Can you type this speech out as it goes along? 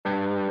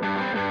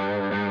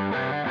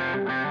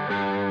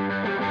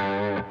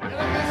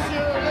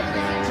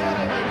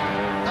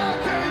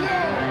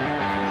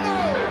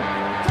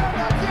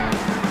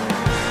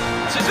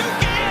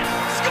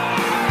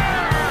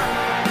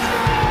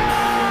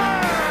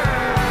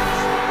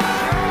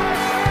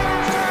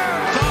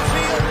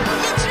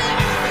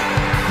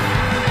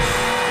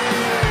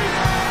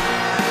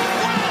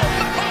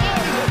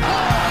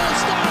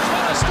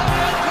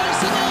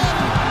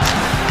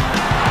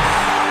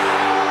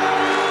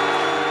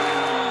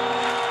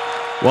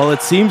Well,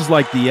 it seems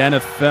like the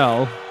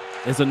NFL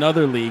is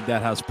another league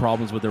that has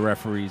problems with the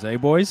referees, eh,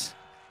 boys?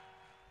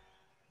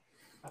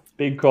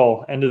 Big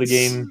call. End of the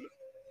game.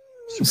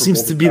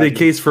 Seems to be the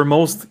case for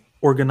most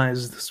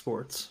organized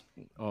sports.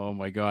 Oh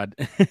my God!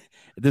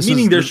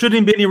 Meaning there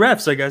shouldn't be any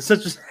refs, I guess.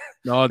 This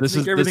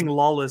is everything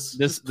lawless.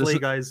 Just play,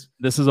 guys.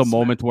 This is a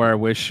moment where I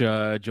wish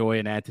Joey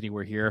and Anthony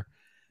were here,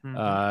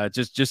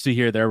 just to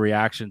hear their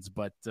reactions.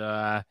 But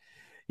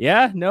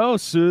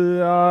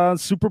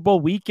Super Bowl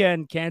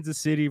weekend, Kansas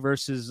City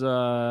versus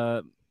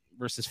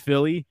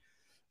Philly.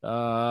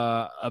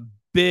 A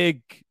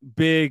big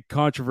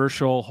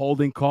controversial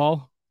holding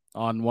call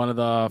on one of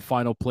the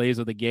final plays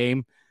of the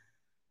game,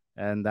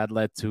 and that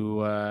led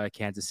to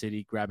Kansas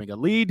City grabbing a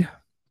lead.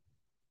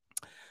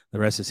 The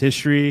rest is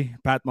history.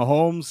 Pat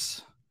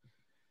Mahomes,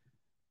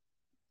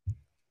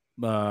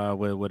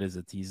 what is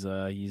it? He's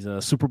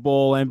a Super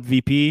Bowl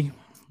MVP.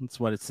 It's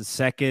the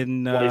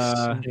second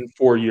in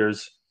 4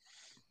 years.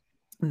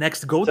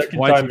 Next GOAT?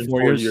 Second time in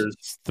 4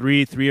 years.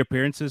 Three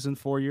appearances in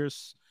 4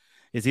 years.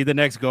 Is he the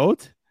next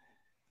GOAT?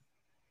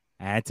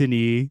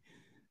 Anthony,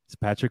 is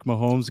Patrick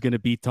Mahomes going to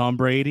beat Tom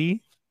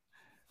Brady?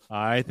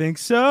 I think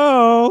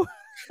so.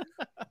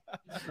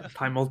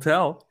 Time will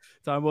tell.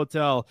 Time will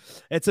tell.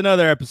 It's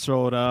another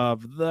episode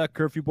of The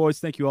Curfew Boys.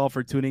 Thank you all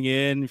for tuning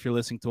in. If you're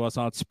listening to us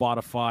on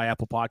Spotify,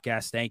 Apple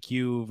Podcasts, thank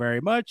you very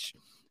much.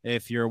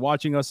 If you're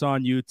watching us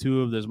on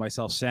YouTube, there's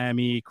myself,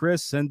 Sammy,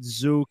 Chris, and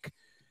Zook.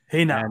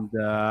 Hey now. And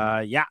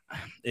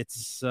it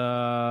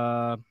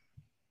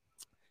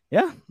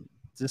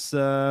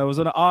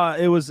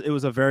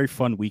was a very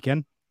fun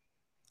weekend.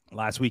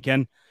 Last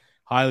weekend,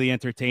 highly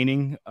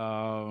entertaining.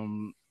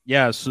 So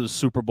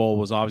Super Bowl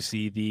was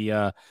obviously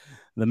the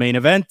main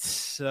event.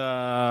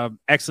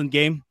 Excellent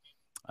game.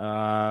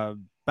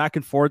 Back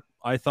and forth.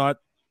 I thought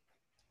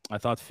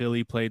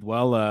Philly played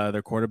well.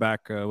 Their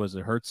quarterback was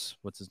it Hurts?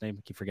 What's his name?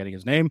 I keep forgetting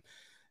his name.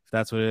 If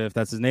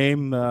that's his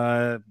name,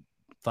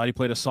 thought he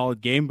played a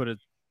solid game. But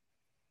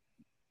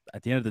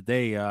at the end of the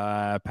day,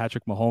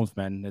 Patrick Mahomes,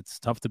 man, it's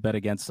tough to bet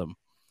against him.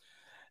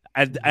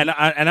 And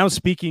I'm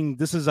speaking.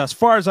 This is as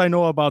far as I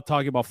know about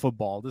talking about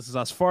football. This is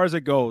as far as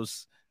it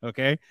goes.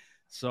 Okay,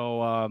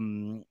 so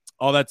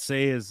all that to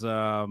say is it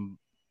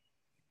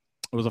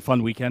was a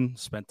fun weekend.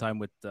 Spent time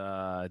with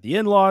the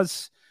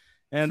in-laws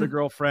and the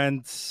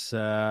girlfriend.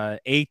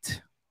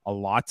 Ate a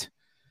lot.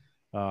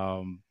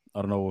 I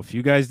don't know if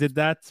you guys did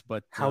that,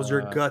 but how's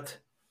your gut?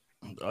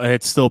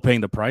 It's still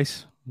paying the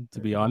price, to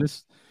be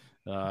honest.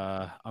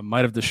 I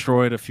might have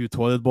destroyed a few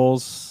toilet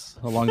bowls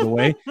along the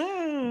way.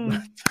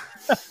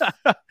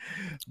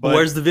 But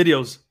where's the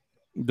videos?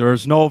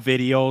 There's no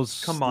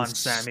videos. Come on,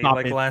 Sammy.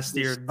 Like last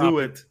year. Do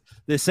it.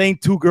 This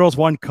ain't 2 girls,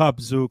 1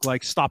 cup, Zook.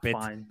 Like, stop it.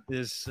 Fine.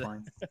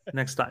 Fine.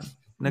 Next time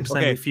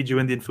we feed you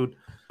Indian food.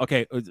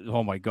 Okay.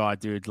 Oh my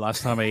God, dude.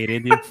 Last time I ate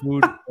Indian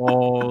food,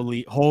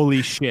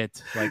 holy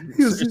shit. Like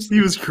he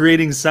was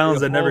creating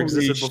sounds that never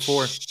existed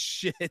before.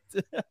 Shit.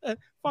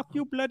 Fuck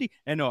you, bloody.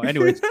 And no,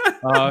 anyways.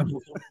 I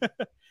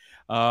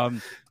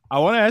want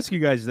to ask you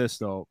guys this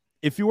though.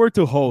 If you were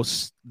to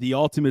host the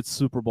ultimate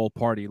Super Bowl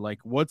party, like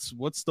what's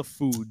the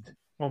food?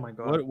 Oh my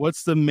God.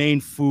 What's the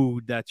main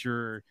food that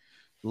you're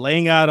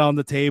laying out on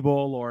the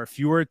table? Or if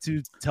you were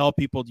to tell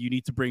people you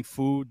need to bring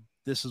food,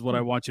 this is what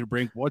I want you to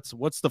bring.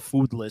 What's the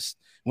food list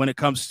when it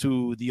comes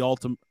to the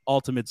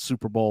ultimate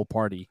Super Bowl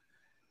party?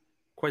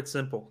 Quite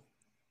simple.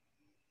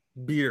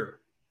 Beer.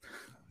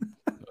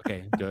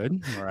 Okay,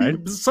 good. All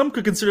right. Some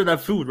could consider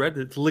that food, right?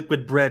 It's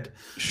liquid bread.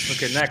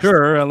 Okay, next.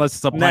 Sure, unless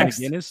it's a pint of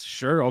Guinness.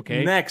 Sure,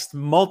 okay. Next,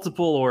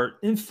 multiple or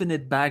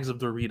infinite bags of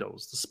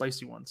Doritos, the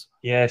spicy ones.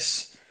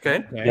 Yes.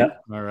 Okay. Yeah.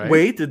 All right.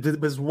 Wait,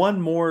 there's one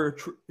more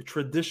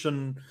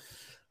traditional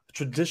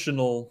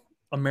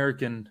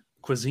American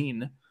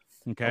cuisine.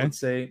 Okay. I would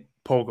say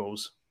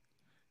pogos.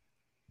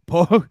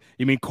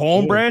 You mean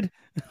cornbread?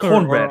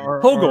 Cornbread.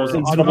 Pogos.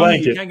 Pigs in a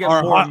blanket. You can't get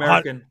more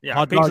American.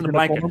 Pigs in a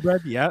blanket.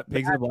 Cornbread. Yeah,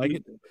 pigs in a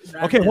blanket.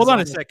 Okay, hold on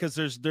a sec, because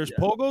there's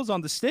pogos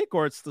on the stick,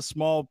 or it's the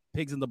small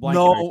pigs in the blanket.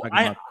 No,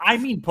 I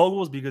mean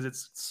pogos because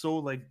it's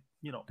so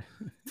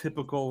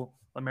typical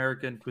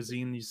American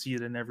cuisine. You see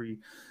it in every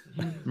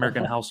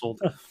American household.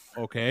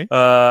 Okay.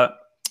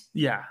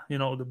 Yeah,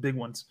 the big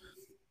ones.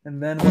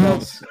 And then what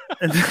else?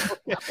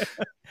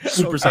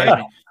 Super size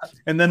me.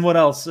 And then what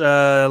else?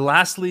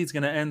 Lastly, it's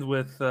gonna end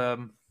with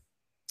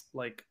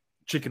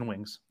chicken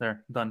wings.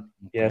 There, done.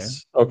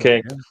 Yes.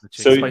 Okay.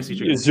 So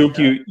Zook,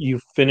 you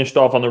finished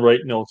off on the right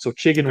note. So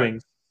chicken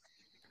wings,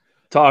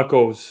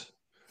 tacos,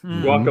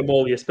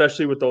 guacamole,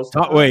 especially with those.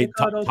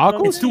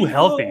 Tacos? It's too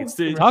healthy.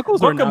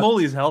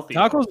 Guacamole is healthy.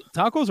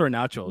 Tacos or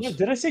nachos? Yeah,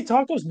 did I say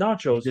tacos?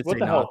 Nachos. What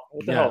the hell?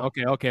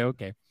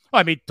 Okay.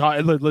 I mean,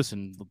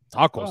 listen,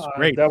 tacos,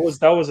 great. That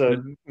was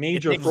a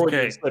major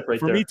Freudian slip right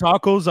there. For me,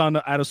 tacos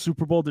at a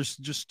Super Bowl, there's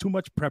just too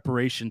much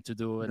preparation to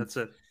do. And that's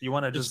it. You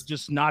want to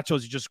just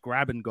nachos, you just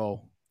grab and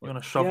go. You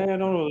want to shovel? Yeah,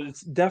 no,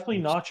 it's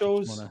definitely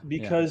nachos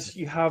because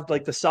you have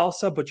the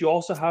salsa, but you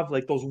also have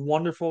those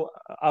wonderful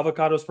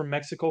avocados from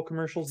Mexico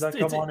commercials that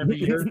come on every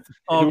year.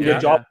 Oh, do a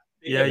good job.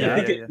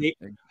 Yeah.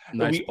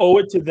 Nice. We owe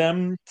it to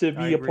them to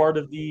be a part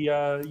of the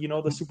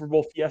the Super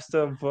Bowl fiesta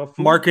of food.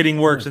 Marketing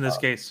works in this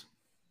case.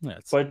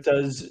 But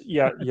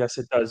yes,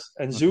 it does.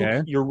 And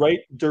Zook, you're right.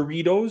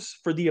 Doritos,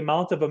 for the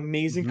amount of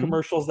amazing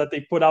commercials that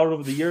they put out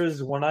over the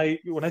years. When I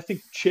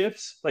think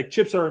chips, like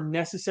chips are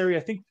necessary.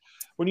 I think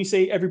when you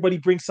say everybody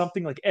brings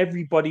something, like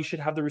everybody should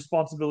have the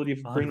responsibility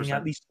of bringing 100%.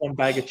 At least one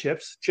bag of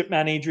chips.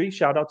 Chipman Adri,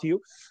 shout out to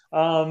you.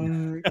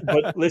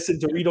 But listen,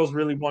 Doritos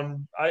really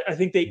won. I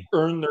think they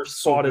earned their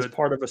spot as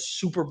part of a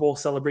Super Bowl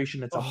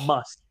celebration. It's a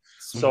must.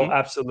 So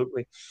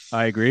absolutely,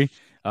 I agree.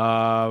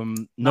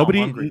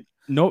 Nobody.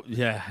 No,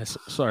 yeah.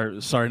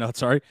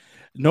 Sorry.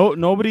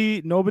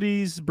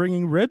 Nobody's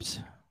bringing ribs,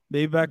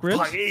 baby back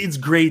ribs. It's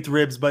great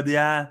ribs, but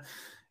yeah,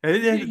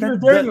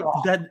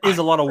 that is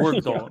a lot of work,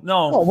 though.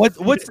 No,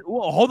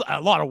 hold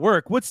a lot of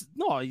work. You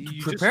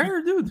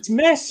prepare, dude. It's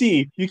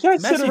messy. You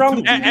can't sit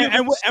around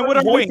and what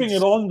are wings?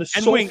 It on the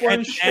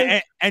sofa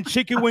and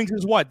chicken wings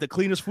is what the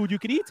cleanest food you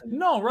could eat.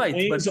 No, right?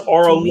 Wings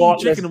are a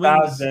lot less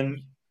bad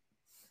than.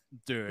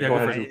 Dude, yeah, go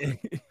ahead.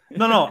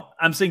 No.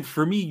 I'm saying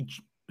for me.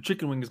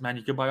 Chicken wings, man,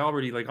 you can buy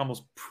already like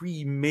almost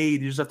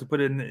pre-made. You just have to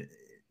put it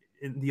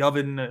in the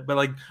oven. But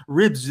like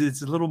ribs,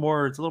 it's a little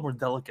more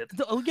delicate.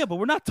 Yeah, but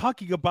we're not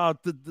talking about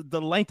the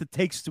length it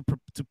takes to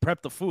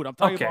prep the food. I'm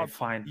talking about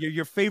fine.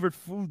 Your favorite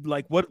food.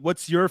 Like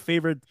what's your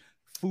favorite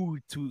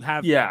food to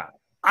have? Yeah,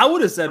 I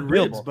would have said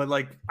ribs, but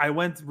like I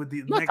went with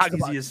the next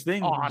easiest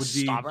thing.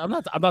 Stop. I'm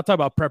not talking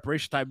about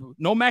preparation time.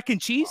 No mac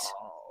and cheese.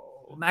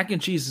 Mac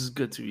and cheese is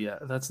good too. Yeah,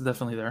 that's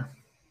definitely there.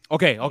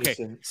 Okay.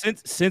 Listen.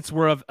 Since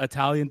we're of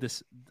Italian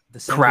descent,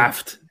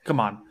 Kraft. Come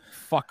on.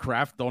 Fuck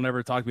Kraft. Don't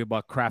ever talk to me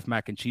about Kraft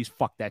mac and cheese.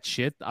 Fuck that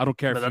shit. I don't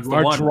care if you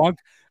are drunk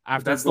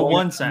after that's the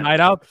one night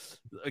out.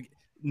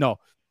 No.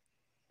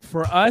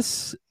 For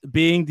us,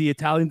 being the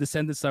Italian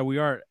descendants that we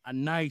are, a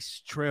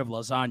nice tray of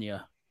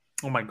lasagna.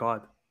 Oh my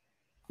God.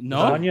 No.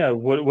 Lasagna.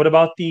 What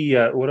about the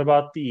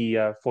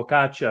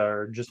focaccia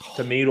or just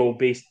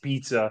tomato-based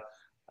pizza?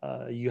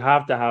 You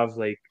have to have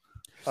like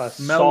a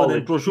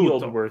solid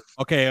field worth.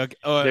 Okay.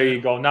 There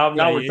you go. Now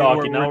we're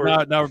talking. Now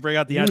we're bringing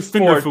out the new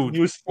sport.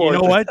 You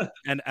know what?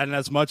 And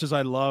as much as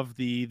I love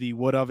the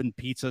wood oven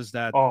pizzas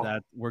that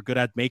we're good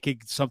at making,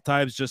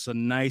 sometimes just a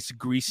nice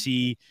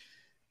greasy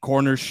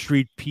corner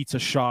street pizza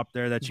shop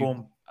there that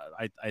you.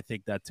 I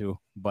think that too.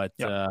 But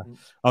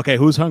okay,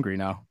 who's hungry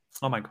now?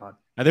 Oh my God.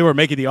 I think we're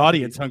making the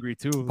audience hungry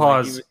too.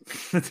 Pause.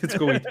 Let's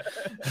go eat.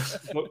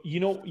 Well,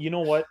 you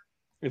know what?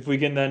 If we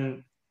can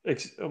then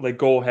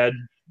go ahead.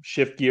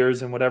 Shift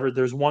gears and whatever.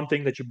 There's one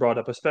thing that you brought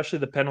up, especially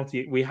the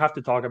penalty. We have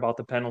to talk about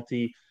the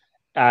penalty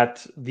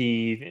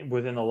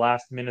within the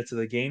last minutes of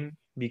the game,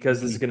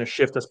 because this is going to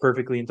shift us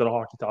perfectly into the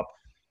hockey top.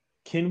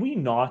 Can we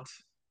not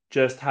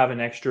just have an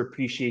extra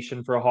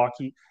appreciation for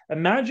hockey?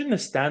 Imagine the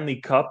Stanley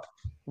Cup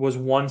was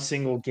one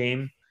single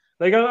game.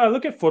 Like I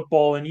look at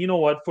football, and you know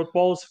what?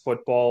 Football is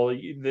football.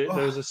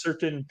 There's a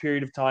certain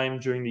period of time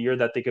during the year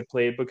that they could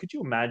play it, but could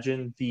you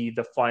imagine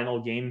the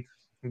final game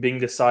being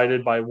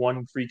decided by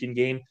one freaking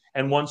game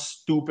and one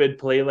stupid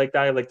play like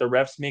that? Like the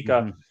refs make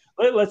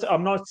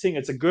I'm not saying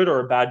it's a good or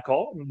a bad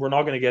call. We're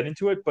not going to get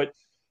into it, but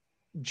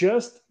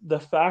just the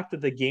fact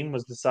that the game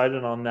was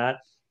decided on that,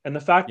 and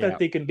the fact that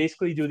they can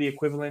basically do the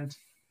equivalent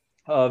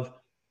of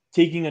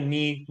taking a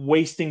knee,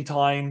 wasting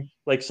time,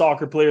 like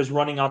soccer players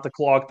running out the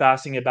clock,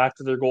 passing it back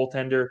to their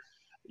goaltender.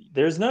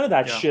 There's none of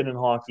that shit in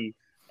hockey.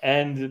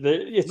 And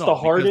it's the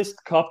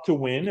hardest cup to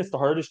win. It's the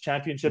hardest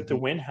championship to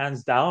win,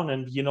 hands down.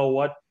 And you know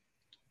what?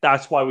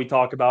 That's why we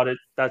talk about it.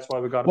 That's why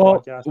we got a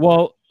podcast.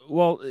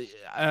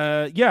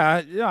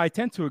 I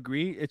tend to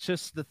agree. It's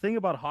just the thing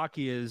about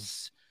hockey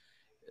is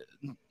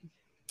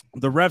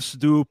the refs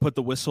do put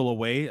the whistle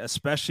away,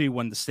 especially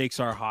when the stakes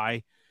are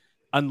high,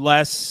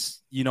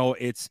 unless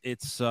it's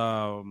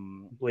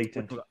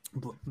blatant.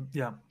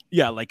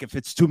 Yeah, like if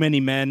it's too many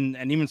men,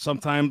 and even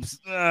sometimes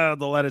they'll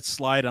let it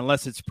slide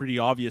unless it's pretty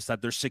obvious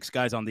that there's 6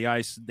 guys on the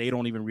ice. They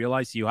don't even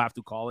realize you have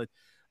to call it.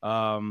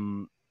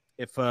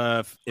 If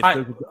high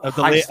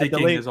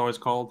sticking is always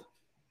called.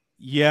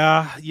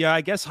 Yeah,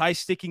 I guess high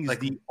sticking is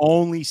the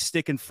only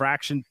stick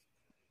infraction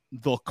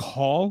they'll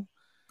call.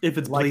 If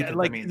it's blatant,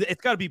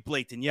 it's got to be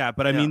blatant, yeah.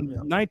 But I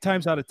mean, 9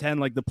 times out of 10,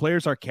 like the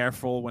players are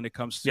careful when it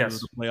comes to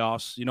the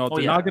playoffs.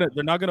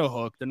 They're not gonna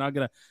hook.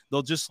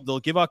 They'll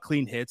give out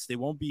clean hits. They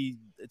won't be.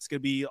 It's gonna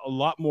be a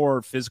lot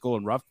more physical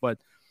and rough,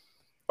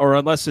 or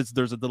unless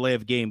there's a delay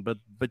of game. But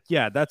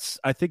yeah,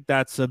 I think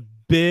that's a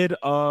bit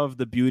of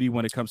the beauty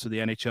when it comes to the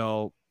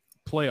NHL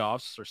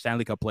playoffs or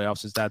Stanley Cup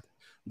playoffs, is that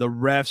the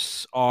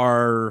refs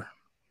are.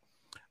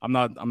 I'm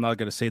not going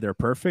to say they're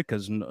perfect,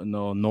 because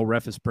no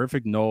ref is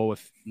perfect. No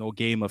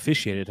game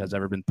officiated has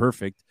ever been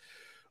perfect.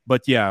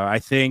 But yeah, I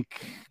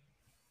think,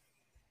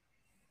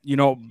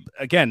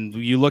 again,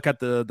 you look at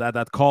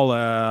that call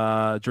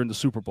during the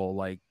Super Bowl,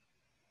 like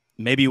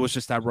maybe it was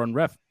just that run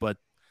ref, but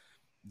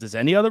does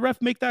any other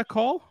ref make that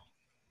call,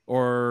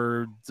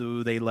 or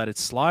do they let it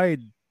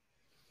slide?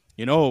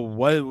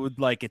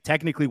 It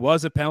technically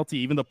was a penalty.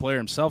 Even the player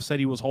himself said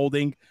he was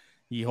holding.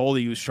 He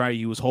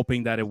was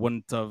hoping that it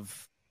wouldn't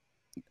have.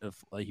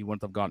 If he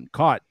wouldn't have gotten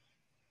caught,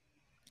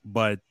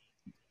 But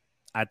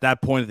at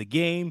that point of the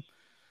game,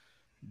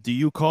 do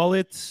you call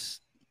it?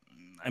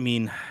 I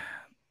mean,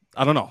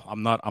 I don't know.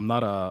 I'm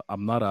not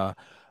a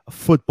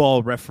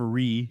football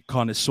referee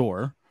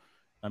connoisseur.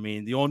 I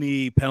mean, the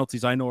only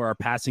penalties I know are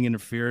passing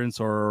interference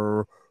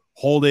or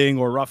holding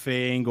or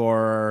roughing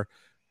or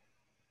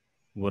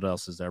what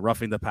else is there?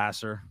 Roughing the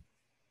passer.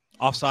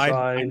 Offside.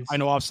 I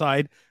know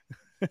offside.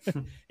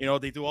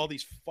 They do all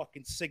these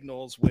fucking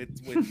signals with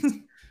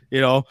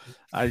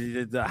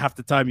half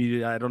the time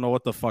I don't know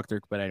what the fuck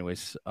they're, but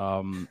anyways,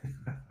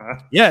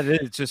 yeah,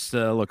 it's just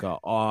look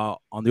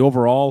on the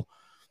overall,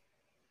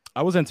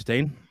 I was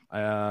entertained.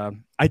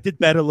 I did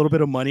bet a little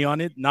bit of money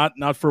on it,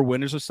 not for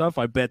winners or stuff.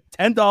 I bet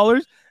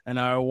 $10 and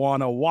I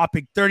won a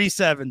whopping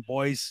 37,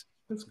 boys.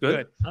 That's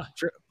good.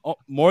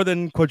 More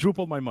than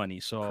quadrupled my money.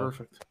 So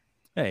perfect.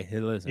 Hey,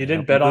 listen. You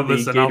didn't bet on the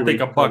Gatorade I'll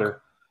take a buck.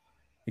 color.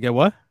 You get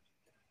what?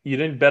 You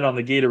didn't bet on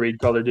the Gatorade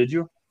color, did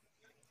you?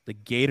 The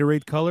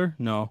Gatorade color?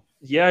 No.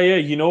 Yeah.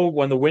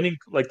 When the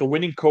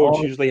winning coach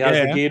usually has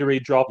the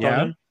Gatorade dropped on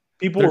him,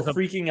 people were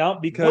freaking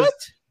out because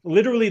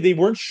literally they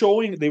weren't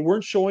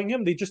showing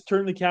him. They just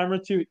turned the camera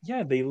to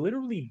they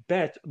literally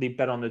bet. They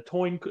bet on the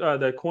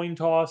coin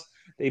toss.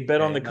 They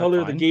bet on the color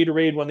of the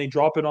Gatorade when they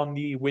drop it on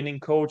the winning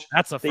coach.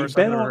 That's the first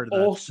I've ever heard of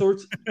that. All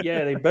sorts.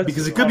 Yeah, they bet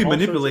because it could be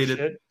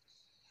manipulated.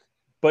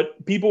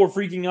 But people were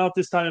freaking out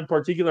this time in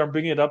particular. I'm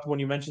bringing it up when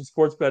you mentioned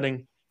sports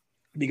betting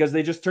because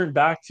they just turned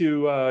back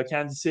to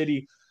Kansas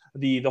City,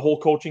 the whole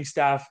coaching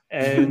staff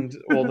and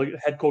the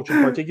head coach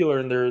in particular,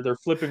 and they're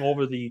flipping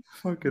over the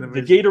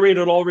Gatorade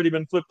had already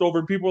been flipped over,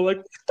 and people were like,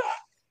 "What the?"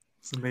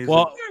 It's amazing.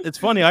 Well, it's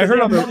funny. I heard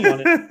on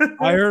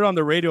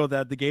the radio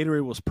that the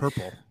Gatorade was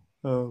purple.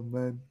 Oh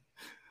man,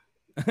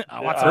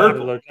 I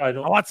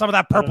want some of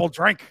that purple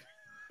drink.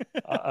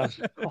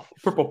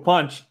 Purple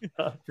punch.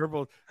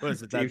 Purple. What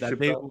is it?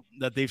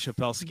 That Dave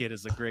Chappelle skit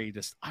is the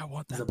greatest. I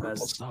want that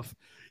purple stuff.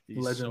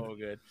 He's so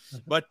good.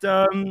 But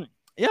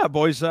yeah,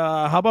 boys.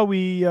 How about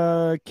we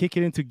kick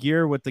it into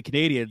gear with the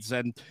Canadians?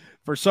 And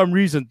for some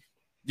reason,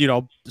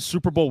 the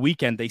Super Bowl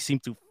weekend, they seem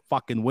to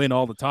fucking win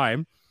all the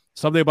time.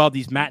 Something about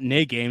these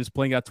matinee games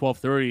playing at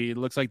 12:30. It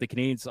looks like the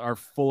Canadians are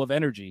full of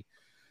energy.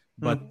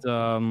 But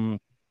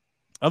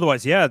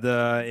otherwise,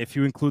 if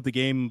you include the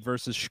game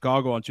versus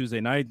Chicago on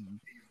Tuesday night,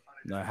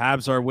 the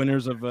Habs are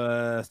winners of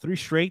 3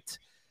 straight.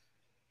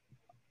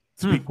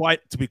 To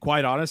be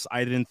quite honest,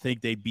 I didn't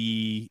think they'd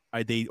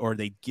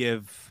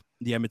give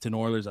the Edmonton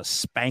Oilers a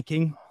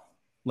spanking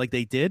like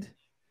they did.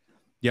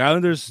 The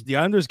Islanders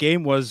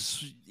game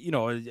was,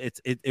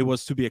 it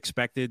was to be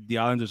expected. The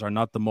Islanders are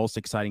not the most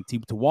exciting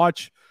team to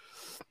watch.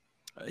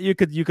 You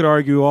could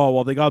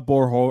argue, they got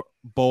Bo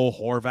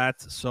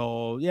Horvat,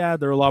 so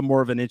they're a lot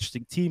more of an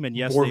interesting team, and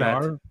yes, they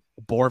are.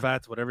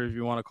 Borvat, whatever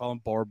you want to call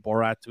him,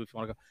 Borat too, if you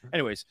want to go.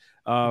 Anyways,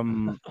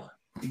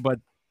 but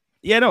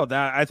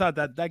I thought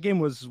that game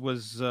was it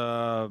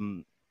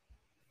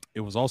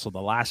was also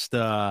the last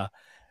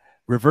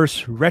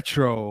reverse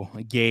retro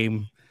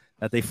game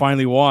that they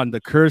finally won.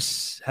 The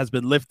curse has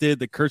been lifted.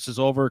 The curse is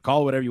over.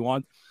 Call it whatever you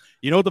want.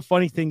 The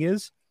funny thing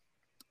is,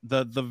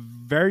 the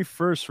very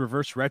first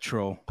reverse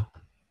retro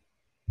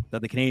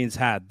that the Canadians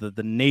had,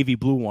 the navy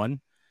blue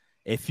one.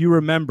 If you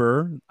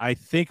remember, I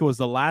think it was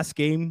the last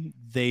game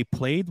they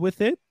played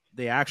with it.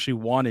 They actually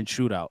won in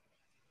shootout.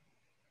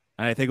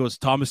 And I think it was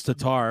Thomas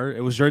Tatar.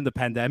 It was during the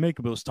pandemic,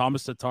 but it was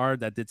Thomas Tatar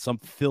that did some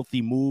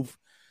filthy move.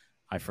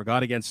 I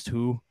forgot against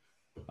who.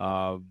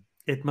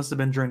 It must have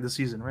been during the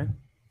season, right?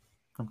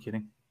 I'm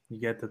kidding. You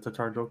get the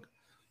Tatar joke?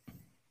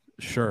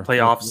 Sure.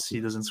 Playoffs, he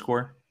doesn't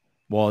score.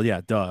 Well,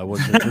 yeah, duh.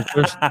 There's no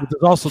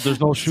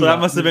shootout. So that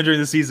must have been during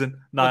the season.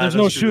 No, there's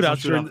no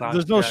shootout.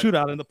 There's no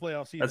shootout in the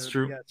playoffs either. That's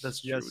true.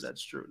 Yes,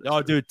 That's true.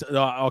 Dude.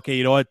 Okay,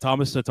 you know what?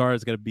 Thomas Tatar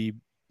is going to be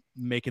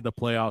making the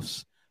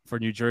playoffs for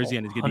New Jersey,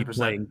 and he's going to be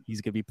playing.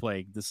 He's going to be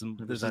playing. This is.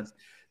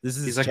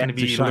 He's not going to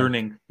be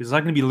learning. He's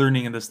not going to be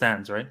learning in the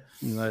stands, right?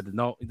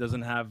 No, he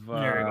doesn't have.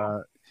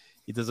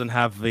 He doesn't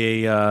have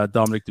a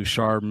Dominic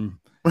Ducharme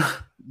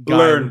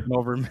learn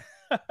over him.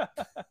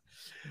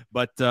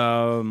 But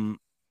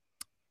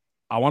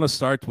I want to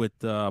start with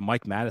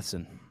Mike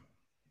Madison.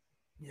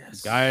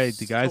 Yes,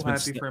 the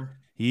guy's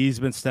he's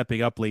been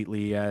stepping up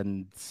lately,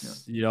 and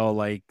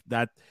like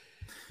that.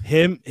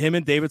 Him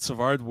and David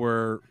Savard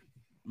were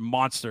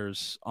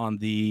monsters on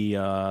the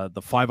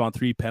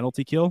 5-on-3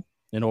 penalty kill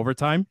in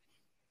overtime,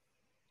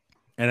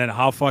 and then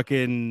how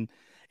fucking.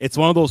 It's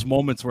one of those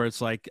moments where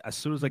it's like as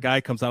soon as the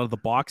guy comes out of the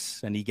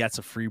box and he gets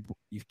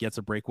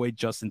a breakaway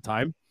just in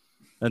time.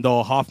 And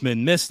though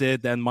Hoffman missed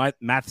it, then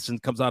Matheson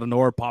comes out of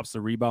nowhere, pops the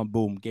rebound,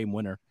 boom, game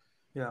winner.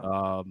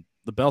 Yeah.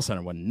 The Bell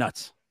Center went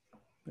nuts.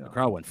 Yeah. The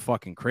crowd went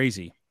fucking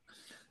crazy.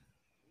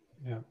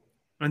 Yeah.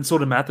 And so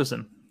did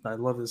Matheson. I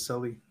love his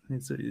celly.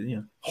 It's a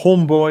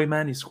homeboy,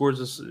 man. He scores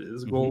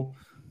his goal.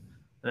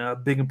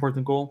 Big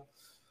important goal.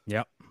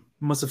 Yeah.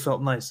 Must have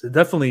felt nice. It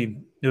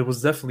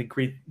was definitely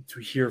great to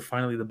hear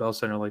finally the Bell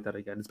Center like that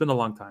again. It's been a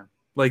long time.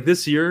 Like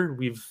this year,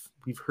 we've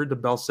heard the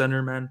Bell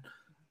Center, man,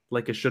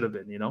 like it should have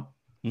been,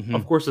 Mm-hmm.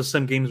 Of course, there's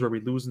some games where we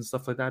lose and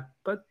stuff like that,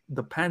 but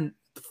the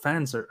the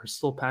fans are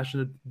still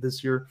passionate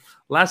this year.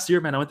 Last year,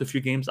 man, I went to a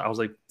few games. I was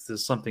like, this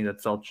is something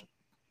that felt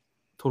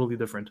totally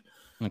different.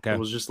 Okay. It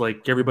was just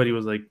like everybody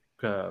was like,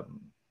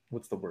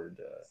 what's the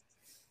word?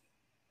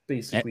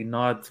 Basically,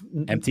 not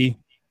empty.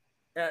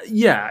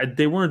 Yeah,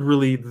 they weren't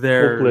really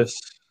there. Hopeless.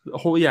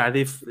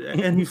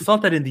 And you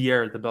felt that in the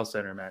air at the Bell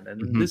Center, man.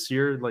 And Mhm. this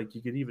year, like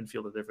you could even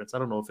feel the difference. I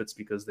don't know if it's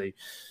because they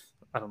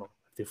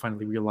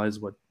finally realize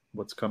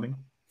what's coming,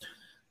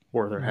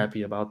 or they're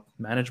happy about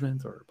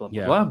management, or blah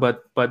blah blah.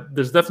 But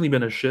there's definitely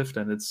been a shift,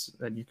 and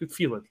you could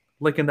feel it,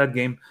 like in that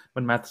game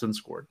when Matheson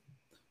scored.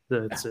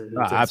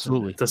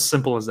 Absolutely, it's as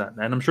simple as that.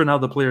 And I'm sure now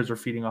the players are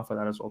feeding off of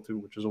that as well too,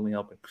 which is only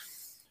helping.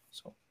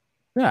 So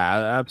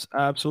yeah,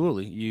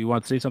 absolutely. You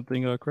want to say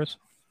something, Chris?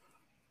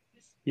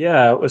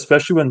 Yeah,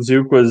 especially when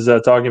Zook was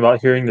talking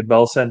about hearing the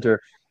Bell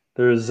Center.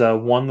 There's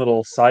one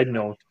little side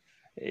note.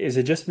 Is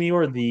it just me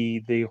or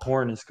the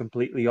horn is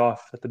completely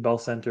off at the Bell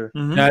Center?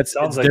 Yeah, It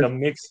sounds like a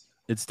mix.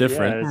 It's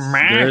different.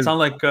 Yeah, It sounded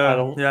like I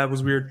don't- it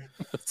was weird.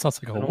 It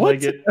sounds like I a don't what?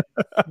 like it.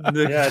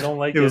 Yeah, I don't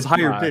like it. It was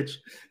higher pitch.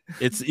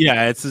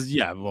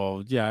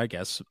 Well, yeah, I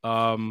guess.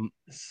 No,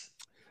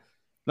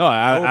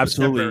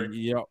 absolutely.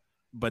 You know,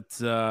 but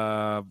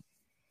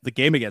the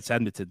game against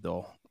Edmonton,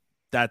 though,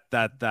 that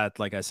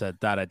like I said,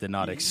 that I did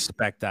not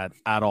expect that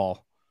at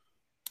all.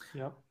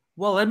 Yeah.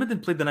 Well, Edmonton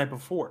played the night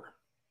before.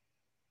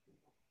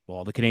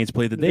 Well, the Canadiens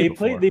played the day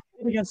before. They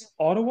played against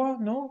Ottawa.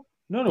 No.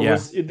 Yeah.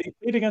 They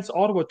played against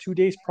Ottawa 2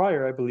 days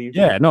prior, I believe.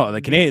 Yeah, no, the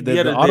Canadiens. We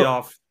had a day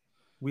off.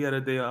 We had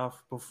a day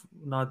off,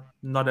 not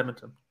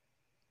Edmonton.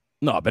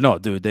 No, but no,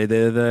 dude.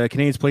 The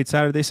Canadiens played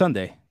Saturday,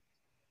 Sunday.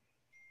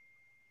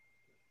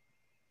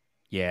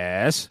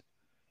 Yes.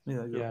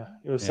 Yeah,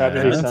 it was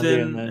Saturday,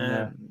 Sunday, and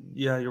then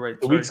yeah, you're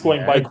right. The week's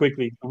going by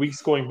quickly.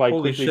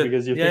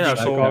 Because you're thinking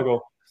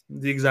Chicago.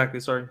 Exactly.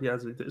 Sorry. Yeah,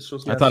 it's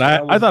just, I thought I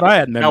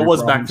had memory that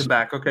was problems.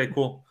 back to back. Okay,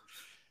 cool.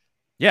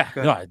 Yeah.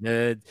 Okay.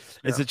 No.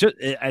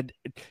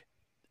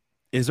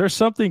 Is there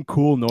something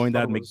cool knowing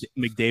that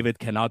McDavid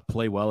cannot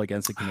play well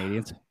against the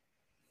Canadiens?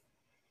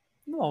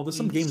 No, there's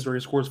some games where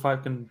he scores 4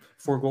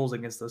 goals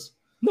against us.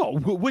 No.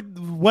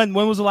 When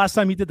was the last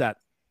time he did that?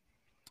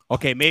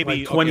 Okay,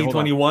 maybe like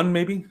 2021,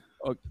 maybe.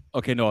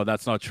 Okay, no,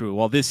 that's not true.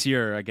 Well, this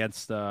year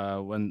against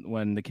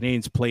when the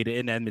Canadiens played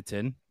in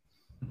Edmonton,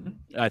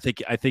 I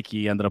think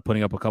he ended up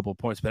putting up a couple of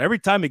points. But every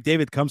time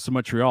McDavid comes to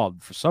Montreal,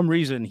 for some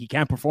reason he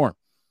can't perform.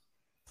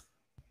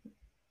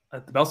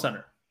 At the Bell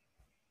Center.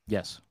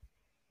 Yes.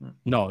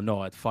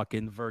 No, at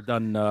fucking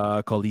Verdun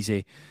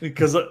Colisée.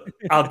 Because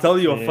I'll tell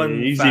you a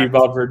fun easy fact.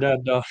 about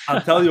Verdun. No.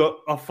 I'll tell you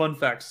a fun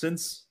fact.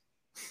 Since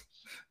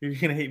you're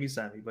gonna hate me,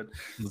 Sammy, but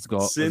let's go.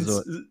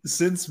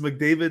 Since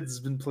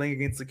McDavid's been playing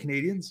against the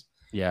Canadiens,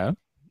 yeah,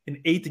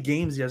 in 8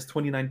 games he has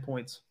 29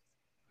 points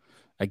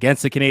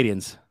against the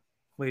Canadiens.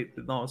 Wait,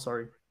 no,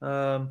 sorry.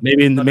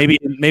 Maybe in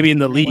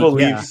the league.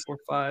 4,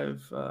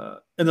 5.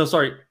 No,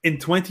 sorry. In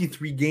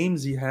 23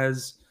 games he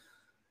has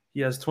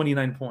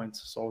 29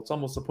 points. So it's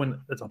almost a point.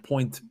 It's a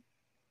point.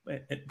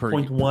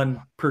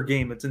 0.1 per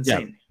game. It's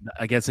insane. Yeah.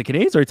 Against the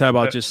Canadiens, or are you talking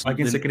about just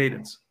against the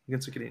Canadiens?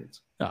 Against the Canadiens.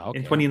 Oh, okay.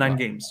 In 29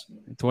 games.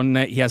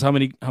 29. He has how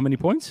many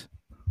points?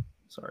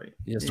 Sorry.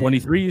 He has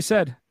 23. You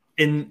said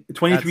in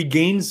 23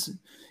 games,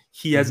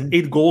 he has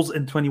 8 goals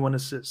and 21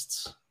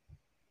 assists.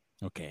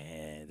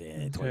 Okay,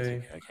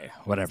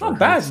 whatever. It's not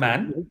bad,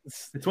 man.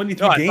 It's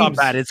 23 games. It's not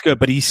bad. It's good,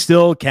 but he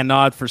still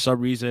cannot, for some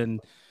reason,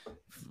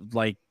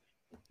 like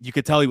you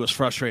could tell he was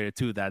frustrated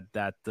too.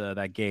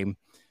 That game.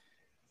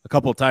 A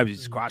couple of times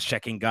he's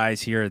cross-checking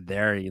guys here and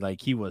there.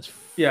 He was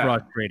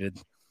frustrated.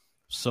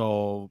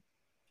 So,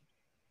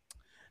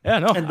 yeah,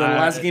 no. And the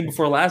last game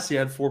before last, he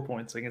had 4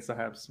 points against the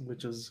Habs,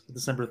 which is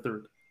December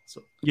 3rd.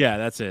 So yeah,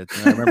 that's it.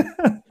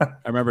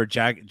 I remember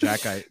Jack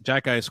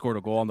Guy scored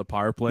a goal on the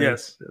power play.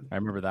 Yes, I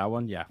remember that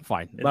one. Yeah,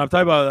 fine. But I'm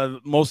talking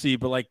about mostly,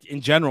 but like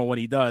in general, when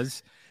he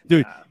does,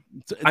 dude.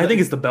 I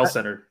think it's the Bell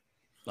Center.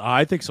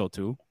 I think so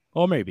too.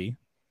 Oh, maybe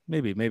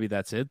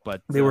that's it.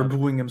 But they were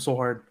booing him so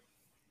hard.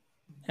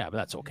 Yeah, but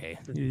that's okay.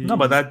 No,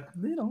 but that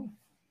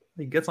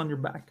he gets on your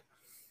back.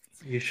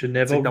 You should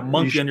never like a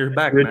monkey on your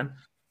back, man.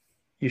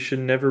 You should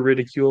never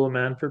ridicule a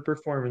man for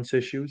performance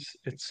issues.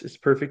 It's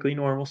perfectly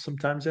normal.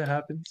 Sometimes it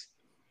happens.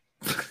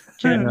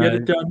 Can't get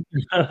it done.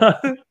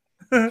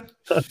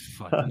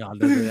 Fuck, no,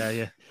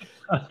 yeah.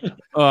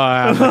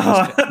 I'm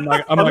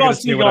not going to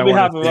say what on I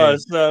behalf want of to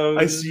us. So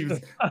I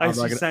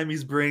see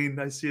Sammy's brain.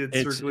 I see it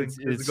circling.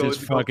 It's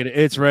just fucking.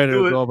 It's ready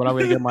to go. But I'm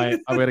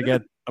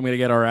gonna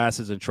get our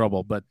asses in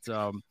trouble. But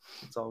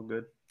it's all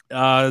good.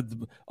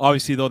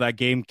 Obviously, though, that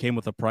game came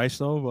with a price.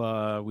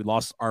 Though we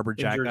lost Arbor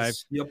Jack Guy.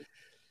 Yep.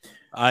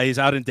 He's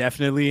out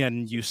indefinitely,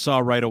 and you saw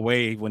right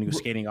away when he was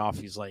skating off.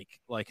 He's like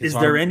his Is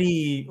arm, there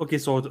any? Okay,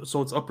 so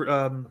it's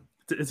upper.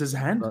 Is his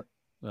hand?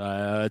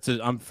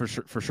 I'm for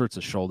sure it's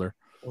a shoulder.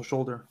 Oh,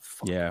 shoulder.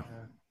 Fuck. Yeah.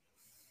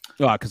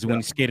 Because when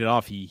he skated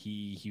off,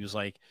 he was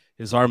like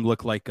his arm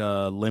looked like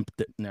a limp.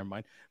 Never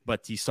mind.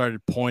 But he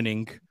started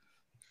pointing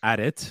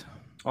at it.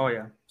 Oh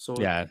yeah. So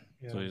yeah.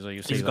 So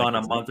he's gone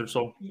a month or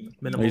so.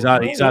 Minimum. He's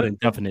out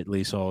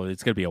indefinitely, so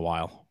it's gonna be a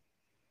while.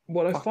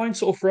 what I find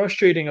so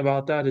frustrating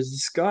about that is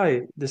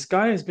this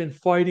guy has been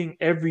fighting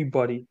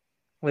everybody.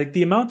 Like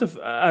the amount of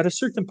at a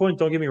certain point,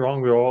 don't get me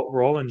wrong, we're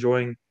all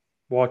enjoying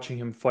watching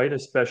him fight,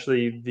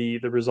 especially the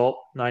result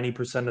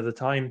 90% of the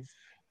time.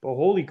 But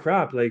holy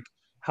crap, like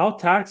how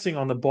taxing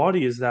on the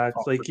body is that?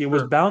 Oh, for Like it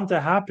was sure. bound to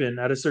happen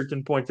at a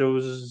certain point.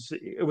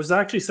 It was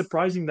actually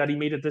surprising that he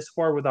made it this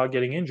far without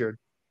getting injured.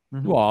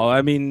 Mhm. Well,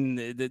 I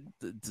mean,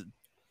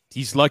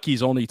 he's lucky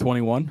he's only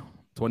 21,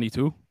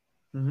 22.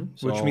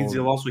 Which means So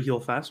he'll also heal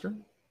faster.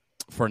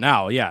 for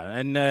now, yeah.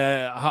 And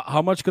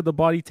how much could the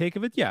body take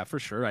of it? Yeah, for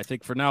sure. I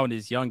think for now, in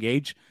his young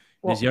age,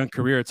 in his Well, young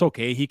career, it's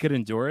okay. He could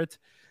endure it.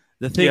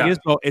 The thing Yeah. is,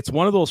 though, it's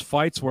one of those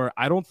fights where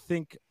I don't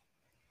think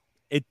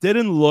it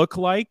didn't look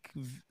like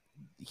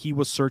he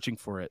was searching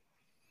for it.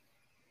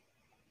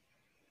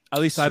 At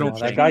least I don't no,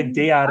 that think. guy I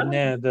don't.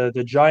 Desharnais,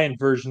 the giant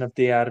version of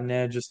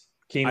Desharnais, just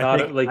came I out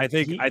think of like I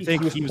think I he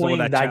think was he was the one playing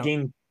that that challenged.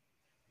 game.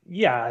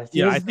 Yeah,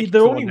 Yeah, I think the he's the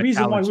only one that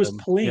reason why he challenged was him.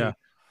 Yeah. playing.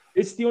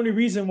 It's the only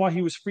reason why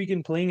he was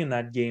freaking playing in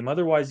that game.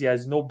 Otherwise, he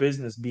has no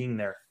business being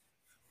there.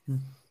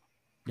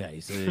 Yeah,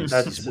 That's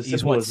as he's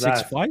simple what as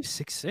that. 6'5",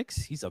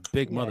 6'6"? He's a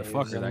big Yeah, he's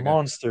motherfucker, a that guy.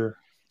 monster.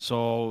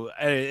 So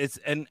it's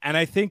and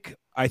I think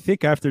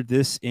after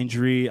this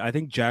injury, I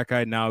think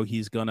Jack-Eye now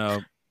he's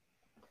gonna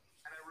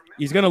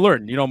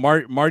learn. You know,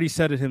 Marty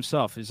said it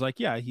himself. He's like,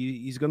 yeah,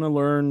 he's gonna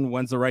learn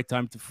when's the right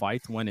time to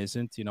fight, when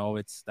isn't. You know,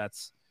 it's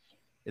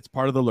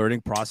part of the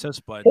learning process.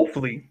 But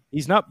Hopefully,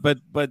 he's not. But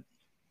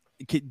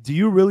do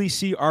you really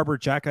see Arbor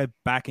Jack-Eye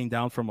backing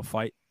down from a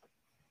fight?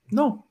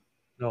 no,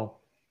 No.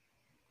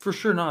 for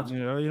sure not. You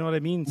know what I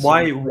mean? So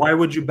Why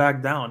would you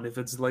back down if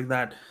it's like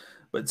that?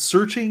 But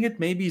searching it,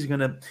 maybe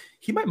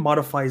he might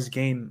modify his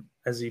game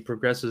as he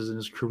progresses in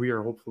his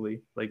career.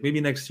 Hopefully, like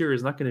maybe next year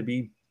is not going to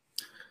be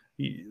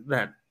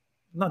that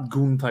not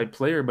goon type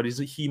player, but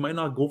he might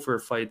not go for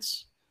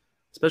fights,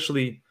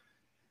 especially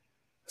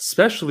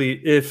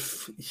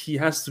if he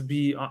has to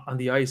be on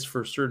the ice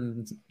for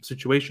certain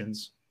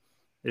situations.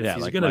 If yeah,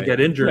 he's like gonna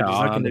get injured,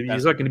 on the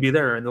he's not gonna be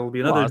there, and there'll be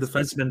another well,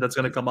 defenseman that's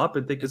gonna come up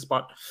and take his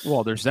spot.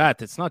 well, there's that.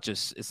 It's not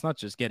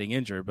just getting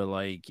injured, but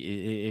like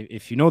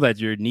if you know that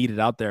you're needed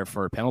out there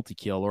for a penalty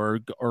kill or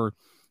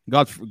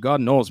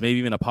God knows, maybe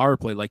even a power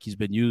play like he's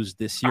been used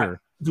this year.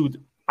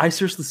 Dude, I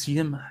seriously see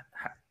him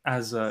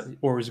as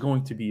or is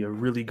going to be a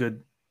really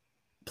good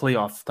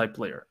playoff type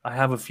player. I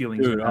have a feeling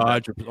he's Dude, gonna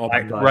have that. oh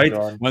my God. Right?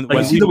 God. Like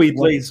you see the way he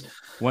plays.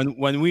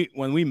 When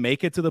we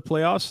make it to the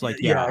playoffs, like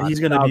Yeah, he's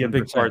gonna be a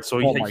big 1,000%. part. So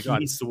Oh my he God.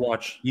 needs to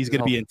watch. He's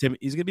gonna be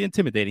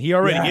intimidating. He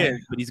already Yeah.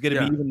 is, but he's gonna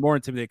be Yeah. even more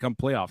intimidating come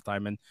playoff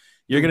time. And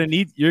you're gonna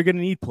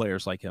need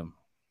players like him.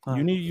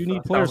 You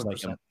need players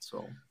like him.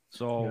 1,000%.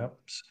 So Yep.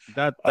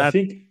 that I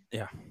think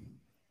yeah.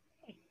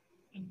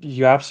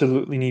 you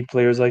absolutely need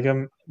players like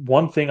him.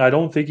 One thing, I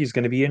don't think he's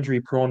going to be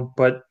injury prone,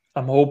 but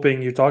I'm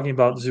hoping you're talking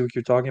about Zook,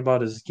 you're talking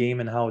about his game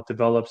and how it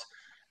develops.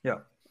 Yeah.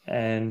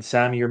 And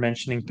Sammy, you're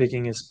mentioning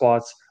picking his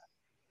spots.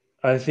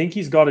 I think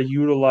he's got to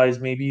utilize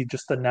maybe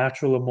just the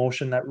natural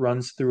emotion that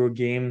runs through a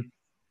game,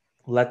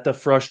 let the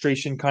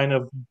frustration kind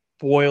of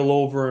boil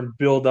over and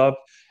build up.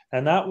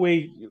 And that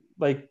way,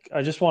 like,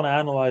 I just want to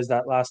analyze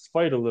that last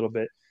fight a little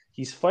bit.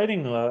 He's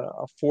fighting a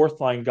fourth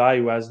line guy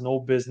who has no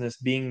business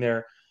being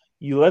there.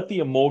 You let the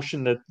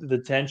emotion, the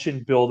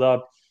tension build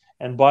up.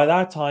 And by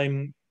that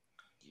time,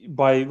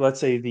 by let's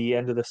say the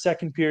end of the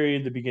second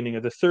period, the beginning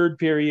of the third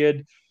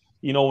period,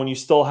 when you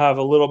still have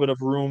a little bit of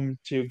room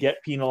to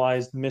get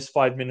penalized, miss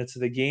 5 minutes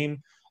of the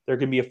game, there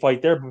can be a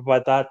fight there. But by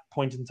that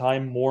point in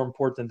time, more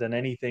important than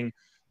anything,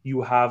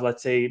 you have,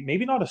 let's say,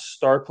 maybe not a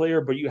star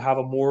player, but you have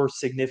a more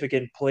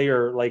significant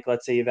player like,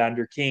 let's say,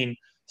 Evander Kane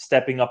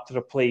stepping up to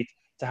the plate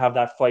to have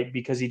that fight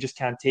because he just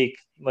can't take,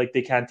 like,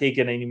 they can't take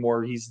it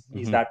anymore. He's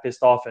that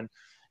pissed off. And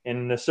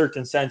in a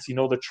certain sense,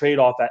 the trade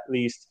off at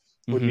least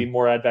would be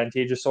more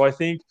advantageous. So I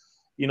think,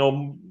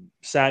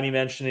 Sammy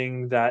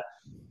mentioning that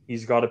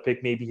he's got to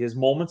pick maybe his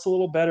moments a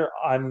little better.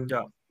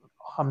 Yeah.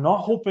 I'm not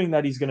hoping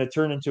that he's going to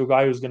turn into a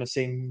guy who's going to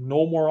say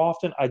no more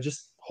often. I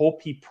just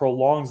hope he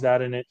prolongs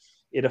that and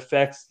it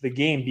affects the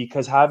game,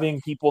 because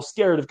having people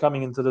scared of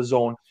coming into the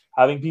zone,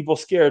 having people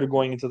scared of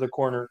going into the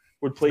corner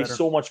would play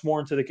so much more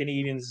into the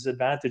Canadians'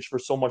 advantage for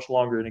so much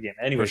longer in a game.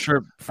 Anyway,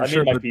 for I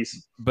sure. made my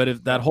piece. But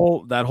if that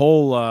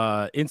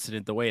whole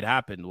incident, the way it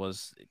happened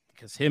was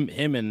because him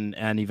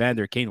and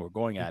Evander Kane were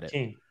going at it.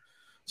 Kane.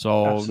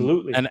 So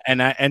Absolutely.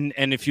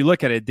 And if you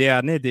look at it,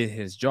 Desharnais did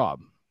his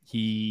job.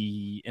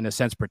 He, in a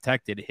sense,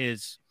 protected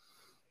his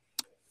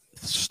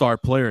star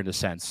player in a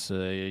sense.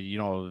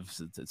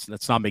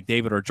 Let's not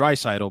McDavid or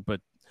Draisaitl, but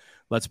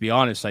let's be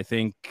honest. I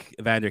think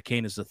Evander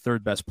Kane is the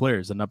third best player,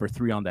 is the number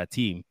 3 on that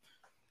team,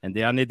 and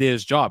Desharnais did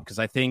his job because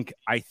I think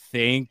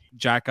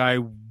Jack-Eye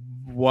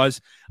was.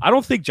 I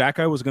don't think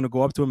Jack-Eye was going to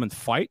go up to him and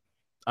fight.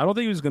 I don't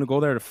think he was going to go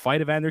there to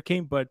fight Evander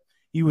Kane, but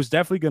he was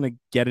definitely going to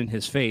get in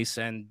his face,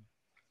 and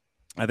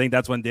I think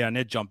that's when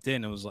Desharnais jumped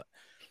in and was like,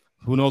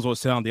 who knows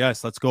what's on the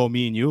ice? Let's go,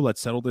 me and you.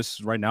 Let's settle this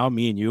right now,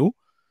 me and you.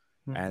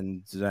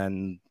 And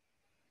then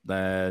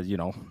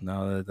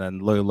Then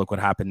look what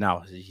happened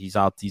now. He's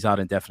out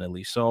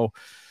indefinitely. So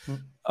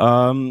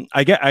Mm.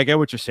 I get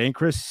what you're saying,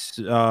 Chris.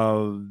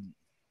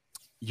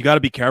 You got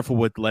to be careful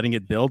with letting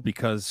it build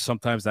because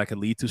sometimes that can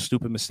lead to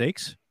stupid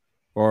mistakes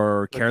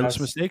or But careless that's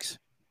mistakes.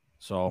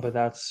 So but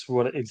that's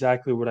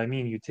exactly what I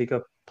mean. You take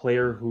a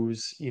player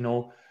who's,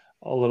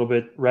 a little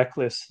bit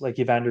reckless, like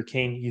Evander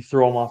Kane, you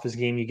throw him off his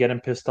game, you get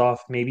him pissed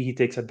off. Maybe he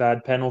takes a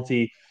bad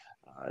penalty,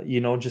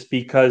 just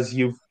because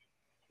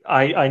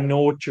I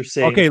know what you're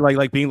saying. okay,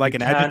 like being You like an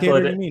can't agitator,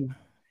 let you it mean?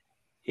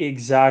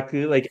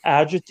 exactly like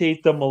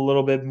agitate them a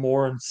little bit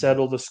more and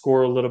settle the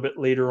score a little bit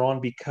later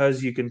on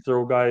because you can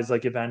throw guys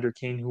like Evander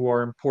Kane who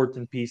are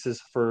important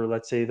pieces for,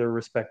 let's say, their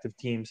respective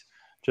teams.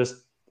 Just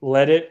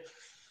let it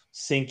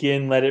sink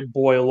in, let it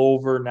boil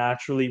over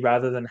naturally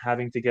rather than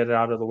having to get it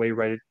out of the way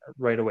right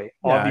away.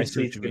 Yeah, I see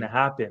Obviously, what it's you going to mean.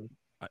 happen,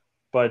 I,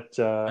 but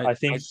I, I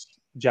think I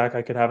Jack,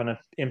 I could have an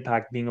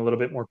impact being a little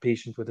bit more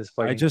patient with his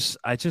fighting.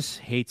 I just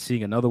hate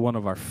seeing another one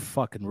of our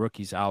fucking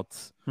rookies out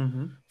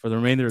Mm-hmm. for the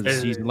remainder of the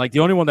season. Like the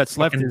only one that's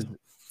left is Fucking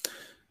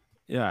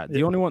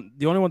the only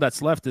one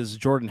that's left is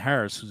Jordan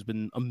Harris, who's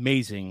been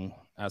amazing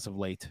as of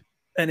late.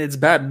 and it's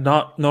bad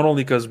not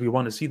only because we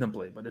want to see them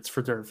play, but it's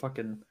for their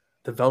fucking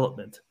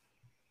development.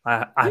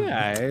 Yeah, I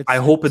it's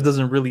hope it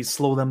doesn't really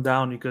slow them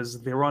down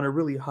because they were on a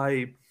really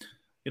high,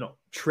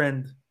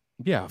 trend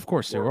yeah, of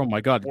course they were. or Oh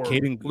my god, or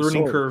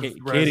learning curve.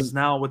 Whereas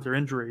now with their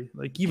injury,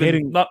 like even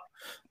Caden, not,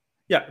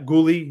 yeah,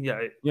 Gooley, yeah,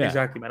 yeah,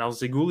 exactly, man. I would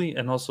say Gooley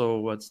and also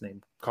what's his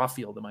name,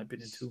 Caulfield, in my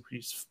opinion too.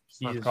 He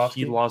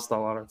Slavkovsky. lost a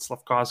lot of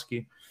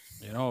Slavkovsky.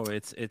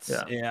 it's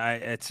Yeah,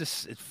 it's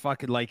just it's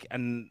fucking like,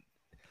 and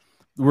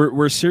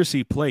we're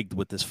seriously plagued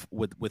with this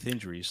with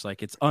injuries.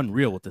 Like it's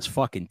unreal with this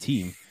fucking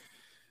team,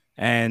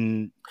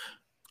 and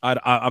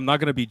I'm not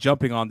gonna be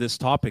jumping on this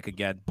topic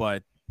again,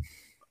 but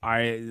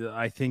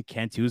I think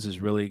Kent Hughes is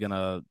really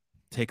gonna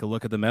take a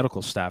look at the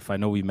medical staff. I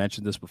know we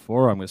mentioned this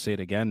before. I'm gonna say it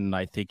again, and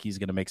I think he's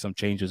gonna make some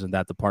changes in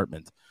that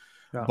department.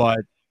 yeah. But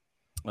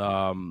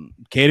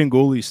Caden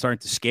Gooley is starting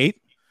to skate,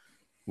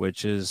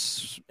 which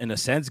is in a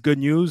sense good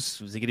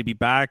news. Is he gonna be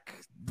back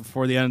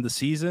before the end of the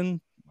season?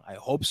 I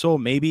hope so.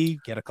 Maybe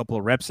get a couple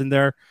of reps in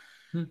there.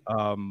 Hmm.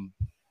 Um,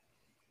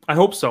 I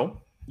hope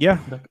so. yeah,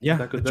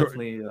 That could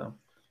definitely.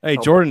 Hey,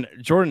 help.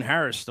 Jordan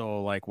Harris,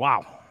 though, like,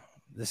 wow,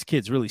 this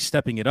kid's really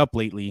stepping it up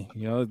lately.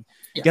 Yeah,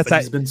 Gets but that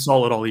he's been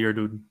solid all year,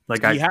 dude.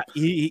 Like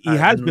he I have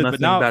has been, but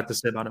nothing now bad to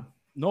say about him.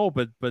 no,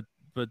 but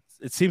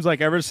it seems like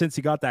ever since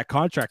he got that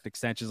contract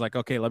extension, it's like,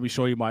 okay, let me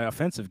show you my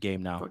offensive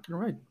game now. Fucking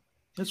right.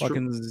 That's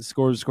Fucking true.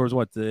 scores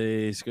what?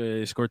 He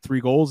scored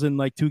 3 goals in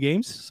like 2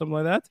 games, something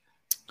like that.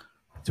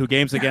 2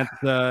 games against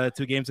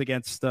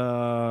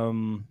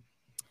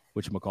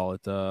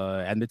whatchamacallit,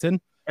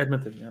 Edmonton.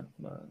 Edmonton,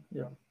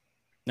 yeah.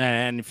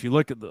 And if you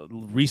look at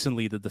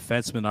recently, the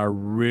defensemen are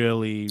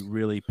really,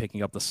 really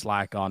picking up the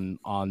slack on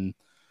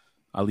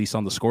at least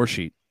on the score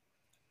sheet.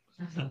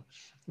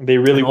 They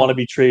really And want to all,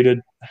 be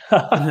traded.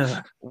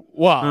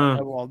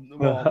 Well,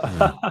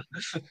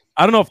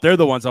 I don't know if they're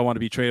the ones I want to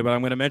be traded, but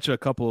I'm going to mention a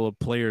couple of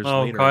players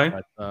later.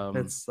 okay. But,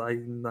 It's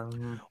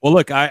well,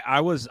 look,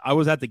 I was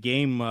at the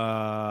game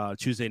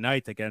Tuesday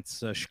night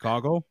against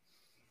Chicago.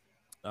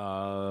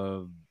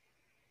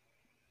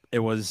 It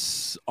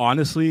was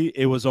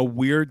a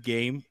weird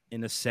game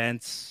in a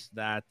sense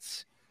that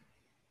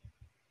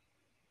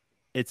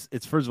it's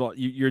first of all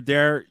you're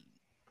there,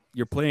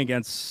 you're playing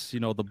against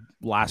the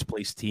last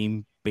place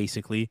team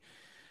basically.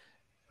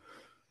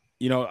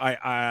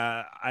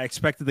 I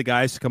expected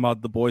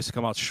the boys to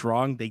come out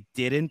strong. They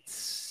didn't.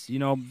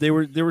 They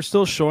were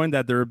still showing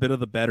that they're a bit of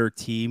the better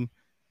team,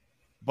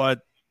 but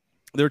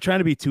they were trying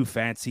to be too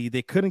fancy.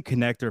 They couldn't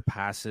connect their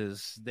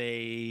passes.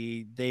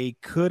 They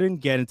couldn't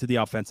get into the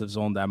offensive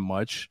zone that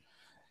much.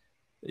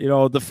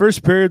 The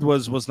first period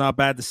was not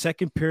bad. The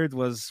second period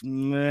was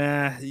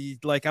meh.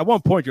 Like at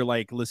one point, you're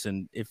like,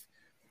 listen, if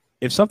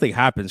something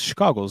happens,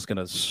 Chicago's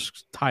gonna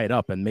tie it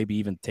up and maybe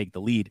even take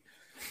the lead.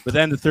 But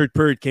then the third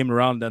period came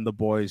around, and the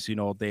boys,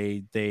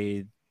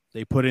 they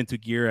put into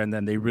gear, and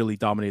then they really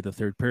dominated the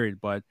third period.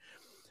 But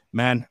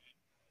man,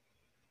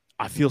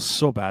 I feel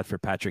so bad for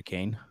Patrick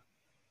Kane.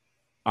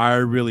 I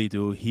really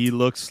do. He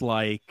looks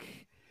lost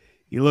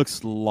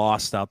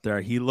out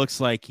there. He looks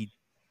like he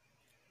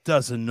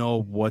doesn't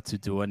know what to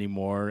do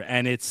anymore.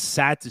 And it's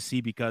sad to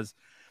see because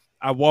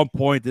at one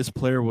point this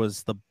player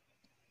was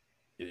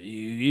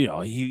he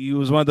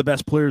was one of the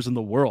best players in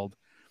the world.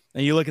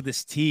 And you look at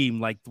this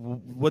team, like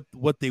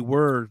what they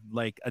were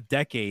like a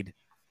decade.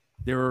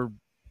 They were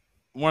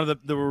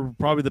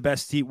probably the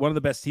best team, one of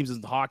the best teams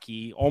in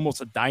hockey,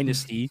 almost a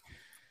dynasty.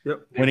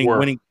 Yep.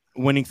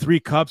 Winning 3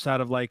 cups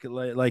out of like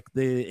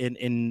the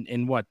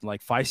in what,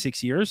 like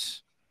 5-6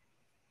 years.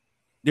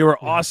 They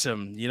were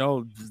awesome,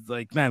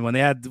 like, man,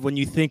 when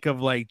you think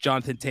of like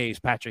Jonathan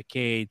Toews, Patrick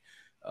Kane,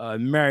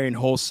 Marion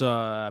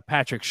Hossa,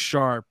 Patrick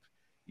Sharp,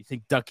 you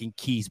think Duncan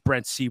Keys,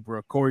 Brent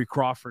Seabrook, Corey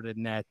Crawford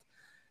and net.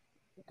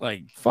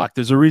 Like, fuck,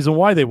 there's a reason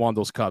why they won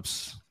those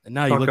cups. And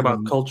now you look about at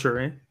them, culture,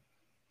 eh?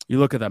 You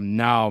look at them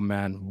now,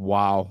 man.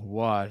 Wow,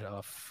 what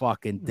a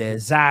fucking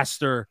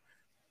disaster.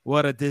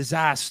 What a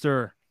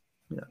disaster.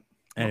 Yeah.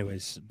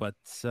 Anyways, but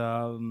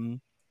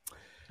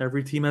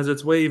every team has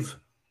its wave.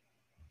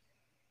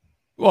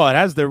 Well, it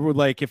has.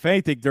 Like, if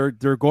anything,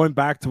 they're going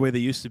back to the way they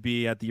used to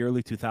be at the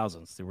early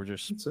 2000s. They were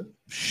just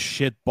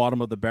shit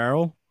bottom of the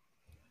barrel.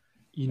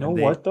 You know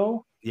what,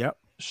 though? Yep.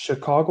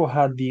 Chicago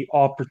had the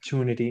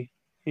opportunity.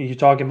 You're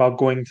talking about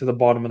going to the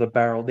bottom of the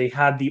barrel. They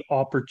had the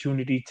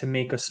opportunity to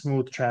make a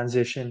smooth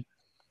transition,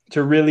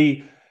 to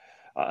really.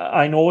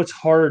 I know it's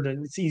hard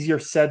and it's easier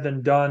said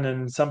than done,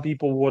 and some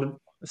people would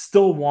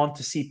still want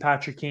to see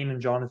Patrick Kane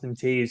and Jonathan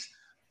Toews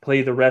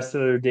play the rest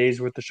of their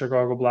days with the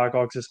Chicago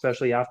Blackhawks,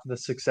 especially after the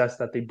success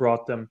that they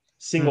brought them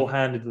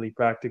single-handedly,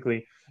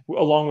 practically,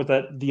 along with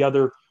the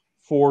other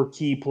four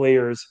key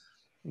players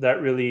that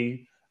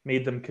really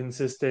made them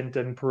consistent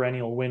and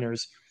perennial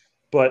winners,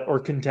 or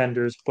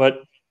contenders. But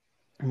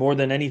more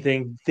than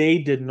anything, they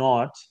did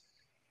not.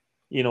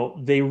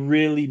 They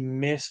really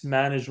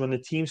mismanaged when the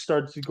team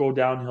started to go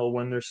downhill,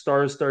 when their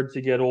stars started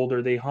to get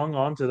older. They hung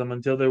on to them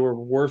until they were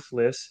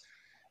worthless.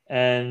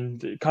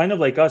 And kind of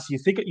like us, you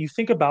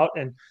think about,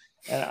 and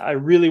I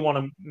really want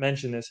to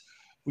mention this.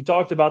 We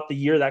talked about the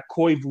year that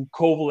Koivu,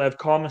 Kovalev,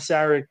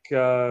 Komisarek,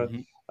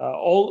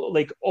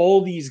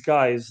 all these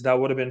guys that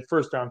would have been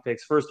first round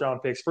picks.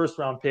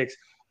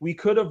 We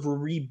could have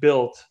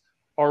rebuilt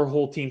our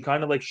whole team,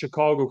 kind of like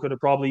Chicago could have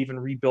probably even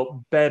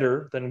rebuilt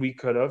better than we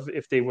could have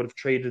if they would have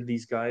traded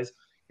these guys.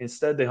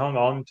 Instead, they hung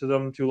on to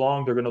them too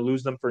long. They're going to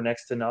lose them for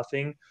next to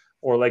nothing,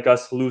 or like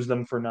us, lose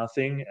them for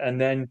nothing. And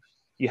then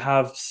you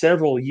have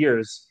several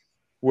years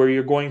where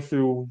you're going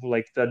through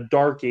like the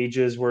dark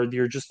ages where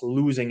you're just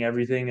losing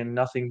everything and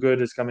nothing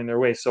good is coming their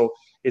way. So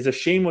it's a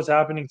shame what's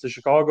happening to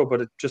Chicago,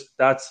 but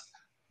that's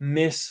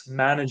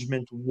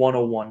mismanagement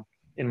 101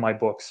 in my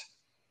books.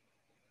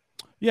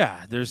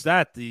 Yeah, there's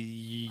that.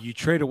 You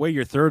trade away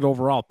your third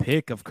overall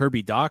pick of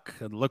Kirby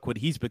Dach, and look what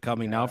he's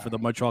becoming now for the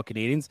Montreal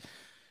Canadiens.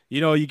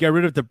 You get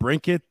rid of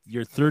DeBrincat,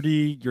 your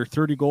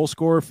 30 goal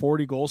scorer,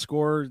 40 goal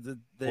scorer.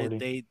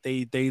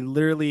 They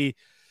literally,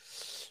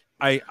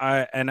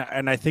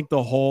 I think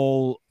the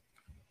whole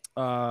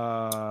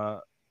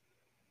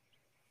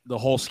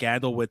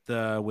scandal with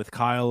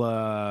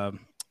Kyle,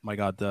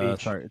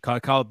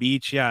 Kyle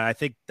Beach. Yeah, I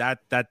think that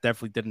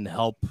definitely didn't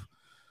help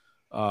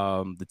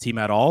the team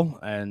at all,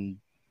 and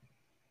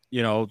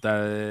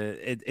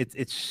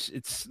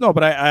it's no,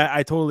 but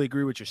I totally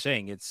agree with what you're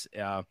saying. It's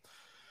tough.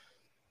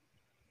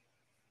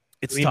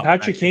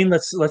 Patrick Kane,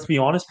 let's be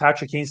honest,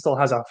 Patrick Kane still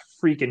has a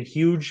freaking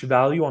huge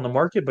value on the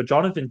market, but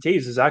Jonathan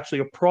Toews is actually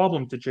a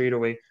problem to trade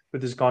away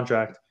with his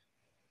contract.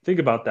 Think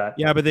about that.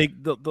 Yeah, but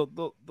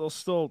they'll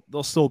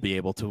still be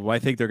able to. I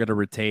think they're going to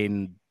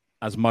retain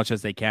as much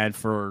as they can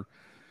for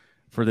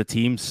the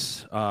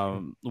teams.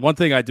 One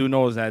thing I do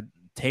know is that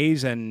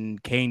Toews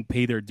and Kane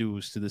pay their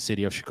dues to the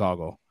city of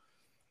Chicago.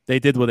 They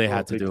did what they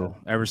had to do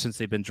ever since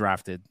they've been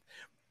drafted.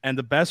 And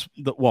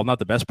not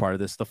the best part of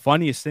this, the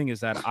funniest thing is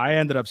that I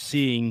ended up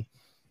seeing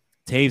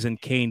Toews and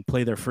Kane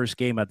play their first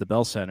game at the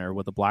Bell Center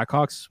with the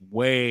Blackhawks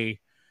way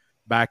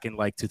back in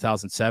like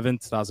 2007,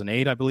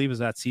 2008, I believe is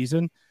that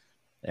season.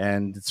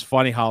 And it's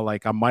funny how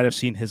like I might have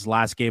seen his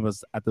last game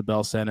was at the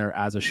Bell Center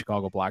as a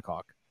Chicago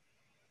Blackhawk.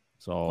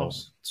 So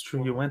it's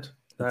true. You went.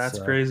 That's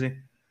crazy.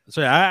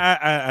 So yeah,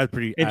 I had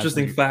pretty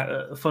interesting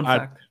fun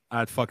fact. I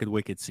had fucking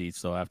wicked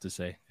seats, though. I have to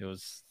say it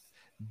was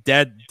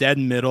dead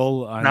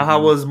middle. Now,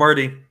 how was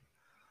Marty?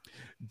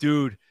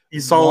 Dude,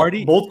 you saw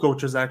Marty, both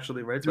coaches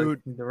actually, right?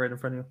 Dude, like, they're right in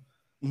front of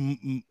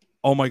you.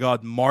 Oh my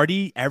God,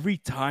 Marty! Every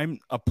time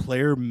a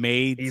player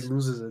made, he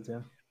loses it.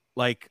 Yeah,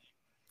 like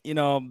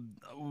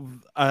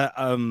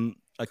a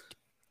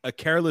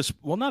careless,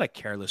 well, not a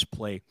careless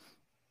play,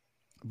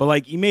 but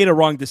like he made a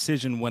wrong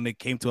decision when it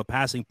came to a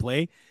passing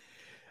play.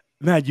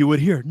 Man, you would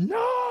hear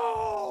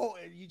no,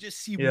 and you just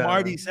see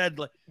Marty's head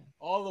like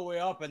all the way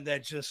up, and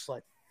then just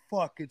like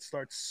fucking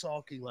start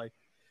sulking. Like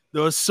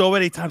there was so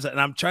many times, and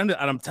I'm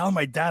telling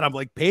my dad, I'm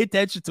like, pay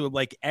attention to him,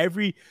 like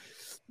every,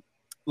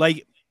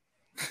 like,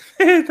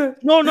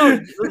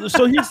 no.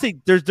 So here's the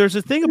thing: there's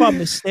a thing about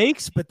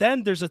mistakes, but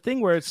then there's a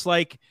thing where it's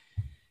like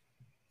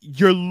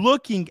you're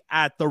looking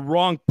at the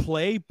wrong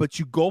play, but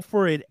you go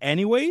for it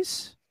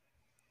anyways.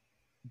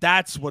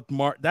 That's what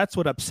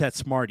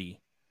upsets Marty.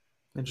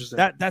 Interesting.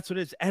 That's what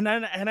it is, and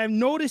I've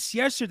noticed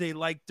yesterday,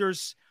 like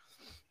there's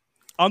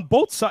on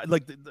both sides,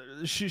 like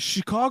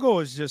Chicago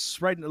is just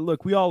right.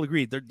 Look, we all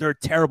agree they're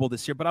terrible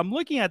this year, but I'm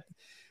looking at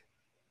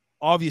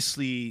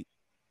obviously,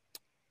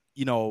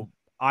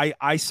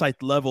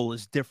 eyesight level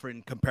is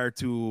different compared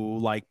to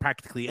like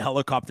practically a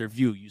helicopter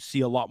view. You see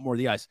a lot more of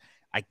the ice.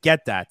 I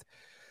get that,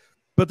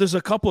 but there's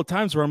a couple of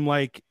times where I'm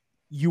like,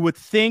 you would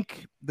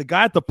think the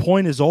guy at the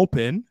point is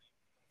open.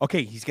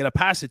 Okay, he's gonna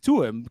pass it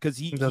to him because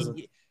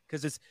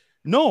because it's.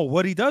 No,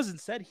 what he does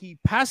instead, he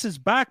passes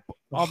back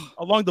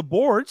along the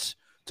boards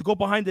to go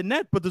behind the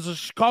net, but there's a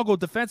Chicago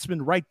defenseman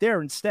right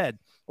there instead,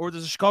 or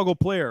there's a Chicago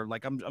player.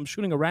 Like I'm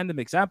shooting a random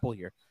example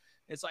here.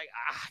 It's like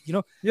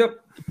Yep.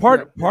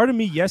 Part of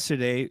me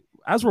yesterday,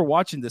 as we're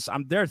watching this,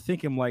 I'm there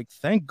thinking like,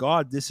 thank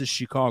God this is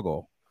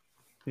Chicago.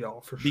 Yeah,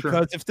 for sure.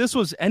 Because if this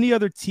was any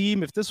other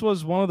team, if this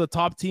was one of the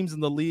top teams in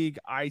the league,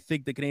 I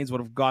think the Canadiens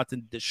would have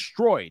gotten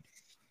destroyed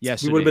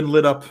yesterday. We would have been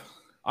lit up.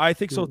 I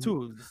think so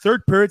too. The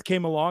third period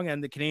came along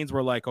and the Canadiens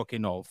were like, okay,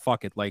 no,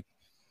 fuck it. Like,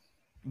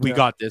 we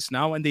got this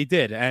now. And they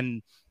did.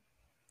 And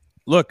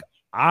look,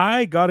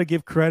 I got to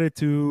give credit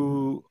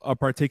to a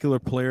particular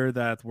player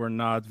that we're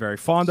not very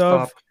fond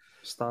of.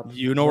 Stop.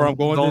 You know where I'm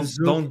going.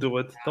 Don't do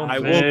it. I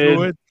will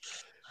do it.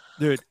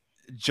 Dude,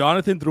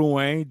 Jonathan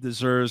Drouin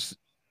deserves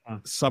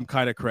some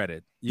kind of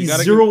credit. He's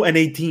 0 and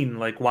 18.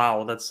 Like,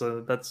 wow, that's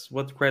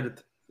what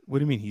credit. What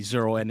do you mean he's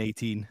 0 and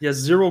 18? He has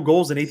 0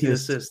 goals and 18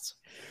 assists.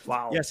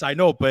 Wow. Yes, I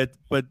know, but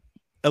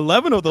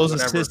 11 of those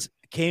assists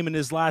came in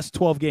his last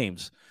 12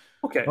 games.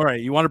 Okay. All right,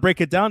 you want to break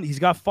it down? He's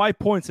got 5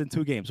 points in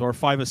 2 games or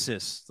 5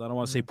 assists. I don't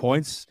want to say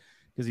points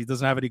because he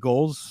doesn't have any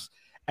goals.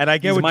 And I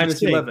get what you're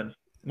saying. -11.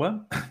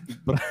 What?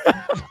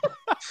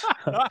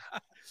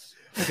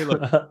 Okay,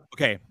 look.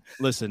 Okay,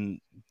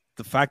 listen.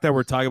 The fact that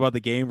we're talking about the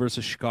game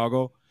versus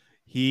Chicago,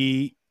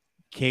 he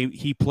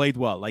played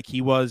well. Like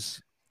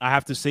I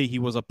have to say he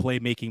was a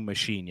playmaking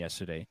machine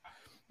yesterday.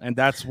 And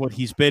that's what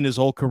he's been his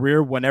whole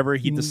career whenever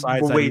he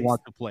decides that he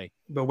wants to play.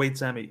 But wait,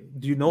 Sammy,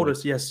 do you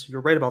notice? Yes, you're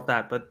right about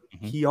that. But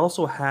he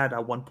also had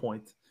at one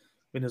point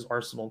in his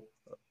arsenal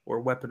or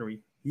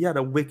weaponry, he had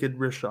a wicked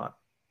wrist shot.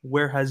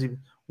 Where has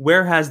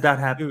that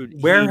happened?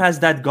 Dude, where has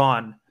that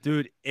gone?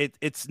 Dude,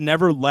 it's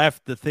never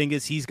left. The thing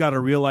is, he's got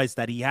to realize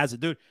that he has it.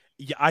 Dude,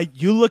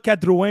 you look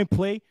at Drouin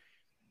play,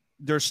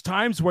 there's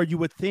times where you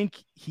would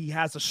think he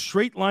has a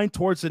straight line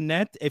towards the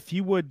net. If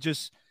he would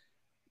just,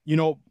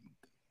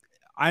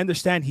 I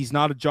understand he's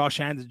not a Josh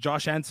Anderson.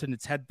 Josh Anderson,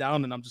 it's head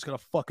down, and I'm just going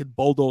to fucking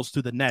bulldoze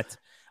to the net.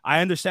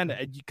 I understand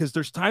that because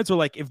there's times where,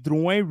 like, if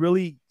Drouin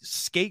really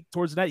skate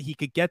towards the net, he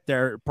could get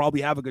there,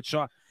 probably have a good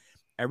shot.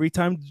 Every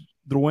time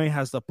Drouin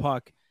has the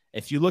puck,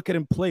 if you look at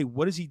him play,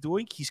 what is he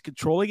doing? He's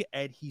controlling it,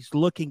 and he's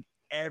looking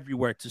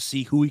everywhere to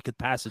see who he could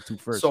pass it to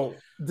first. So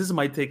this is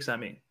my take,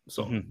 Sammy.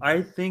 So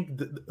I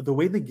think the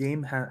way the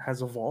game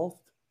has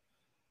evolved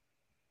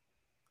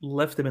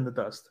left him in the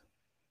dust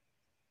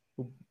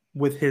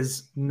with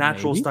his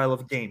natural style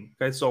of game.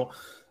 Okay, so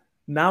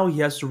now he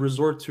has to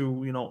resort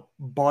to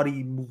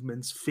body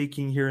movements,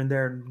 faking here and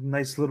there,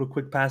 nice little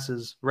quick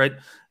passes, right,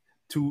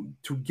 to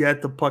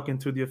get the puck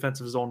into the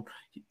offensive zone.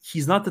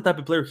 He's not the type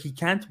of player. He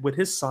can't, with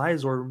his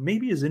size, or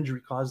maybe his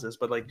injury caused this,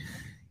 but like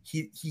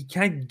he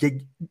can't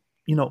get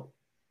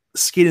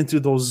skate into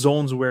those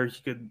zones where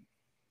he could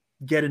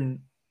get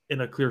in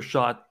a clear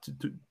shot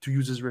to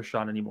use his wrist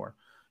shot anymore.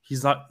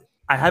 He's not.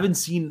 I haven't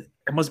seen.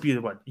 It must be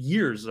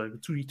years,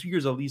 like 2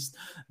 years at least,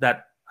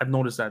 that I've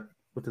noticed that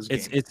with his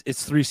game.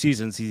 It's 3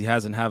 seasons he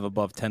hasn't have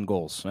above 10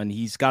 goals, and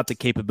he's got the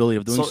capability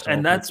of doing so.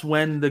 And that's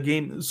when the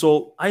game.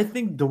 So I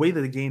think the way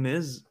that the game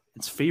is,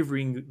 it's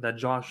favoring that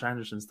Josh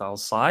Anderson style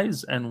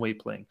size and weight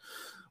playing,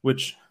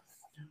 which,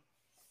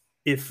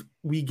 if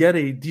we get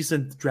a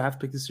decent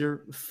draft pick this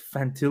year,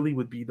 Fantilli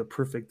would be the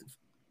perfect,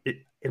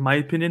 in my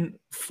opinion,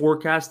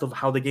 forecast of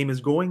how the game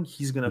is going.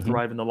 He's going to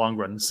thrive in the long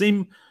run.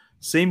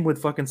 Same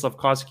with fucking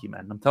Slavkovsky,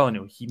 man. I'm telling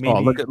you, he made.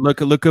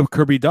 Look at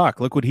Kirby Dach.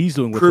 Look what he's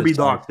doing with Kirby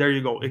Dach. There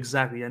you go,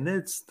 exactly. And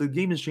the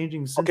game is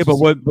changing. Okay, but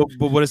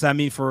what does that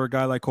mean for a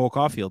guy like Cole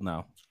Caulfield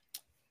now?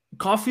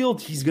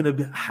 Caulfield, he's going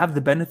to have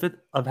the benefit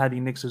of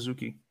having Nick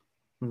Suzuki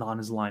on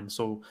his line,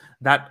 so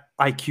that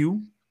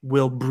IQ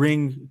will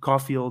bring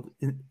Caulfield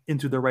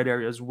into the right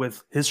areas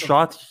with his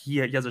shot. He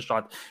has a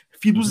shot.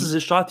 If he loses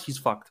his shot, he's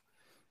fucked.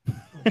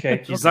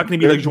 Okay, he's not going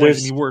to be like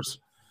Joyce, any worse.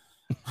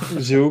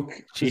 Zook,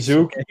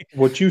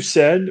 what you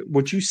said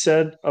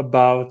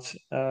about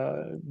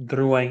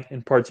Drouin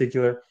in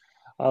particular,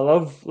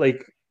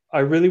 I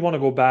really want to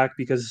go back,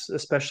 because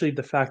especially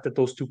the fact that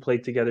those two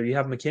played together. You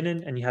have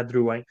McKinnon and you had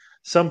Drouin.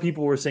 Some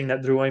people were saying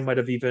that Drouin might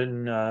have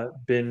even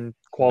been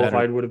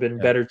qualified, would have been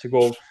better to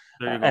go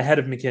ahead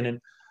of McKinnon.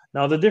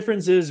 Now, the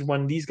difference is,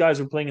 when these guys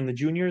were playing in the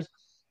juniors,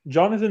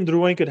 Jonathan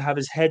Drouin could have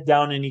his head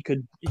down and he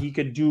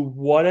could do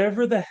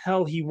whatever the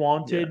hell he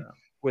wanted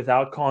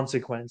without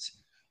consequence.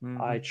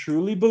 I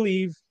truly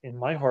believe in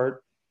my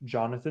heart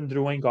Jonathan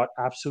Drouin got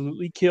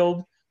absolutely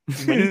killed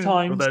too many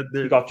times.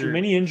 He got too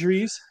many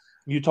injuries.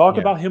 You talk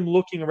about him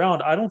looking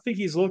around. I don't think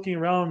he's looking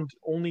around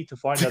only to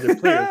find other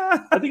players.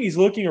 I think he's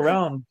looking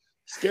around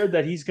scared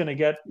that he's going to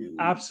get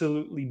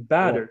absolutely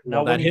battered.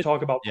 When you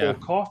talk about Cole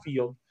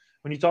Caulfield,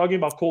 when you're talking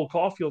about Cole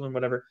Caulfield and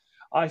whatever,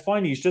 I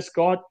find he's just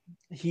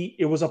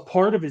it was a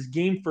part of his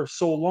game for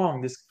so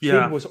long. This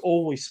kid was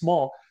always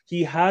small.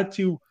 He had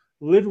to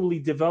literally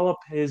develop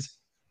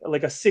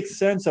a sixth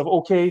sense of,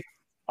 okay,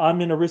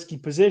 I'm in a risky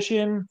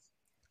position.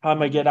 I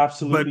might get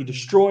absolutely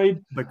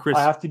destroyed. But Chris,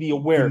 I have to be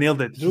aware. You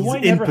nailed it. He's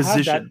in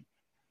position.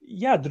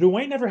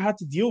 Drouin never had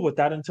to deal with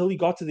that until he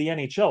got to the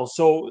NHL.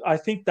 So I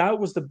think that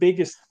was the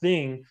biggest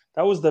thing.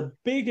 That was the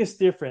biggest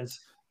difference.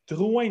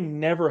 Drouin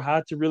never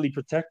had to really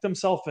protect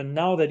himself. And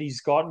now that he's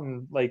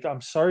gotten,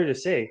 I'm sorry to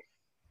say,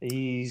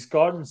 he's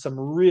gotten some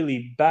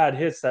really bad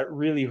hits that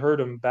really hurt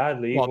him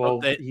badly.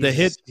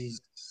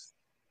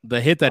 The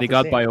hit that he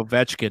got by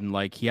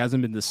Ovechkin, he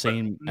hasn't been the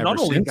same ever not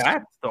only since.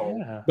 That,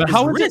 though. But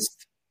how is it?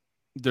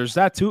 There's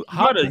that too. He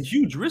got a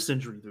huge wrist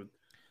injury, dude.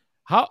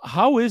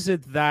 How is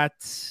it that?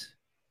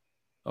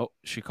 Oh,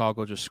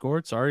 Chicago just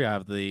scored. Sorry, I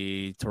have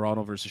the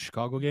Toronto versus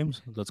Chicago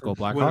games. Let's go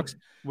Blackhawks.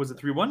 Was it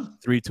 3-1?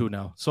 3-2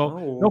 now.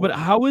 So no, but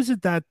how is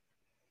it that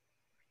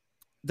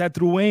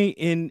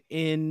Drouin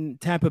in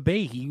Tampa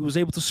Bay, he was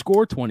able to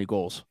score 20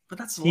 goals? But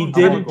that's he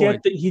didn't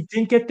get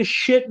the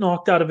shit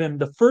knocked out of him.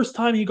 The first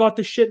time he got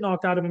the shit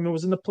knocked out of him, it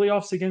was in the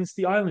playoffs against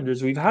the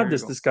Islanders. We've had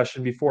this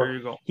discussion before. There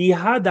you go. He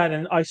had that,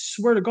 and I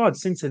swear to God,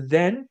 since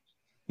then,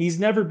 he's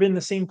never been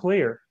the same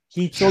player.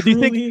 He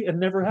truly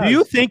never has.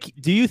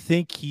 Do you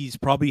think he's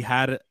probably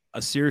had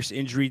a serious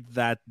injury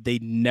that they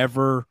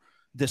never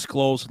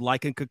disclosed,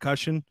 like a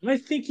concussion? I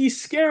think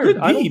he's scared.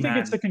 I don't think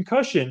it's a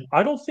concussion.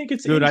 I don't think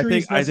it's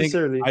injuries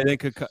necessarily.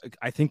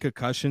 I think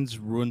concussions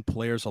ruin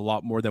players a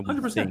lot more than we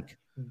 100%. Think.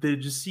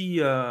 Did you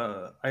see?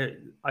 I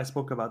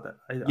spoke about that.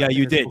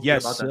 You did.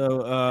 Yes.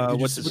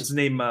 What's his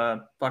name?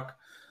 Fuck.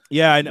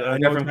 Yeah, I know.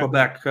 Guy from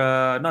Quebec.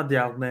 Not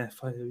Desharnais.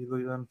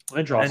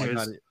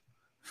 Anyways.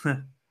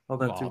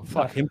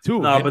 Fuck him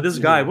too. No, but this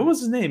guy, what was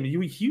his name?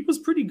 He was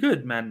pretty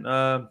good,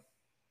 man.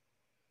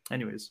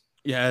 Anyways.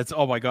 Yeah, it's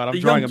oh my god, I'm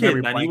drawing a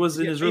memory blank. He was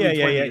in his early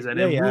 20s and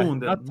it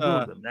ruined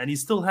him. And he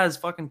still has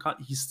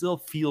he still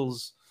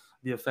feels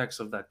the effects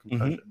of that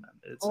concussion,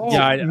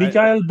 man.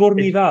 Mikael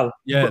Bournival.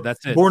 Yeah,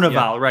 that's it.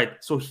 Bournival, right.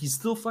 So he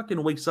still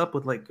fucking wakes up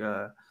with like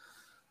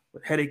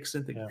with headaches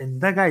and things. Yeah. And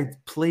that guy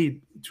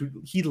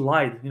he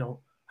lied,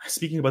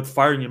 speaking about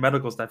firing your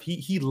medical staff,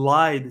 he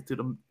lied to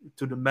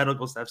the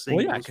medical staff saying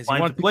he was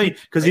fine to play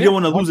because he didn't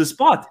want to lose his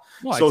spot.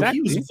 No, so exactly.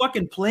 He was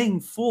fucking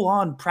playing full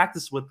on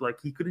practice with like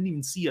he couldn't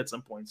even see at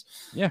some points.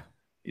 Yeah,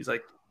 he's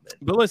like.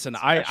 But listen,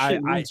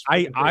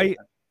 I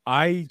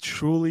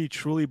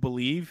truly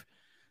believe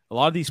a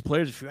lot of these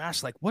players. If you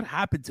ask, like, what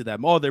happened to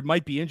them? Oh, they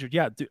might be injured.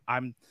 Yeah, dude,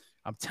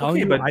 I'm telling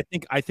you,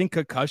 I think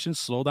concussions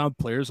slow down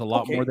players a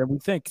lot more than we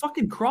think.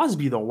 Fucking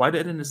Crosby, though. Why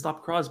didn't it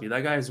stop Crosby?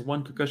 That guy is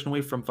one concussion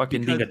away from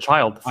fucking being a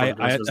child for the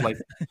rest of his life.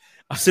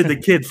 Sid the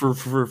Kid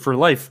for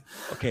life.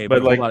 Okay,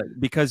 but like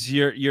because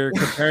you're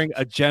comparing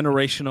a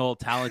generational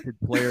talented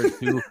player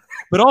to,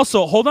 but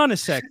also hold on a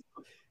sec.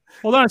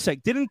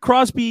 Didn't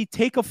Crosby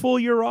take a full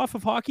year off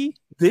of hockey?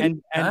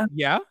 Yeah.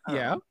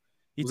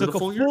 He took a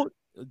full year.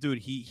 Dude,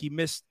 he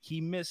missed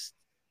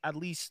at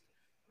least.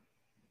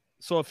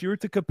 So if you were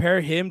to compare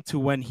him to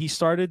when he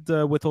started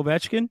with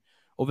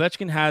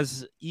Ovechkin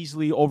has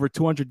easily over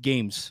 200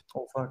 games.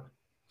 Oh, fuck.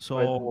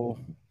 So,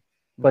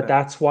 but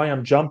that's why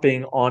I'm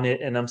jumping on it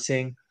and I'm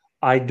saying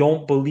I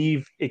don't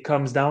believe it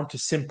comes down to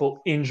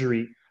simple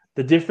injury.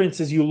 The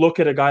difference is you look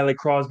at a guy like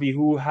Crosby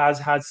who has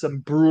had some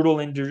brutal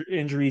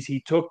injuries.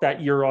 He took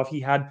that year off. He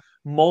had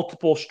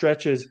multiple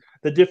stretches.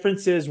 The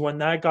difference is when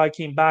that guy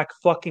came back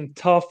fucking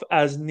tough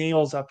as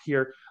nails up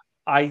here,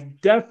 I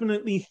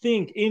definitely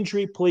think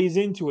injury plays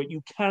into it.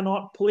 You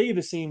cannot play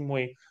the same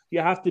way. You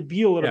have to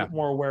be a little bit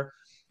more aware.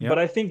 Yep. But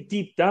I think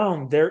deep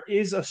down, there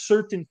is a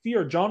certain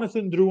fear.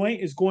 Jonathan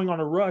Drouin is going on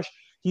a rush.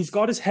 He's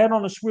got his head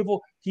on a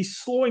swivel. He's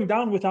slowing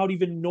down without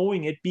even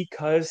knowing it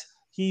because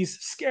he's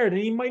scared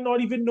and he might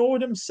not even know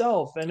it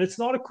himself. And it's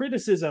not a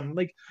criticism.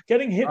 Like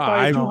getting hit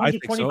by a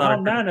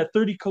 220-pound man at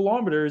 30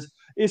 kilometers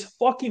is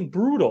fucking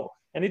brutal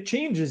and it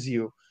changes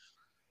you.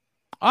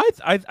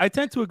 I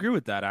tend to agree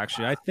with that.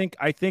 Actually,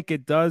 I think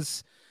it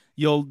does.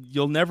 You'll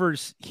never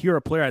hear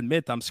a player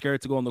admit I'm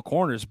scared to go in the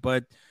corners,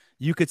 but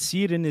you could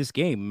see it in his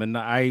game, and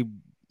I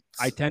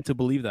tend to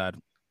believe that.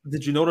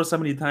 Did you notice how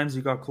many times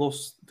he got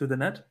close to the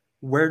net?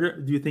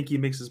 Where do you think he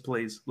makes his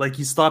plays? Like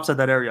he stops at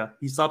that area.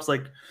 He stops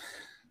like.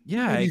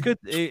 Yeah, it could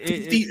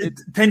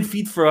 10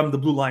 feet from the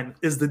blue line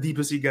is the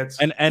deepest he gets.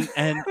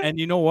 And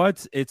you know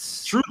what?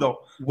 It's true though.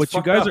 What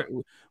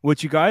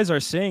you guys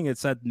are saying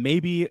is that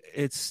maybe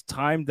it's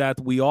time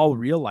that we all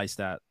realize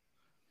that.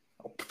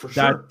 For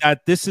sure.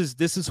 That this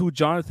is who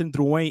Jonathan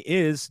Drouin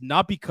is,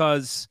 not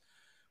because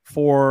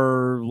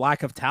for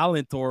lack of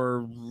talent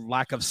or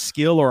lack of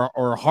skill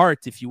or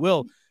heart, if you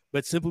will,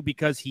 but simply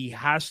because he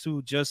has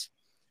to just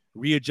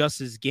readjust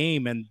his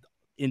game, and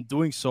in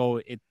doing so,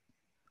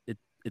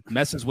 it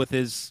messes with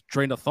his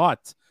train of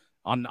thought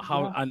on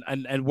how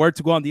and where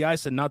to go on the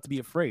ice and not to be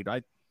afraid.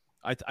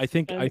 I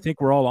think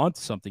we're all onto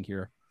something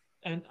here.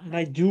 And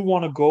I do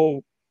want to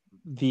go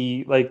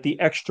the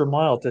extra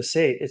mile to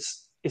say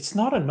it's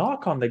not a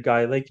knock on the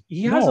guy. Like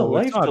he has a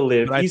life to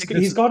live.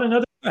 He's got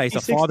another he's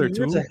a father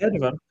too ahead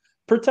of him.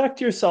 Protect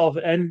yourself,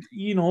 and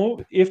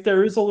if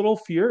there is a little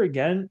fear,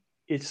 again,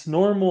 it's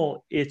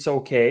normal. It's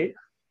okay.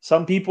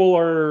 Some people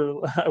are,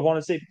 I want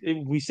to say,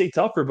 we say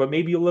tougher, but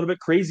maybe a little bit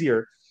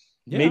crazier.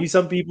 Yeah. Maybe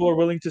some people are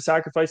willing to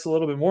sacrifice a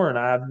little bit more, and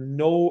I have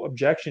no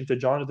objection to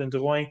Jonathan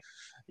Drouin,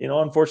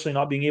 unfortunately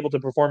not being able to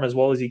perform as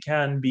well as he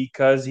can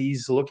because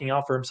he's looking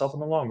out for himself in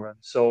the long run.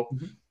 So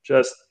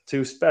just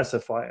to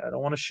specify, I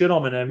don't want to shit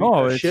on him.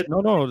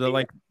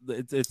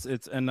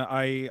 It's and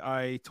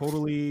I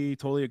totally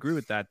agree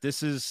with that.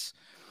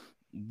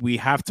 We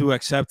have to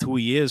accept who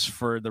he is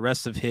for the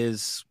rest of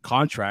his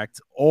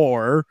contract,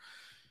 or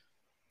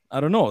I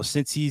don't know,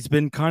 since he's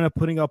been kind of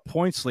putting up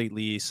points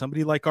lately,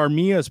 somebody like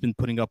Armia has been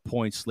putting up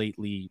points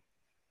lately.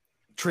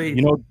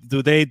 Trade.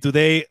 Do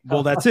they?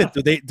 Well, that's it.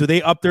 Do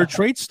they up their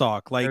trade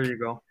stock? Like, there you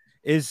go.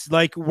 Is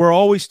like we're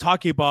always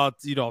talking about.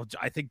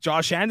 I think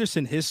Josh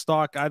Anderson, his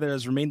stock either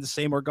has remained the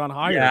same or gone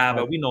higher. Yeah,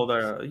 but we know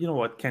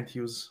what Kent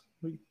Hughes,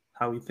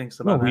 how he thinks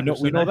about. No,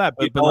 we know that.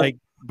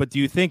 But do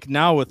you think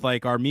now with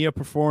like Armia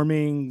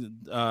performing,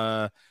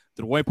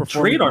 Drouin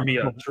performing, trade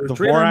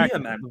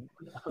Armia, man.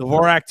 The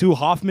Vorak too.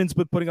 Hoffman's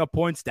been putting up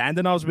points.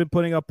 Dandanov's been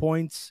putting up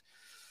points.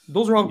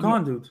 Those are all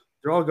gone, dude.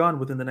 They're all gone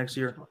within the next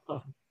year.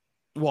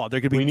 Well, they're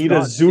gonna be. We need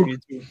a Zook.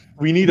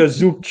 We need a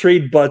Zook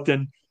trade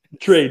button.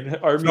 Trade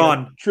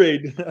Armia.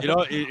 Trade.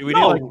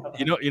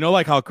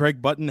 Like how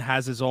Craig Button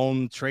has his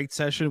own trade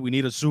session. We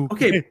need a Zook.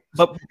 Okay,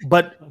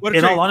 but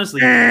in all honesty,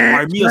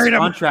 Armia's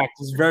contract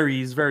is very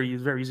easy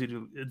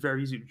to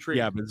trade.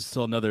 Yeah, but there's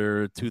still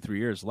another 2-3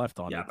 years left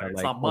on it. But it's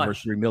like not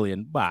much. Over $3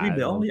 million. $3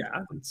 million,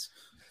 yeah.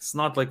 It's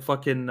not like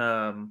fucking.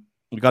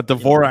 We got the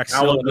Vorak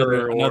still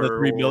another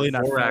 $3 million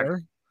at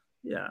fair.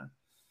 Yeah.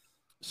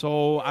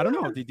 So I don't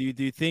know. Do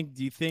you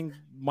think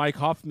Mike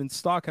Hoffman's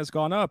stock has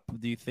gone up?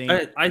 Do you think?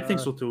 I think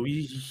so too.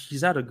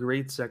 He's had a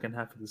great second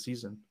half of the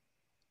season.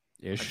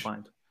 Ish. I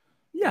find.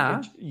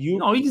 Yeah.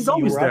 He's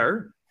always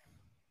there.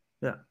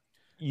 Yeah.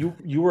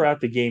 You were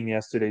at the game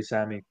yesterday,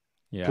 Sammy.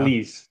 Yeah.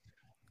 Please.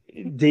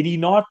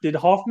 Did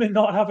Hoffman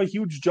not have a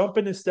huge jump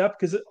in his step?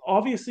 Because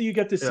obviously you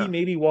get to see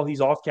maybe while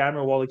he's off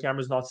camera, while the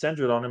camera's not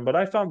centered on him. But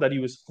I found that he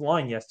was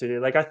flying yesterday.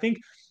 Like, I think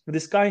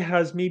this guy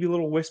has maybe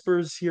little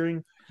whispers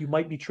hearing you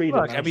might be traded.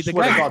 Look, I mean,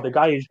 the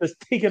guy is just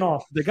taking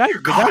off. The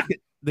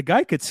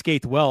guy could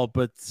skate well,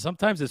 but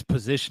sometimes his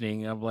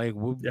positioning, I'm like,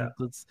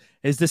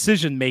 his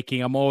decision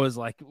making, I'm always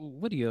like,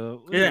 what do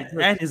you?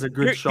 And he's a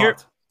good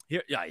shot.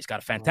 He's got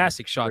a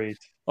fantastic shot. Great.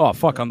 Oh,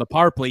 fuck. On the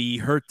power play, he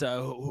hurt,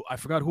 I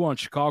forgot who on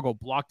Chicago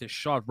blocked his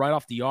shot right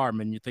off the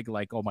arm. And you think,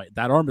 like, oh, my,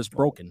 that arm is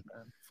broken.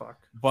 Fuck.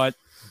 But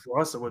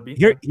for us, it would be.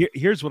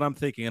 Here's what I'm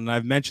thinking. And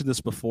I've mentioned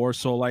this before.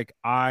 So, like,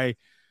 I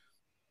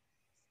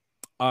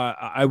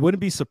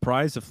wouldn't be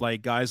surprised if,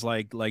 like, guys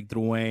like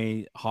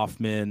Drouin,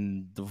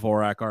 Hoffman,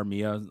 Dvorak,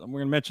 Armia, we're going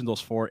to mention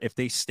those four, if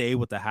they stay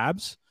with the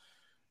Habs.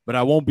 But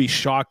I won't be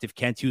shocked if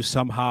Kent Hughes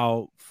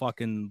somehow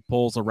fucking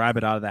pulls a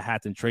rabbit out of the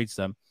hat and trades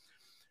them.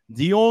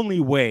 The only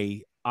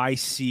way I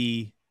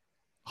see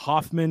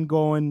Hoffman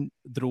going,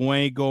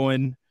 Drouin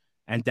going,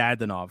 and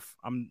Dadonov.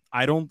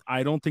 I don't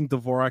think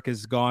Dvorak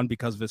is gone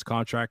because of his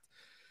contract.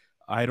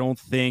 I don't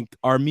think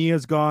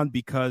Armia's gone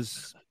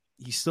because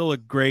he's still a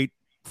great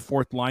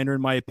fourth liner,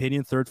 in my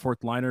opinion, third,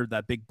 fourth liner.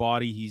 That big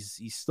body,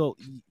 he still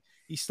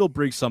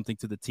brings something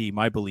to the team,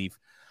 I believe.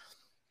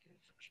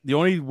 The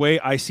only way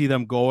I see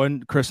them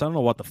going, Chris, I don't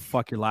know what the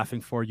fuck you're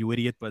laughing for, you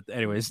idiot. But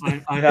anyways,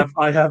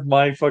 I have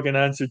my fucking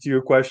answer to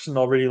your question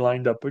already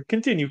lined up. But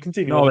continue.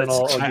 No,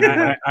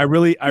 I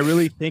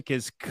really think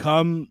is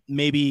come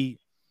maybe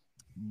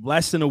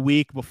less than a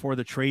week before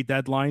the trade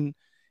deadline.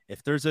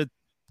 If there's a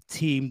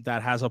team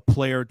that has a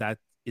player that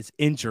is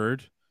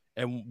injured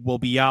and will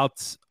be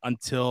out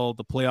until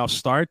the playoffs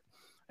start,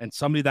 and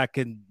somebody that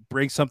can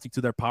bring something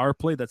to their power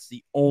play, that's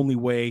the only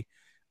way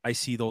I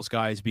see those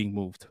guys being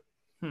moved.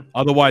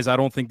 Otherwise, I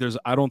don't think there's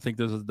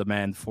a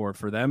demand for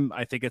them.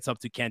 I think it's up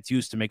to Kent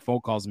Hughes to make phone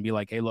calls and be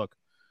like, hey, look,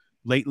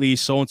 lately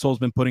so-and-so's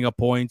been putting up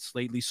points.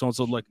 Lately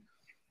so-and-so, look,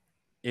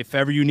 if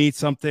ever you need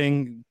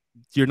something,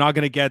 you're not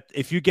going to get –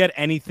 if you get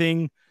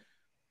anything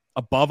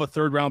above a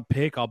third-round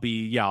pick, I'll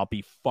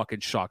be fucking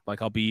shocked.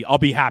 Like, I'll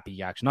be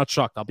happy, actually. Not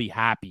shocked. I'll be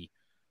happy.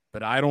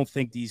 But I don't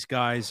think these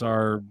guys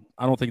are –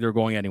 I don't think they're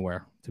going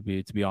anywhere, to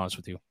be honest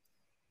with you.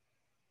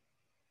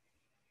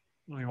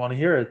 We want to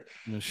hear it.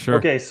 Sure.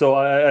 Okay, so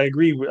I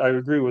agree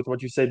with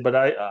what you said, but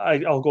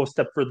I'll go a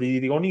step further.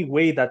 The only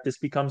way that this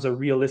becomes a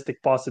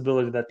realistic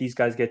possibility that these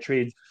guys get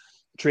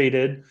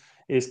traded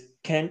is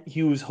Kent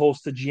Hughes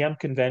hosts a GM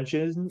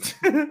convention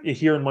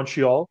here in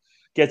Montreal,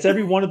 gets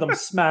every one of them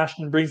smashed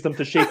and brings them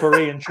to Chez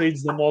Paré and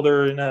trades them while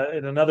they're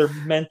in another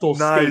mental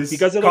state,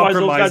 because otherwise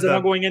those guys are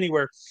not going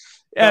anywhere.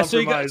 Yeah, so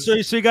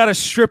you got a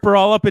stripper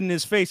all up in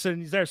his face,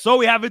 and he's there. So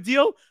we have a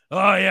deal?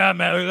 Oh yeah,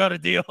 man, we got a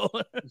deal.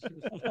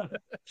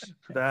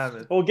 Damn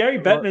it. Well, Gary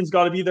Bettman's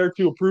got to be there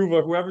to approve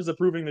of whoever's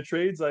approving the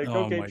trades. Like,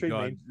 okay,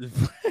 trade me.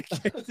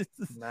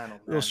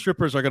 Those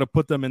strippers are gonna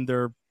put them in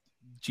their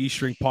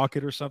G-string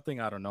pocket or something.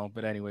 I don't know,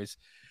 but anyways,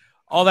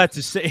 all that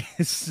to say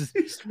is,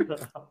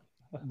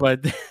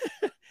 but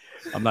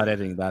I'm not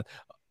editing that.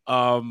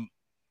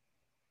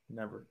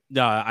 Never.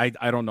 No,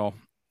 I don't know.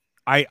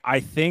 I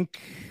think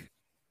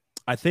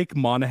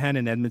Monahan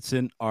and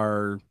Edmondson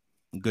are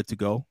good to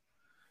go.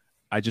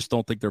 I just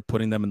don't think they're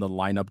putting them in the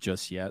lineup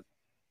just yet.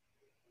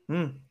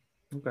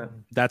 Okay.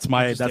 That's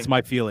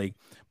my feeling.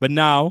 But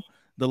now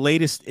the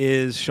latest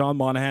is Sean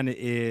Monahan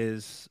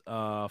is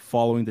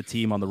following the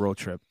team on the road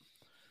trip.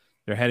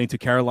 They're heading to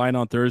Carolina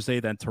on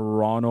Thursday, then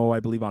Toronto, I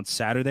believe, on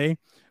Saturday.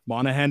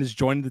 Monahan is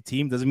joining the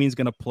team. Doesn't mean he's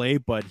going to play,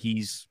 but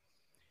he's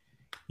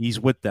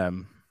with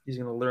them. He's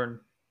going to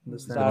learn.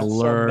 That's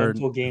some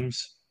mental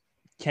games.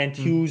 Kent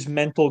Hughes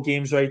mental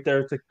games right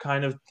there to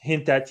kind of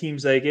hint at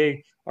teams like,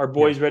 hey, our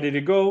boy's ready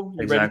to go.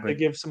 You ready to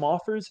give some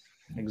offers?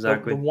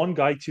 Exactly. The one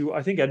guy too,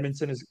 I think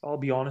Edmondson is. I'll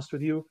be honest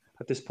with you.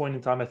 At this point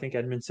in time, I think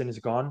Edmondson is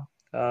gone.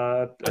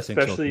 I think so too.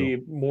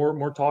 Especially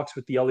more talks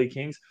with the LA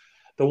Kings.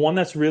 The one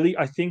that's really,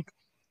 I think,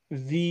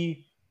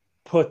 the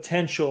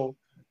potential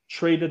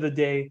trade of the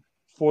day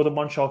for the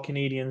Montreal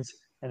Canadiens.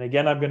 And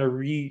again, I'm going to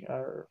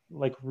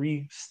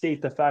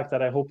restate the fact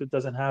that I hope it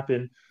doesn't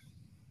happen.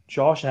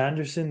 Josh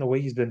Anderson, the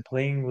way he's been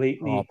playing Oh,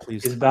 lately,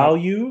 please. his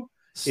value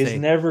is Stay.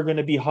 never going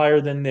to be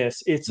higher than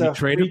this. It's You a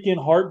trade him?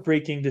 freaking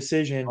heartbreaking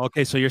decision,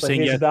 Okay, so you're but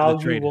saying yes to the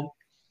trade.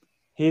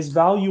 his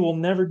value will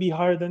never be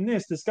higher than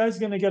this. This guy's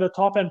going to get a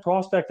top end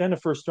prospect and a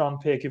first round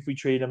pick if we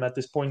trade him at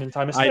this point in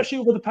time, especially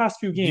over the past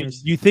few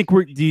games. You think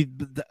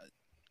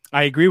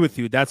I agree with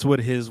you. That's what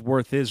his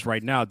worth is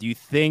right now. Do you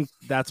think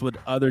that's what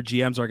other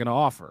GMs are going to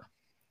offer?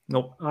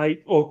 Nope.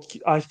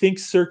 I think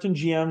certain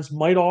GMs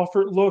might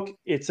offer. Look,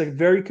 it's a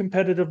very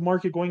competitive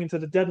market going into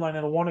the deadline,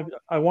 and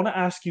I want to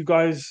ask you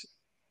guys,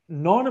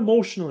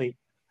 non-emotionally,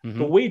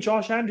 the way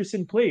Josh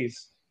Anderson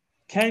plays,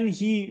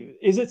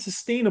 is it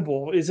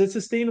sustainable? Is it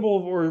sustainable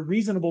or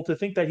reasonable to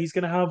think that he's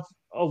going to have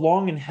a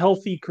long and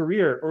healthy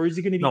career, or is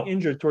he going to be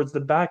injured towards the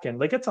back end?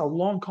 Like, it's a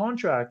long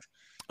contract.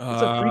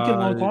 It's a freaking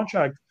long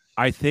contract.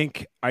 I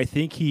think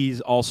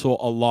he's also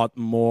a lot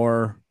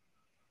more.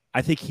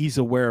 I think he's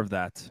aware of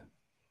that.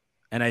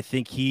 And I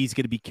think he's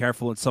going to be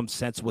careful in some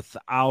sense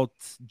without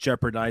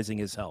jeopardizing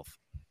his health.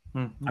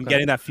 Okay. I'm